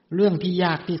เรื่องที่ย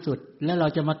ากที่สุดแล้วเรา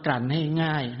จะมากลั่นให้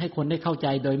ง่ายให้คนได้เข้าใจ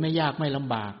โดยไม่ยากไม่ล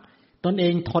ำบากตนเอ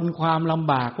งทนความล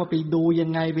ำบากว่าไปดูยั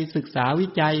งไงไปศึกษาวิ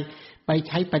จัยไปใ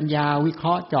ช้ปัญญาวิเคร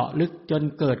าะห์เจาะลึกจน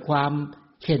เกิดความ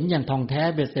เห็นอย่างท่องแท้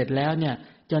เบ็ดเสร็จแล้วเนี่ย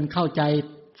จนเข้าใจ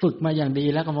ฝึกมาอย่างดี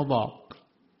แล้วก็มาบอก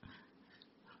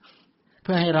เ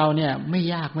พื่อให้เราเนี่ยไม่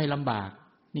ยากไม่ลำบาก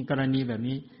นี่กรณีแบบ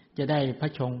นี้จะได้พร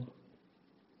ะชง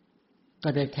ก็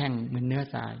ได้แข้งเหมือนเนื้อ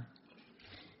ทราย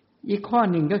อีกข้อ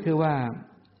หนึ่งก็คือว่า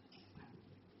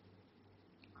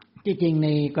จริงๆใน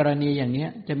กรณีอย่างนี้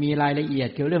จะมีรายละเอียด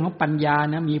เกี่ยวเรื่องของปัญญา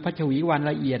นะมีพระชวีวรรณ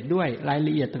ละเอียดด้วยรายล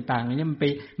ะเอียดต่างๆนี่มั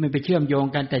นไปเชื่อมโยง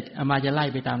กันแต่อามาจะไล่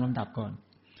ไปตามลำดับก่อน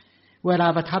เวลา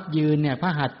ประทับยืนเนี่ยพร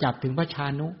ะหัตถ์จับถึงพระชา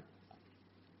นุ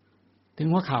ถึง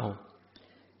หัวเข่า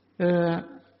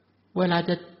เวล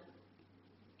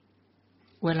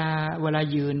า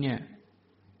ยืนเนี่ย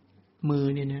มือ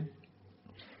เนี่ยนะ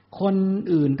คน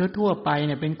อื่นทั่วๆไปเ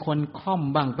นี่ยเป็นคนค่อม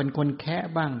บ้างเป็นคนแคะ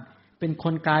บ้างเป็นค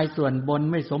นกายส่วนบน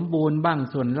ไม่สมบูรณ์บ้าง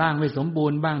ส่วนล่างไม่สมบู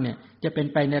รณ์บ้างเนี่ยจะเป็น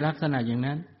ไปในลักษณะอย่าง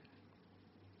นั้น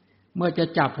เมื่อจะ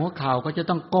จับหัวเข่าก็จะ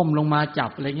ต้องก้มลงมาจั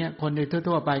บอะไรเงี้ยคน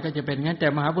ทั่วๆไปก็จะเป็นงั้นแต่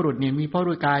มหาบุรุษเนี่ยมีพระ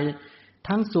รูปกาย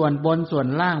ทั้งส่วนบนส่วน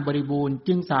ล่างบริบูรณ์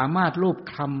จึงสามารถรูป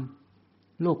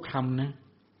คำนะ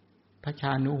พระช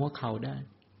านุหัวเข่าได้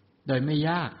โดยไม่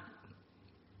ยาก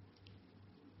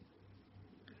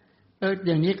อ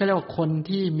ย่างนี้ก็เรียกว่าคน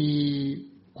ที่มี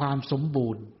ความสมบู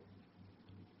รณ์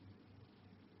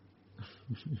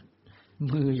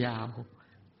มือยาว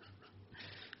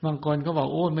บางคนก็บอก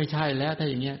โอ้ไม่ใช่แล้วถ้า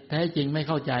อย่างเงี้ยแท้จริงไม่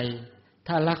เข้าใจ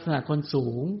ถ้าลักษณะคนสู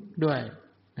งด้วย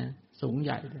นะสูงให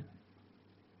ญ่ด้วย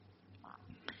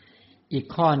อีก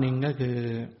ข้อหนึ่งก็คือ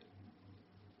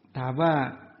ถามว่า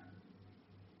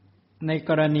ใน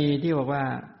กรณีที่บอกว่า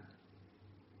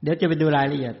เดี๋ยวจะไปดูราย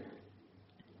ละเอียด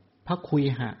พระคุย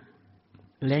หะ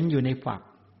เล้นอยู่ในฝัก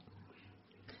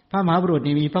พระมหาบุรุษ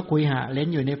นี่มีพระคุยหะเล้น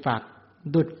อยู่ในฝัก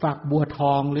ดุจฝักบัวท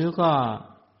องหรือ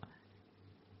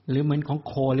เหมือนของ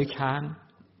โคหรือช้าง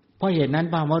เพราะเหตุนั้น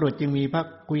พระมหาบุรุษจึงมีพระ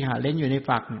คุยหะเล้นอยู่ใน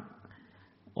ฝัก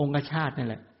องคชาตนั่น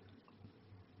แหละ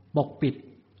ปกปิด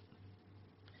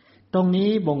ตรงนี้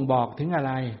บ่งบอกถึงอะไ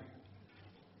ร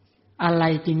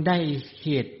จึงได้เห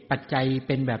ตุปัจจัยเ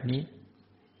ป็นแบบนี้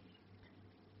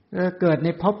เกิดใน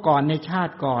ภพก่อนในชา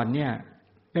ติก่อนเนี่ย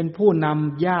เป็นผู้น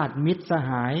ำญาติมิตรสห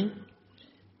าย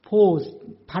ผู้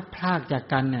พัดพรากจาก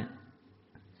กันเนี่ย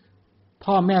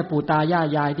พ่อแม่ปู่ตายา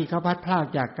ยายที่เขาพัดพราก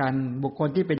จากกันบุคคล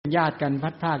ที่เป็นญาติกันพั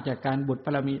ดพรากจากกันบุตรภ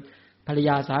รรย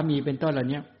าสามีเป็นต้นเหล่า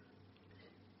นี้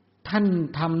ท่าน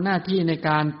ทำหน้าที่ใน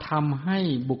การทำให้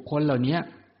บุคคลเหล่านี้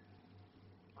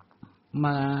ม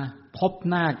าพบ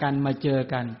หน้ากันมาเจอ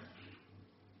กัน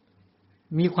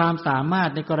มีความสามารถ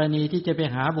ในกรณีที่จะไป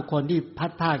หาบุคคลที่พั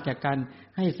ดพรากจากกัน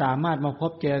ให้สามารถมาพ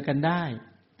บเจอกันได้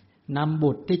นำ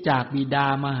บุตรที่จากบิดา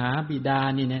มาหาบิดา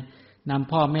นี่นะน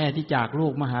ำพ่อแม่ที่จากลู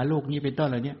กมาหาลูกนี้เป็นต้น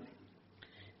เหล่านี้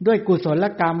ด้วยกุศล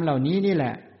กรรมเหล่านี้นี่แหล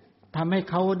ะทำให้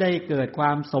เขาได้เกิดคว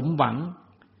ามสมหวัง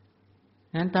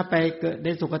นั้นถ้าไปเกิดใน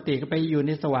สุคติก็ไปอยู่ใ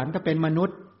นสวรรค์ถ้าเป็นมนุษ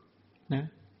ย์นะ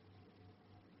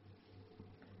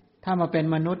ถ้ามาเป็น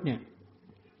มนุษย์เนี่ย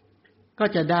ก็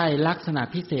จะได้ลักษณะ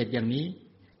พิเศษอย่างนี้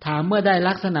ถามเมื่อได้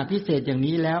ลักษณะพิเศษอย่าง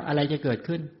นี้แล้วอะไรจะเกิด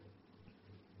ขึ้น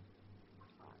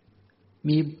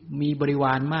มีบริว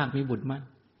ารมากมีบุตรมาก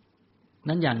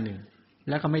นั้นอย่างหนึ่ง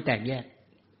แล้วก็ไม่แตกแยก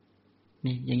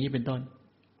นี่อย่างนี้เป็นต้น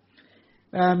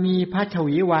มีพระช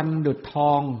วีวันดุจท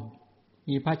อง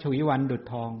มีพระชวีวันดุจ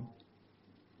ทอง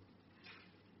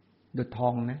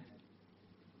นะ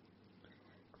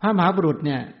พระมหาบุรุษเ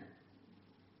นี่ย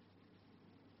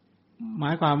หม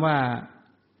ายความว่า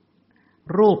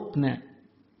รูปเนี่ย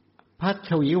พระช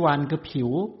วีวันคือ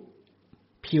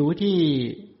ผิวที่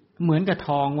เหมือนกับท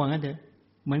องว่างั้นเถอะ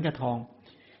เหมือนกับทอง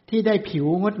ที่ได้ผิว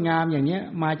งดงามอย่างนี้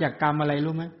มาจากกรรมอะไร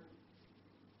รู้ไหม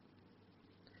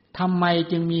ทำไม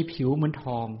จึงมีผิวเหมือนท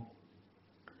อง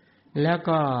แล้ว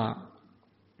ก็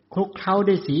คลุกเคล้า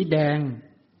ด้วยสีแดง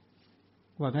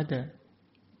ว่างั้นเถอะ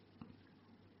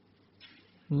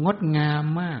งดงาม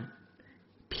มาก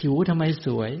ผิวทำไมส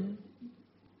วย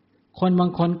คนบา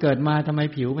งคนเกิดมาทำไม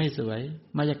ผิวไม่สวย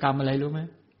มาจากกรรมอะไรรู้ไหม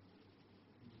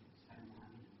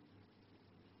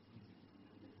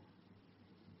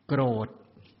โกรธ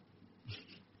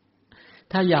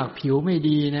ถ้าอยากผิวไม่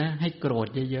ดีนะให้โกรธ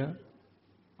เยอะ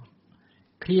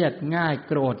ๆเครียดง่าย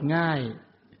โกรธง่าย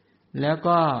แล้ว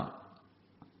ก็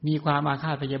มีความอาฆ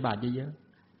าตพยาบาทเยอะ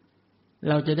ๆ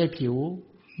เราจะได้ผิว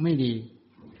ไม่ดี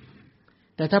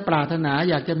แต่ถ้าปรารถนา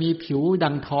อยากจะมีผิวดั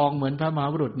งทองเหมือนพระมหา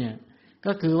บุรุษเนี่ย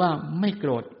ก็คือว่าไม่โก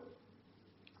รธ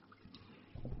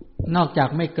นอกจาก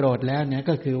ไม่โกรธแล้วเนี่ย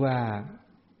ก็คือว่า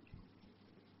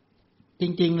จ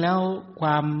ริงๆแล้วคว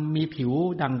ามมีผิว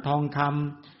ดังทองค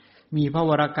ำมีพระว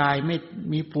รกายไม่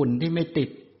มีฝุ่นที่ไม่ติด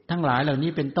ทั้งหลายเหล่า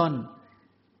นี้เป็นต้น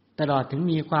ตลอดถึง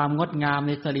มีความงดงามใ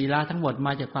นสรีระทั้งหมดม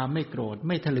าจากความไม่โกรธไ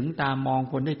ม่ถลึงตามอง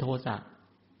คนด้วยโทสะ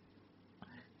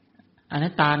อันนั้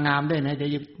นตางามด้วยนะเดี๋ย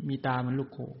วมีตามันลูก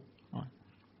โค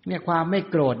เนี่ยความไม่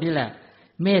โกรธนี่แหละ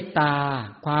เมตตา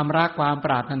ความรักความป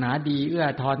รารถนาดีเอื้อ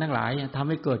ทอนทั้งหลายทำ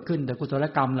ให้เกิดขึ้นแต่กุศล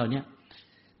กรรมเหล่านี้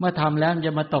เมื่อทำแล้วมันจ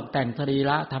ะมาตกแต่งสรี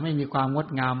ระทำให้มีความงด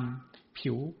งาม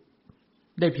ผิว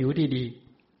ได้ผิวที่ดี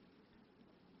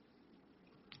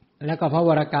แล้วก็พระว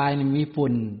รกายมี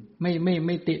ฝุ่นไ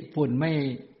ม่ติดฝุ่นไม่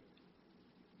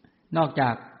นอกจา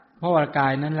กพระวรกา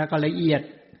ยนั้นแล้วก็ละเอียด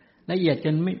จ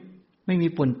นไม่มี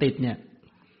ฝุ่นติดเนี่ย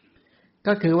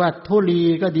ก็คือว่าธุลี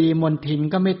ก็ดีมลทิน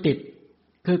ก็ไม่ติด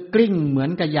คือกลิ้งเหมือน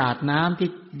กับหยาดน้ำที่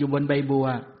อยู่บนใบบัว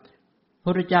พร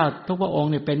ะพุทธเจ้าทุกพระอง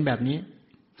ค์เนี่ยเป็นแบบนี้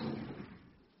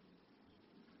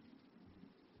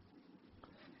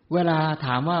เวลาถ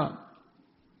ามว่า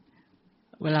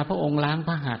เวลาพระองค์ล้างพ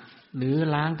ระหัตถ์หรือ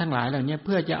ล้างทั้งหลายเหล่านี้เ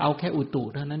พื่อจะเอาแค่อุตุ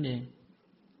เท่านั้นเอง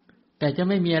แต่จะ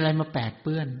ไม่มีอะไรมาแปดเ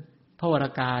ปื้อนพระวร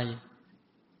กาย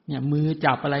เนี่ยมือ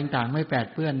จับอะไรต่างๆไม่แปด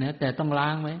เปื้อนนะแต่ต้องล้า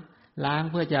งไว้ล้าง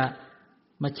เพื่อจะ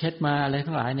มาเช็ดมาอะไร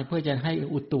ทั้งหลายเนี่ยเพื่อจะให้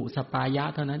อุตุสปายะ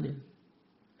เท่านั้นเอง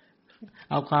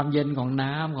เอาความเย็นของ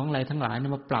น้ำของอะไรทั้งหลายเนี่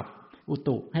ยมาปรับอุ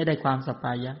ตุให้ได้ความสป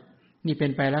ายะนี่เป็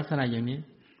นไปลักษณะอย่างนี้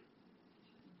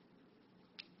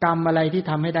กรรมอะไรที่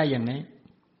ทำให้ได้อย่างนี้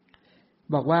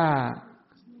บอกว่า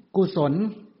กุศล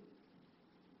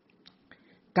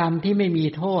กรรมที่ไม่มี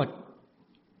โทษ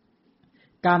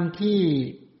กรรมที่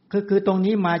คือตรง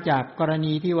นี้มาจากกร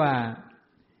ณีที่ว่า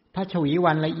พระชวี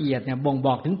วันละเอียดเนี่ยบ่งบ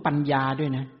อกถึงปัญญาด้ว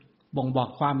ยนะบ่งบอก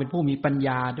ความเป็นผู้มีปัญญ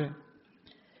าด้วย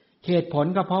เหตุผล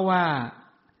ก็เพราะว่า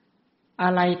อะ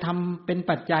ไรทำเป็น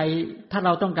ปัจจัยถ้าเร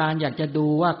าต้องการอยากจะดู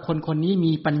ว่าคนคนนี้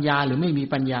มีปัญญาหรือไม่มี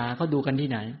ปัญญาเขาดูกันที่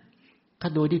ไหนเขา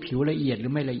ดูที่ผิวละเอียดหรื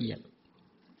อไม่ละเอียด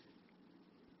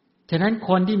ฉะนั้นค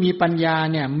นที่มีปัญญา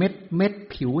เนี่ยเม็ด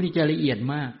ผิวนี่จะละเอียด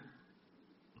มาก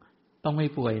ต้องไม่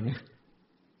ป่วยเนี่ย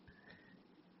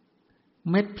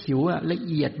เม็ดผิวอะละ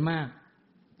เอียดมาก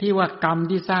ที่ว่ากรรม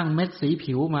ที่สร้างเม็ดสี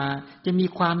ผิวมาจะมี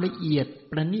ความละเอียด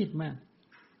ประณีตมาก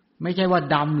ไม่ใช่ว่า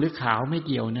ดำหรือขาวไม่เ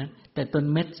กี่ยวนะแต่ต้น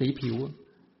เม็ดสีผิว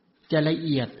จะละเ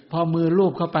อียดพอมือลู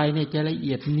บเข้าไปเนี่ยจะละเ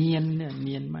อียดเนียนเนี่ยเ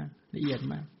นียนมากละเอียด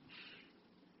มาก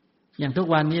อย่างทุก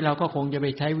วันนี้เราก็คงจะไป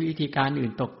ใช้วิธีการอื่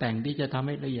นตกแต่งที่จะทำใ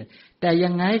ห้ละเอียดแต่ยั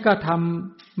งไงก็ท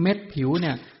ำเม็ดผิวเ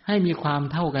นี่ยให้มีความ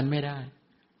เท่ากันไม่ได้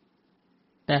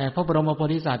แต่พระบรมโพ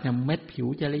ธิสัตว์เนี่ยเม็ดผิว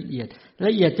จะละเอี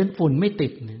ยดจนฝุ่นไม่ติ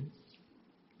ดเนี่ย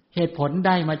เหตุผลไ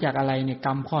ด้มาจากอะไรเนี่ยกร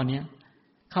รมข้อนี้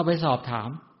เข้าไปสอบถา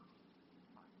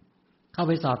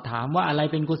มว่าอะไร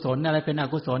เป็นกุศลอะไรเป็นอ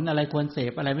กุศลอะไรควรเส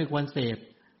พอะไรไม่ควรเสพ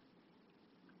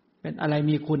เป็นอะไร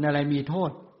มีคุณอะไรมีโท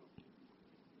ษ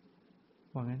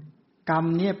ว่างั้นกรรม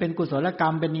เนี่ยเป็นกุศลกร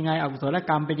รมเป็นยังไงอกุศล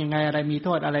กรรมเป็นยังไงอะไรมีโท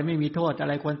ษอะไรไม่มีโทษอะ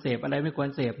ไรควรเสพอะไรไม่ควร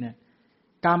เสพเนี่ย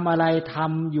กรรมอะไรท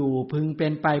ำอยู่พึงเป็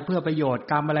นไปเพื่อประโยชน์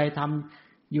กรรมอะไรท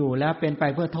ำอยู่แล้วเป็นไป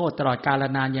เพื่อโทษตลอดกาล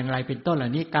นานอย่างไรเป็นต้นเหล่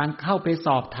านี้การเข้าไปส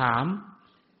อบถาม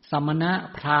สมณะ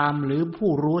พราหมณ์หรือผู้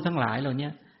รู้ทั้งหลายเหล่านี้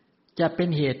จะเป็น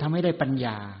เหตุทำให้ได้ปัญญ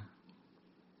า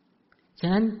ฉะ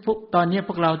นั้นตอนนี้พ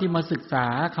วกเราที่มาศึกษา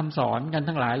คำสอนกัน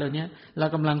ทั้งหลายเหล่านี้เรา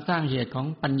กำลังสร้างเหตุของ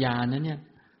ปัญญานะเนี่ย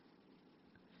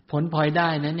ผลพลอยได้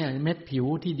นะเนี่ยเม็ดผิว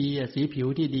ที่ดีสีผิว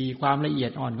ที่ดีความละเอีย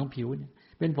ดอ่อนของผิวเนี่ย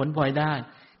เป็นผลพลอยได้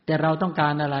แต่เราต้องกา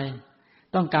รอะไร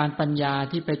ต้องการปัญญา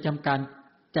ที่ไป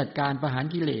จัดการประหาร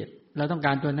กิเลสเราต้องก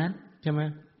ารตัวนั้นใช่ไหม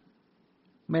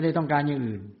ไม่ได้ต้องการอย่าง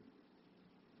อื่น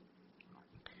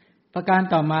ประการ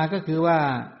ต่อมาก็คือว่า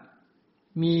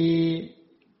มี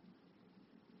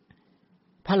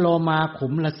พระโลมาขุ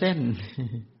มละเส้น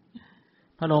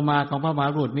พระโลมาของพระมหา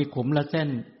บุรุษมีขุมละเส้น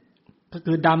ก็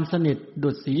คือดำสนิทดุ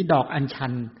จสีดอกอัญชั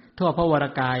นทั่วพระวร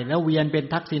ากายแล้วเวียนเป็น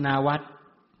ทักษิณาวัตร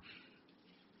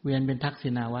เห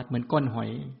มือนก้นหอย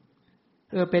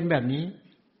เป็นแบบนี้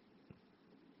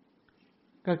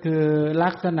ก็คือลั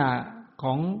กษณะข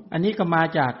องอันนี้ก็มา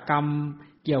จากกรรม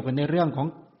เกี่ยวกันในเรื่องของ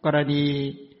กรณี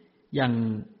อย่าง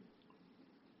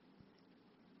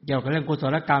เกี่ยวกับเรื่องกุศ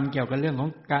ลกรรมเกี่ยวกับเรื่องของ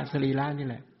กสรีระนี่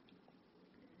แหละ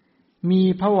มี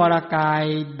พระวรากาย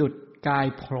ดุจกาย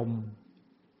พรหม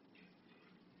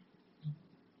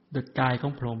ดุจกายขอ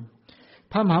งพรหม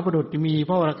พระมหาบุรุษมี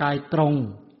พระวรากายตรง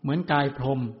เหมือนกายพร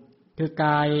หมคือก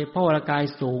ายพระวรากาย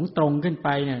สูงตรงขึ้นไป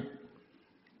เนี่ย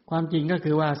ความจริงก็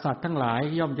คือว่าสัตว์ทั้งหลาย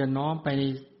ย่อมจะน้อมไปใน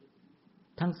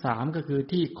ทั้งสามก็คือ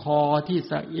ที่คอที่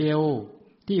สะเอว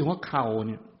ที่หัวเข่าเ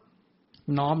นี่ย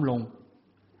น้อมลง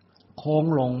โค้ง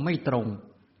ลงไม่ตรง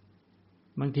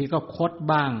บางทีก็คด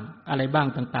บ้างอะไรบ้าง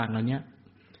ต่างๆเหล่านี้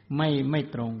ไม่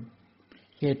ตรง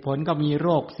เหตุผลก็มีโร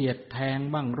คเสียดแทง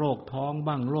บ้างโรคท้อง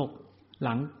บ้างโรคห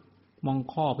ลังมอง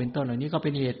ข้อเป็นต้นเหล่านี้ก็เป็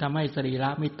นเหตุทำให้สรีระ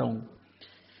ไม่ตรง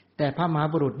แต่พระมหา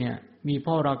บุรุษเนี่ยมีพ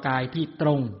ระวรากายที่ตร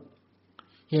ง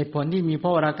เหตุผลที่มีพร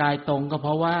ะวรากายตรงก็เพ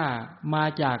ราะว่ามา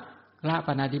จากละป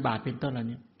าณาติบาตเป็นต้นเหล่า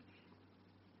นี้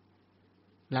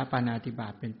ละปาณาติบา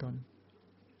ตเป็นต้น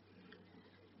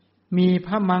มีพ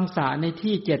ระมังสะใน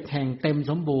ที่7แห่งเต็ม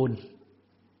สมบูรณ์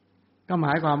ก็หม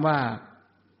ายความว่า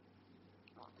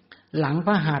หลังพ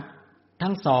ระหัตถ์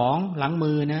ทั้งสองหลัง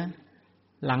มือนะ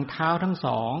หลังเท้าทั้งส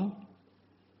อง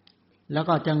แล้ว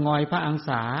ก็จะงอยพระอังส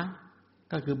า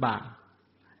ก็คือบ่า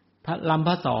พระลำพ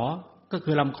ระศอก็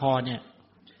คือลำคอเนี่ย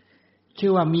ชื่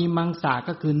อว่ามีมังสะ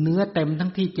ก็คือเนื้อเต็มทั้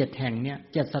งที่7แห่งเนี่ย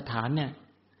7สถานเนี่ย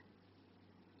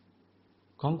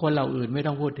ของคนเหล่าอื่นไม่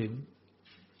ต้องพูดถึง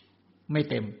ไม่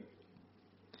เต็ม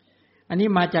อันนี้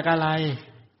มาจากอะไร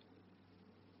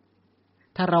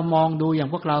ถ้าเรามองดูอย่าง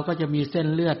พวกเราก็จะมีเส้น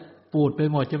เลือดปูดไป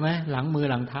หมดใช่ไหมหลังมือ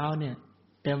หลังเท้าเนี่ย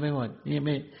เต็มไปหมดนี่ไ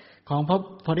ม่ของพระ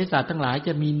โพธิสัตว์ทั้งหลายจ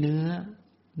ะมีเนื้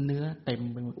อเต็ม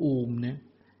ไปหมดอูมเนี่ย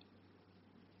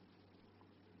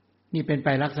นี่เป็นไป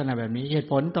ลักษณะแบบนี้เหตุ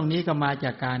ผลตรงนี้ก็มาจ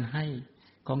ากการให้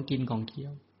ของกินของเคี้ย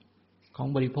วของ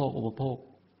บริโภคอุปโภค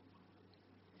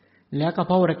แล้วก็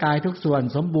พระวรกายทุกส่วน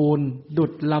สมบูรณ์ดุ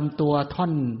จลำตัวท่อ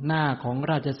นหน้าของ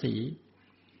ราชสีห์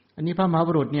อันนี้พระมหา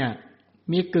บุรุษเนี่ย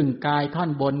มีกึ่งกายท่อน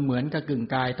บนเหมือนกับกึ่ง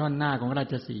กายท่อนหน้าของรา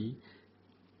ชสีห์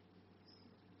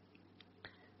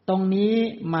ตรงนี้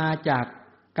มาจาก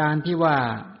การที่ว่า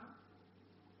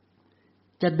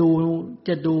จะ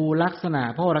ดูลักษณะ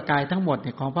พระวรกายทั้งหมด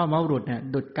ของพระมหาบุรุษเนี่ย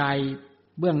ดุจกาย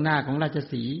เบื้องหน้าของราช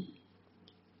สีห์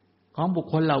ของบุค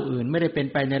คลเหล่าอื่นไม่ได้เป็น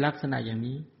ไปในลักษณะอย่าง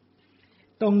นี้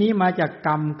ตรงนี้มาจากก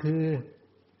รรมคือ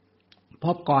พ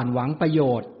บก่อนหวังประโย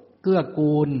ชน์เกื้อ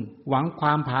กูลหวังคว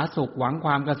ามผาสุกหวังค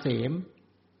วามเกษม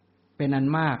เป็นอัน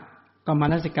มากก็ม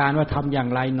นสิการว่าทำอย่าง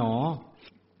ไรหนอ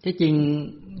ที่จริง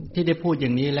ที่ได้พูดอย่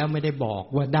างนี้แล้วไม่ได้บอก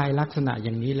ว่าได้ลักษณะอ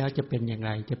ย่างนี้แล้วจะเป็นอย่างไ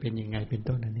รจะเป็นยังไงเป็น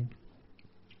ต้นอันนี้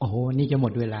โอ้โหนี่จะหม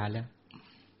ดเวลาแล้ว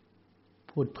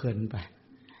พูดเพลินไป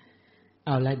เอ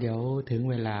าละเดี๋ยวถึง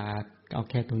เวลาเอา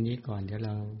แค่ตรงนี้ก่อนเดี๋ยวเร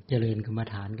าเจริญกรรม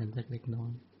ฐานกันสักเล็กน้อ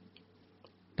ย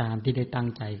ตามที่ได้ตั้ง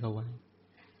ใจเขาไว้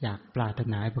อยากปรารถ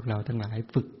นาให้พวกเราทั้งหลาย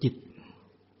ฝึกจิต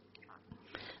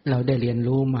เราได้เรียน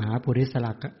รู้มหาปุริส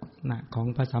ลักษณะของ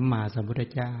พระสัมมาสัมพุทธ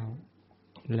เจ้า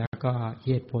แล้วก็เห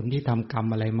ตุผลที่ทำกรรม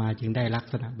อะไรมาจึงได้ลัก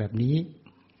ษณะแบบนี้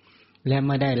และเ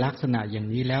มื่อได้ลักษณะอย่าง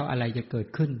นี้แล้วอะไรจะเกิด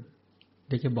ขึ้นเ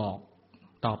ดี๋ยวจะบอก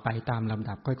ต่อไปตามลำ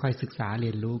ดับค่อยๆศึกษาเรี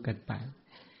ยนรู้กันไป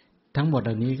ทั้งหมดเห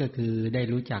ล่านี้ก็คือได้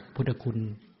รู้จักพุทธคุณ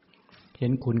เห็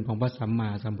นคุณของพระสัมมา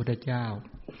สัมพุทธเจ้า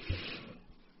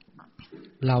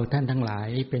เราท่านทั้งหลาย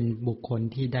เป็นบุคคล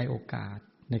ที่ได้โอกาส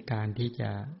ในการที่จะ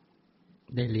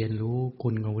ได้เรียนรู้คุ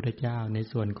ณของพระพุทธเจ้าใน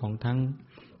ส่วนของทั้ง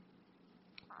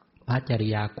พระจริ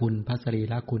ยาคุณพระสรี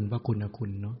ระคุณพระคุณคุ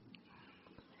ณเนาะ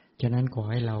ฉะนั้นขอ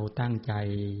ให้เราตั้งใจ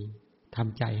ท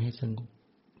ำใจให้สงบ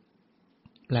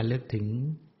ระลึกถึง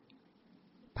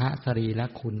พระสรีระ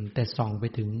คุณแต่ส่องไป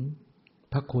ถึง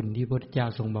พระคุณที่พระพุทธเจ้า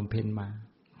ทรงบำเพ็ญมา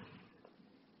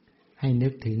ให้นึ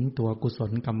กถึงตัวกุศ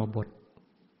ลกรรมบท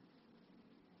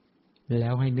แล้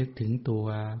วให้นึกถึงตัว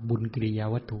บุญกิริยา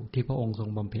วัตถุที่พระองค์ทรง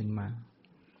บำเพ็ญมา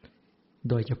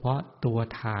โดยเฉพาะตัว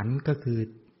ฐานก็คือ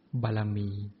บาร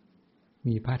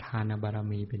มีพระทานบาร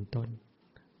มีเป็นต้น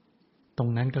ตรง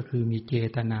นั้นก็คือมีเจ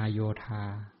ตนาโยธา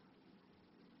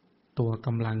ตัวก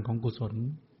ำลังของกุศล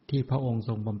ที่พระองค์ท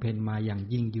รงบำเพ็ญมาอย่าง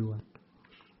ยิ่งยวด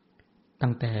ตั้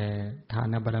งแต่ทา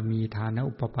นบารมีทาน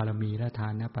อุปปารมีและทา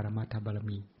นปรมัตถบาร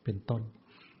มีเป็นต้น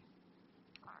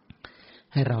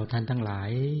ให้เราท่านทั้งหลา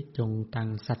ยจงตั้ง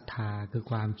ศรัทธาคือ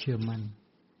ความเชื่อมั่น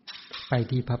ไป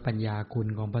ที่พระปัญญาคุณ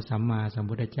ของพระสัมมาสัม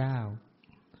พุทธเจ้า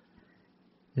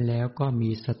แล้วก็มี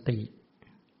สติ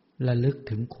ระลึก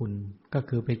ถึงคุณก็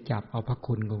คือไปจับเอาพระ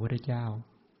คุณของพระพุทธเจ้า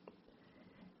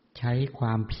ใช้คว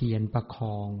ามเพียรประค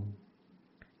อง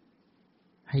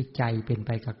ให้ใจเป็นไป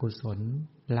กับกุศล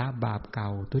ละบาปเก่า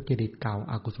ทุจริตเก่า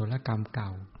อกุศลกรรมเก่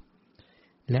า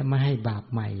และไม่ให้บาป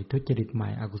ใหม่ทุจริตใหม่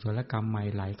อกุศลกรรมใหม่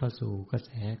ไหลเข้าสู่กระแส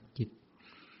จิต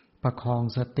ประคอง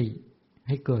สติใ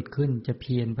ห้เกิดขึ้นจะเ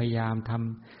พียรพยายามท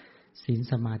ำศีล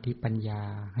สมาธิปัญญา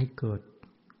ให้เกิด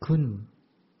ขึ้น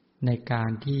ในกา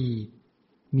รที่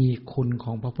มีคุณข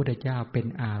องพระพุทธเจ้าเป็น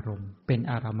อารมณ์เป็น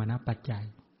อารมณปัจจัย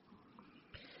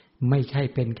ไม่ใช่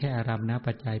เป็นแค่อารมณ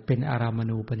ปัจจัยเป็นอาราม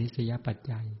ณูปนิสยปัจ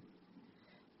จัย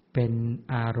เป็น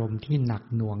อารมณ์ที่หนัก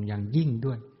หน่วงอย่างยิ่ง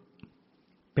ด้วย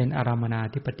เป็นอารามณา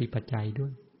ธิปติปัจจัยด้ว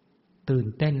ยตื่น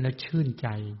เต้นและชื่นใจ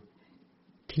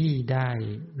ที่ได้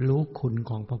รู้คุณ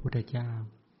ของพระพุทธเจ้า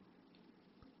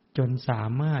จนสา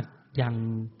มารถยัง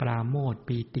ปราโมทย์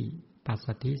ปีติปัส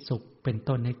สัทธิสุขเป็น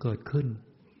ต้นให้เกิดขึ้น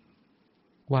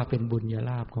ว่าเป็นบุญญา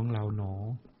ลาภของเราหนอ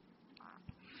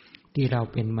ที่เรา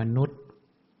เป็นมนุษย์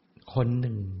คนห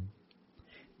นึ่ง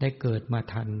ได้เกิดมา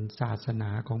ทันศาสนา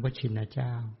ของพระชินเจ้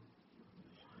า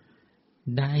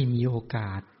ได้มีโอก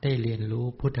าสได้เรียนรู้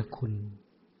พุทธคุณ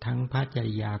ทั้งพระจ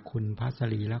ริยาคุณพระส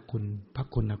รีระคุณพระ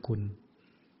คุณคุณ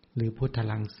หรือพุทธ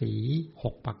ลังสี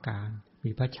6ประการมี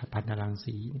พระฉัพพนลัง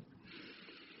สี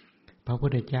พระพุท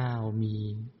ธเจ้ามี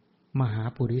มหา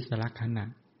ปุริสลักษณะ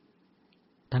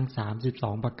ทั้ง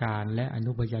32ประการและอ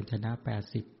นุพยัญชนะ80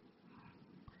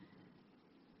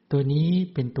ตัวนี้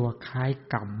เป็นตัวคล้าย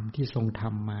กรรมที่ทรงท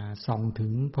ำมาส่องถึ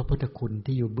งพระพุทธคุณ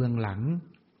ที่อยู่เบื้องหลัง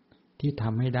ที่ท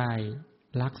ำให้ได้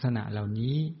ลักษณะเหล่า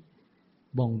นี้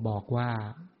บ่งบอกว่า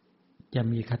จะ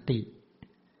มีคติ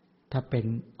ถ้าเป็น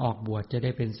ออกบวชจะไ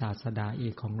ด้เป็นศาสดาเอ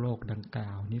กของโลกดังกล่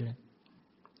าวนี่แหละ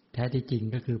แท้ที่จริง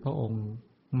ก็คือพระองค์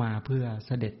มาเพื่อเ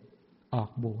สด็จออก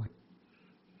บวช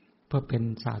เพื่อเป็น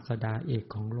ศาสดาเอก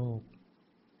ของโลก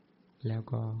แล้ว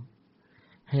ก็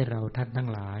ให้เราท่านทั้ง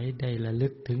หลายได้ระลึ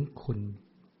กถึงคุณ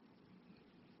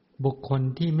บุคคล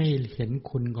ที่ไม่เห็น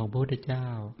คุณของพระพุทธเจ้า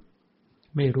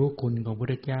ไม่รู้คุณของพระพุท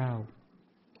ธเจ้า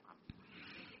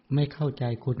ไม่เข้าใจ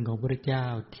คุณของพระพุทธเจ้า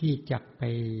ที่จักไป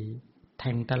แท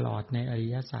งตลอดในอริ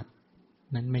ยสัจ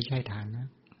นั้นไม่ใช่ฐานะ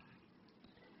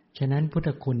ฉะนั้นพุทธ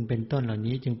คุณเป็นต้นเหล่า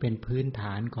นี้จึงเป็นพื้นฐ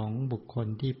านของบุคคล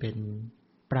ที่เป็น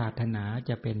ปรารถนา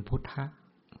จะเป็นพุทธะ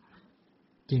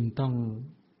จึงต้อง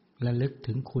ระลึก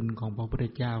ถึงคุณของพระพุทธ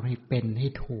เจ้าให้เป็นให้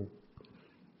ถูก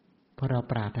เพราะเรา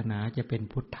ปรารถนาจะเป็น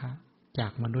พุทธะจา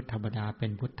กมนุษย์ธรรมดาเป็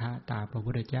นพุทธะตามพระ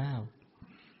พุทธเจ้า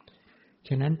ฉ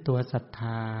ะนั้นตัวศรัทธ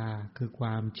าคือคว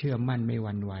ามเชื่อมั่นไม่ห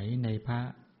วั่นไหวในพระ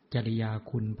จริยา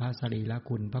คุณพระสรีระ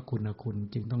คุณพระคุณคุณ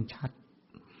จึงต้องชัด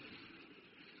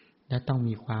และต้อง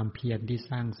มีความเพียรที่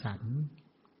สร้างสรรค์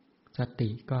สติ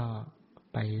ก็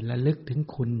ไประลึกถึง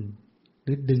คุณห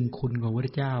รือดึงคุณของพระพุทธ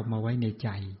เจ้ามาไว้ในใจ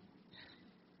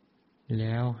แ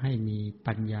ล้วให้มี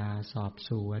ปัญญาสอบส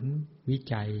วนวิ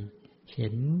จัยเห็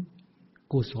น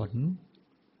กุศล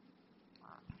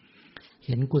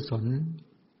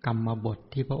กรรมบท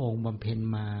ที่พระองค์บำเพ็ญ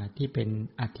มาที่เป็น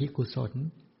อธิกุศล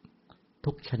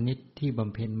ทุกชนิดที่บ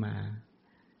ำเพ็ญมา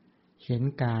เห็น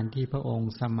การที่พระอง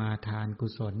ค์สมาทานกุ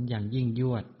ศลอย่างยิ่งย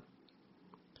วด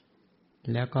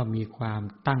แล้วก็มีความ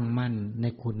ตั้งมั่นใน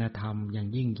คุณธรรมอย่าง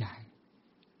ยิ่งใหญ่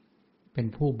เป็น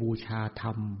ผู้บูชาธร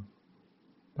รม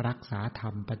รักษาธรร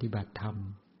มปฏิบัติธรรม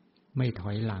ไม่ถ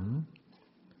อยหลัง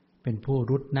เป็นผู้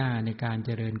รุดหน้าในการเจ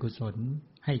ริญกุศล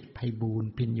ให้ไพบูรย์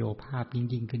พิญโยภาพ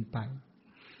ยิ่งขึ้นไป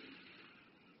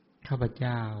ข้าพเ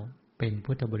จ้าเป็น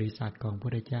พุทธบริษัทของพระพุ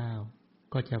ทธเจ้า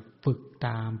ก็จะฝึกต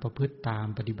ามประพฤติตาม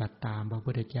ปฏิบัติตามพระ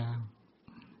พุทธเจ้า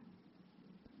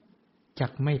จั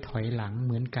กไม่ถอยหลังเ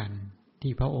หมือนกัน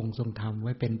ที่พระองค์ทรงทำไ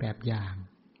ว้เป็นแบบอย่าง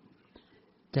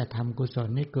จะทำกุศล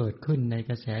ให้เกิดขึ้นใน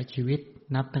กระแสชีวิต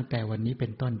นับตั้งแต่วันนี้เป็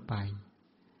นต้นไป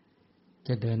จ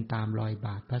ะเดินตามรอยบ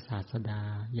าทพระศาสดา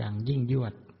อย่างยิ่งยว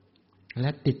ดและ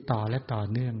ติดต่อและต่อ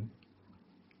เนื่อง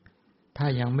ถ้า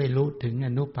ยังไม่รู้ถึงอ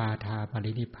นุปาทาป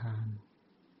รินิพพาน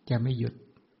จะไม่หยุด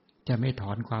จะไม่ถ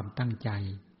อนความตั้งใจ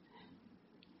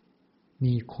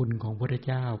มีคุณของพระพุทธ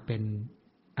เจ้าเป็น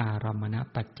อารามณ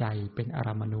ปัจจัยเป็นอาร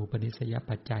ามณูปนิสย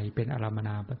ปัจจัยเป็นอารามน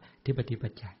าธิปติปั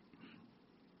จจัย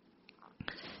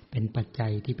เป็นปัจจั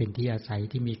ยที่เป็นที่อาศัย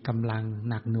ที่มีกำลัง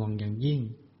หนักหน่วงอย่างยิ่ง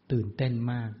ตื่นเต้น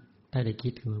มากถ้าได้คิ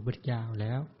ดถึงพระพุทธเจ้าแ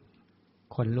ล้ว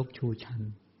คนลุกชูชัน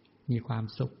มีความ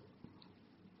สุข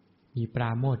มีปร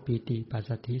าโมทย์ปีติปัส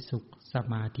สัทธิสุขส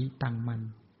มาธิตั้งมั่น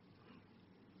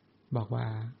บอกว่า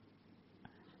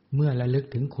เมื่อระลึก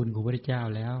ถึงคุณของพระพุทธเจ้า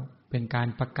แล้วเป็นการ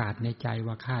ประกาศในใจ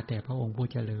ว่าข้าแต่พระองค์ผู้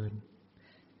เจริญ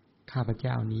ข้าพเ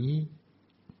จ้านี้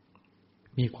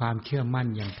มีความเชื่อมั่น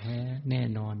อย่างแท้แน่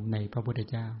นอนในพระพุทธ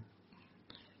เจ้า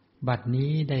บัด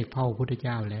นี้ได้เฝ้าพระพุทธเ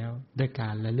จ้าแล้วด้วยกา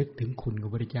รระลึกถึงคุณของ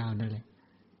พระพุทธเจ้านั่นแหละ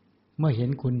เมื่อเห็น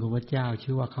คุณของพระเจ้า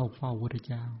ชื่อว่าเข้าเฝ้าพระพุทธ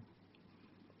เจ้า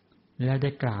แล้วได้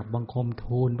กราบบังคม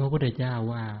ทูลพระพุทธเจ้า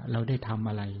ว่าเราได้ทำ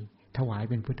อะไรถวาย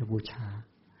เป็นพุทธบูชา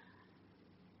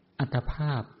อัตภ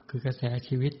าพคือกระแส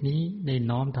ชีวิตนี้ได้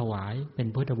น้อมถวายเป็น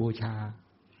พุทธบูชา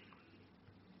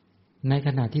ในข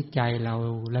ณะที่ใจเรา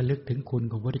ระลึกถึงคุณ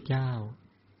ของพระพุทธเจ้า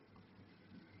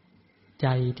ใจ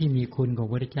ที่มีคุณของพ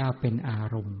ระพุทธเจ้าเป็นอา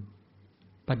รมณ์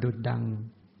ประดุจดัง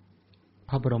พ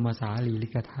ระบรมสารีริ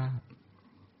กธาตุ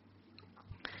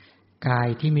กาย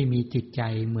ที่ไม่มีจิตใจ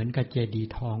เหมือนกับเจดีย์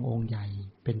ทององค์ใหญ่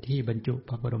เป็นที่บรรจุพ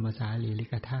ระบรมสารีริ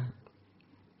กธาตุ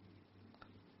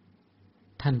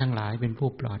ท่านทั้งหลายเป็นผู้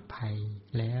ปลอดภัย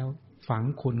แล้วฝัง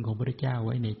คุณของพระพุทธเจ้าไ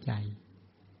ว้ในใจ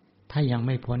ถ้ายังไ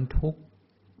ม่พ้นทุกข์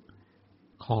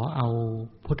ขอเอา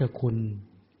พุทธคุณ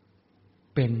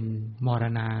เป็นมร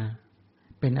ณา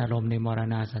เป็นอารมณ์ในมร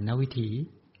ณาสันนวิถี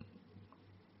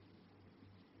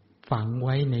ฝังไ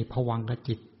ว้ในภวังค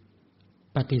จิต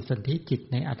ปฏิสนธิจิต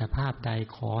ในอัตภาพใด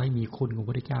ขอให้มีคุณของพระ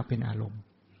พุทธเจ้าเป็นอารมณ์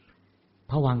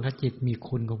ภวังคจิตมี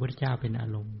คุณของพระพุทธเจ้าเป็นอา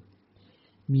รมณ์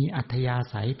มีอัธยา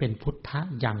ศัยเป็นพุทธะ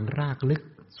อย่างรากลึก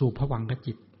สู่ภวังค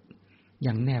จิตอ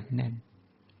ย่างแนบแน่น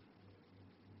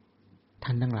ท่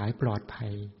านทั้งหลายปลอดภั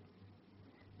ย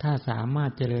ถ้าสามาร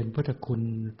ถเจริญพุทธคุณ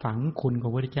ฝังคุณขอ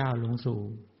งพระพุทธเจ้าลงสู่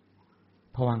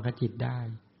ภวังคจิตได้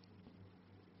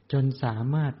จนสา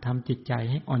มารถทำจิตใจ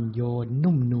ให้อ่อนโยน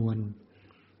นุ่มนวล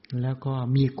แล้วก็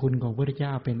มีคุณของพระพุทธเจ้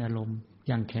าเป็นอารมณ์อ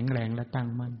ย่างแข็งแรงและตั้ง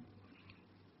มั่น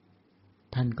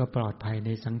ท่านก็ปลอดภัยใน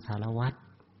สังสารวัฏ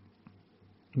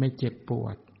ไม่เจ็บปว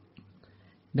ด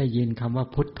ได้ยินคำว่า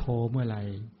พุทโธเมื่อไหร่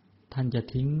ท่านจะ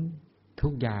ทิ้งทุ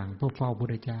กอย่างเพื่อเฝ้าพระพุท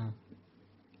ธเจ้า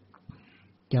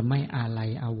จะไม่อาลัย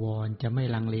อาวรณ์จะไม่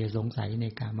ลังเลสงสัยใน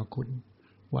กามคุณ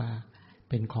ว่า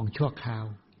เป็นของชั่วคราว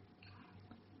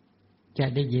จะ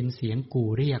ได้ยินเสียงกู่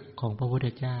เรียกของพระพุทธ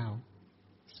เจ้า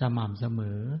สม่ำเสม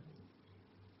อ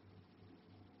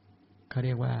เขาเ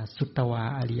รียกว่าสุตตวา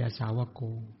อริยสาวโก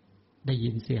ได้ยิ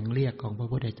นเสียงเรียกของพระ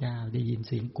พุทธเจ้าได้ยินเ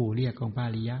สียงกู่เรียกของพระอ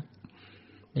ริยะ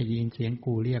ได้ยินเสียง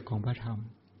กู่เรียกของพระธรรม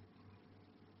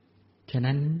ฉะ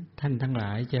นั้นท่านทั้งหล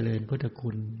ายเจริญพุทธคุ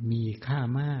ณมีค่า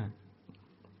มาก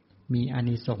มีอา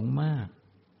นิสงส์มาก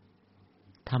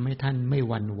ทำให้ท่านไม่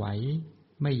หวั่นไหว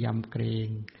ไม่ยำเกรง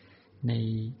ใน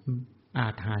อา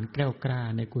ถรรพ์แกล้วกล้า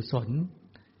ในกุศล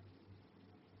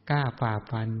กล้าฝ่า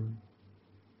ฟัน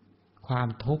ความ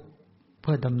ทุกข์เ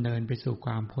พื่อดำเนินไปสู่ค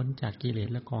วามพ้นจากกิเลส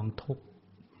และกองทุกข์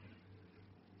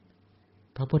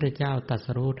พระพุทธเจ้าตรัส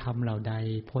รู้ธรรมเหล่าใด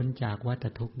พ้นจากวัฏ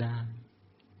ทุกข์ได้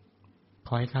ข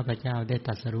อให้ข้าพเจ้าได้ต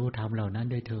รัสรู้ธรรมเหล่านั้น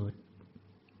ด้วยเถิด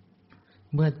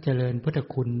เมื่อเจริญพุทธ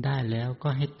คุณได้แล้วก็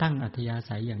ให้ตั้งอัธยา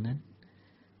ศัยอย่างนั้น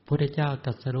พุทธเจ้าต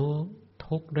รัสรู้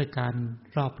ทุกข์ด้วยการ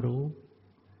รอบรู้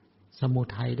สมุ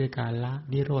ทัยด้วยการละ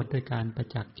นิโรธด้วยการประ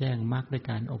จักษ์แจ้งมรรคด้วย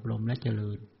การอบรมและเจ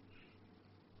ริญ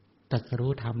ตรัส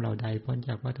รู้ธรรมเหล่าใดพ้นจ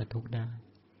ากวัฏทุกข์ได้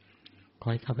ขอ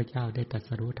ให้ข้าพเจ้าได้ตรัส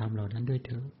รู้ธรรมเหล่านั้นด้วยเ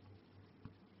ถิด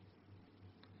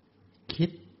คิด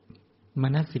ม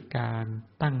นสิการ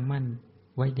ตั้งมั่น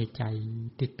ไว้ในใจ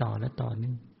ติดต่อและต่อเ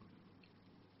นื่อง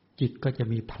จิตก็จะ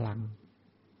มีพลัง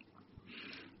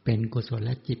เป็นกุศลแ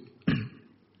ละจิต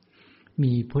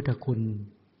มีพุทธคุณ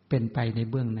เป็นไปใน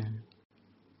เบื้องหน้า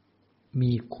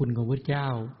มีคุณของพระเจ้า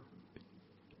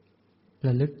ร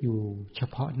ะลึกอยู่เฉ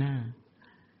พาะหน้า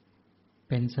เ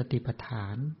ป็นสติปัฏฐา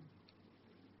น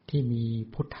ที่มี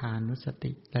พุทธานุส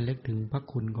ติระลึกถึงพระ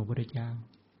คุณของพระเจ้า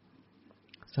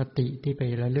สติที่ไป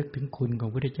ระลึกถึงคุณของ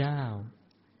พระเจ้า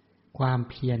ความ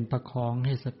เพียรประคองใ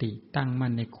ห้สติตั้งมั่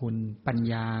นในคุณปัญ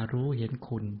ญารู้เห็น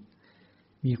คุณ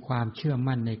มีความเชื่อ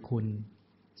มั่นในคุณ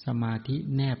สมาธิ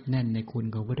แนบแน่นในคุณ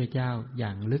ของพระเจ้าอย่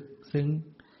างลึกซึ้ง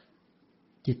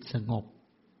จิตสงบ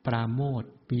ปราโมท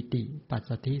ย์ปิติปัส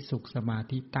สัทธิสุขสมา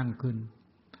ธิตั้งขึ้น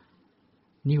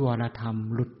นิวรธรรม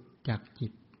หลุดจากจิ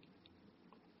ต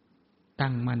ตั้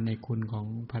งมั่นในคุณของ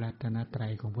พระรัตนตรั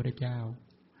ยของพระเจ้า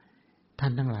ท่า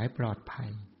นทั้งหลายปลอดภั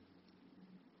ย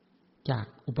จาก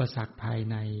อุปสรรคภาย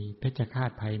ในเพชฌฆา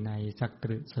ตภายใน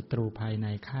ศัตรูภายใน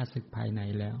ข้าศึกภายใน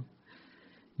แล้ว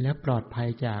และปลอดภัย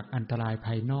จากอันตรายภ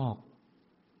ายนอก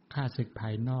ข้าศึกภา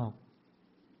ยนอก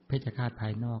เพชฌฆาตภา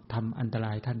ยนอกทำอันตร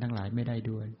ายท่านทั้งหลายไม่ได้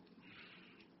ด้วย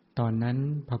ตอนนั้น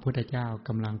พระพุทธเจ้าก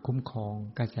ำลังคุ้มครอง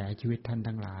กระแสชีวิตท่าน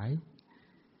ทั้งหลาย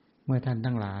เมื่อท่าน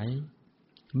ทั้งหลาย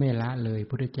ไม่ละเลย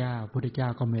พุทธเจ้าพุทธเจ้า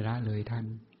ก็ไม่ละเลยท่าน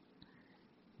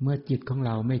เมื่อจิตของเ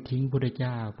ราไม่ทิ้งพุทธเ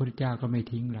จ้าพุทธเจ้าก็ไม่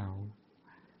ทิ้งเรา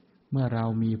เมื่อเรา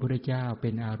มีพุทธเจ้าเป็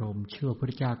นอารมณ์เชื่อพุท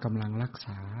ธเจ้ากำลังรักษ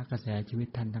ากระแสชีวิต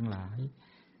ท่านทั้งหลาย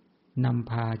นำ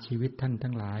พาชีวิตท่าน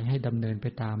ทั้งหลายให้ดำเนินไป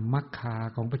ตามมรรคา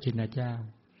ของพระชินเจ้า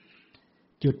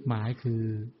จุดหมายคือ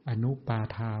อนุปา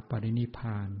ทาปรินิพพ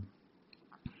าน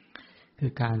คื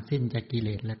อการสิ้นจากกิเล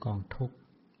สและกองทุกข์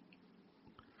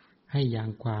ให้อย่าง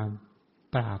ความ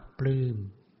ปราบปลื้ม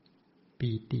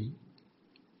ปีติ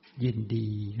ยินดี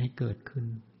ให้เกิดขึ้น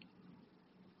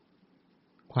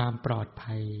ความปลอด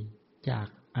ภัยจาก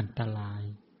อันตราย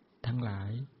ทั้งหลา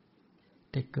ย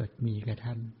ได้เกิดมีแก่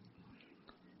ท่าน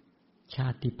ชา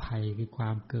ติภัยคือคว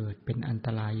ามเกิดเป็นอันต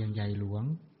รายอย่างใหญ่หลวง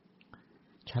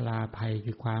ชราภัย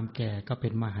คือความแก่ก็เป็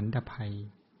นมหันตภัย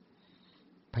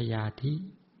พยาธิ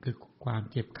คือความ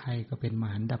เจ็บไข้ก็เป็นม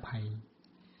หันตภัย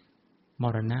ม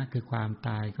รณะคือความต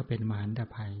ายก็เป็นมหันต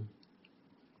ภัย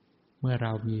เมื่อเร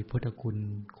ามีพุทธคุณ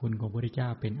คุณของพระพุทธเจ้า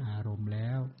เป็นอารมณ์แล้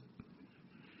ว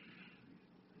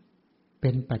เป็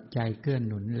นปัจจัยเกื้อ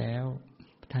หนุนแล้ว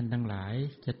ท่านทั้งหลาย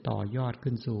จะต่อยอด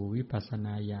ขึ้นสู่วิปัสสน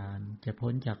าญาณจะ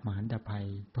พ้นจากมหันตภัย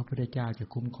พระพุทธเจ้าจะ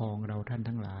คุ้มครองเราท่าน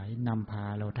ทั้งหลายนำพา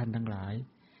เราท่านทั้งหลาย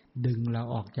ดึงเรา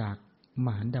ออกจากม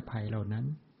หันตภัยเหล่านั้น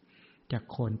จาก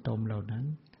โคนตมเหล่านั้น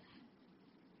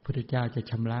พุทธเจ้าจะ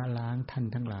ชำระล้างท่าน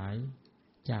ทั้งหลาย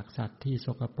จากสัตว์ที่ส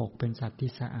กปรกเป็นสัตว์ที่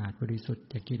สะอาดบริสุทธิ์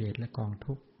จากกิเลสและกอง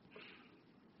ทุกข์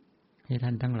ให้ท่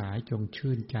านทั้งหลายจง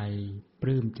ชื่นใจป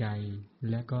ลื้มใจ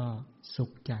และก็สุ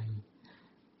ขใจ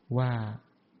ว่า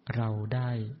เราได้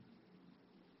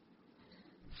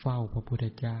เฝ้าพระพุทธ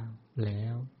เจ้าแล้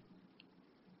ว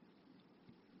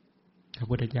พระ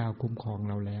พุทธเจ้าคุ้มครอง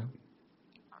เราแล้ว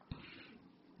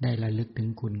ได้ระลึกถึง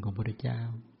คุณของพระพุทธเจ้า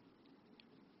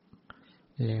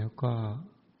แล้วก็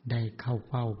ได้เข้า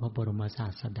เฝ้าพระบรมศา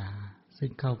สดาซึ่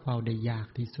งเข้าเฝ้าได้ยาก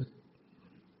ที่สุด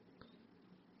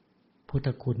พุทธ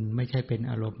คุณไม่ใช่เป็น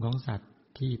อารมณ์ของสัตว์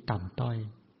ที่ต่ำต้อย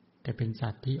แต่เป็นสั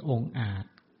ตว์ที่องอาจ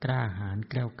กล้าหาญ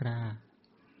แกล้วกล้า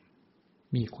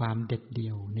มีความเด็ดเดี่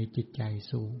ยวในจิตใจ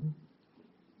สูง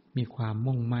มีความ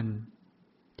มุ่งมั่น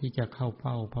ที่จะเข้าเ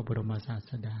ฝ้าพระบรมศา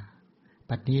สดา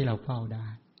ปัจจุบันเราเฝ้าได้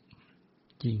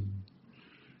จริง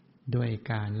ด้วย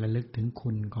การระลึกถึงคุ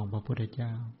ณของพระพุทธเจ้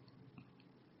า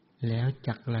แล้ว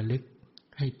จักระลึก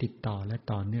ให้ติดต่อและ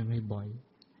ต่อเนื่องให้บ่อย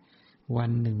วัน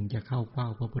หนึ่งจะเข้าเฝ้า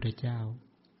พระพุทธเจ้า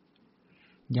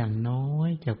อย่างน้อย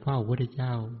จะเฝ้าพระพุทธเจ้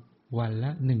าวันล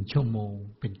ะ1 ชั่วโมง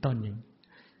เป็นต้นอย่าง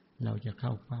เราจะเข้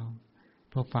าเฝ้า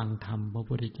เพราะฟังธรรมพระ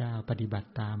พุทธเจ้าปฏิบัติ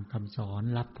ตามคำสอน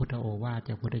รับพุทธโอวาทจ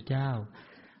ากพระพุทธเจ้า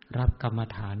รับกรรม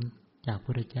ฐานจากพระ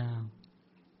พุทธเจ้า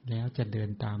แล้วจะเดิน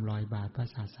ตามรอยบาทพระ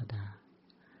ศาสดา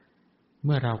เ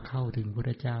มื่อเราเข้าถึงพระพุท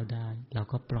ธเจ้าได้เรา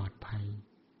ก็ปลอดภัย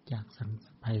จาก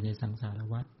ภัยในสังสาร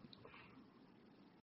วัฏ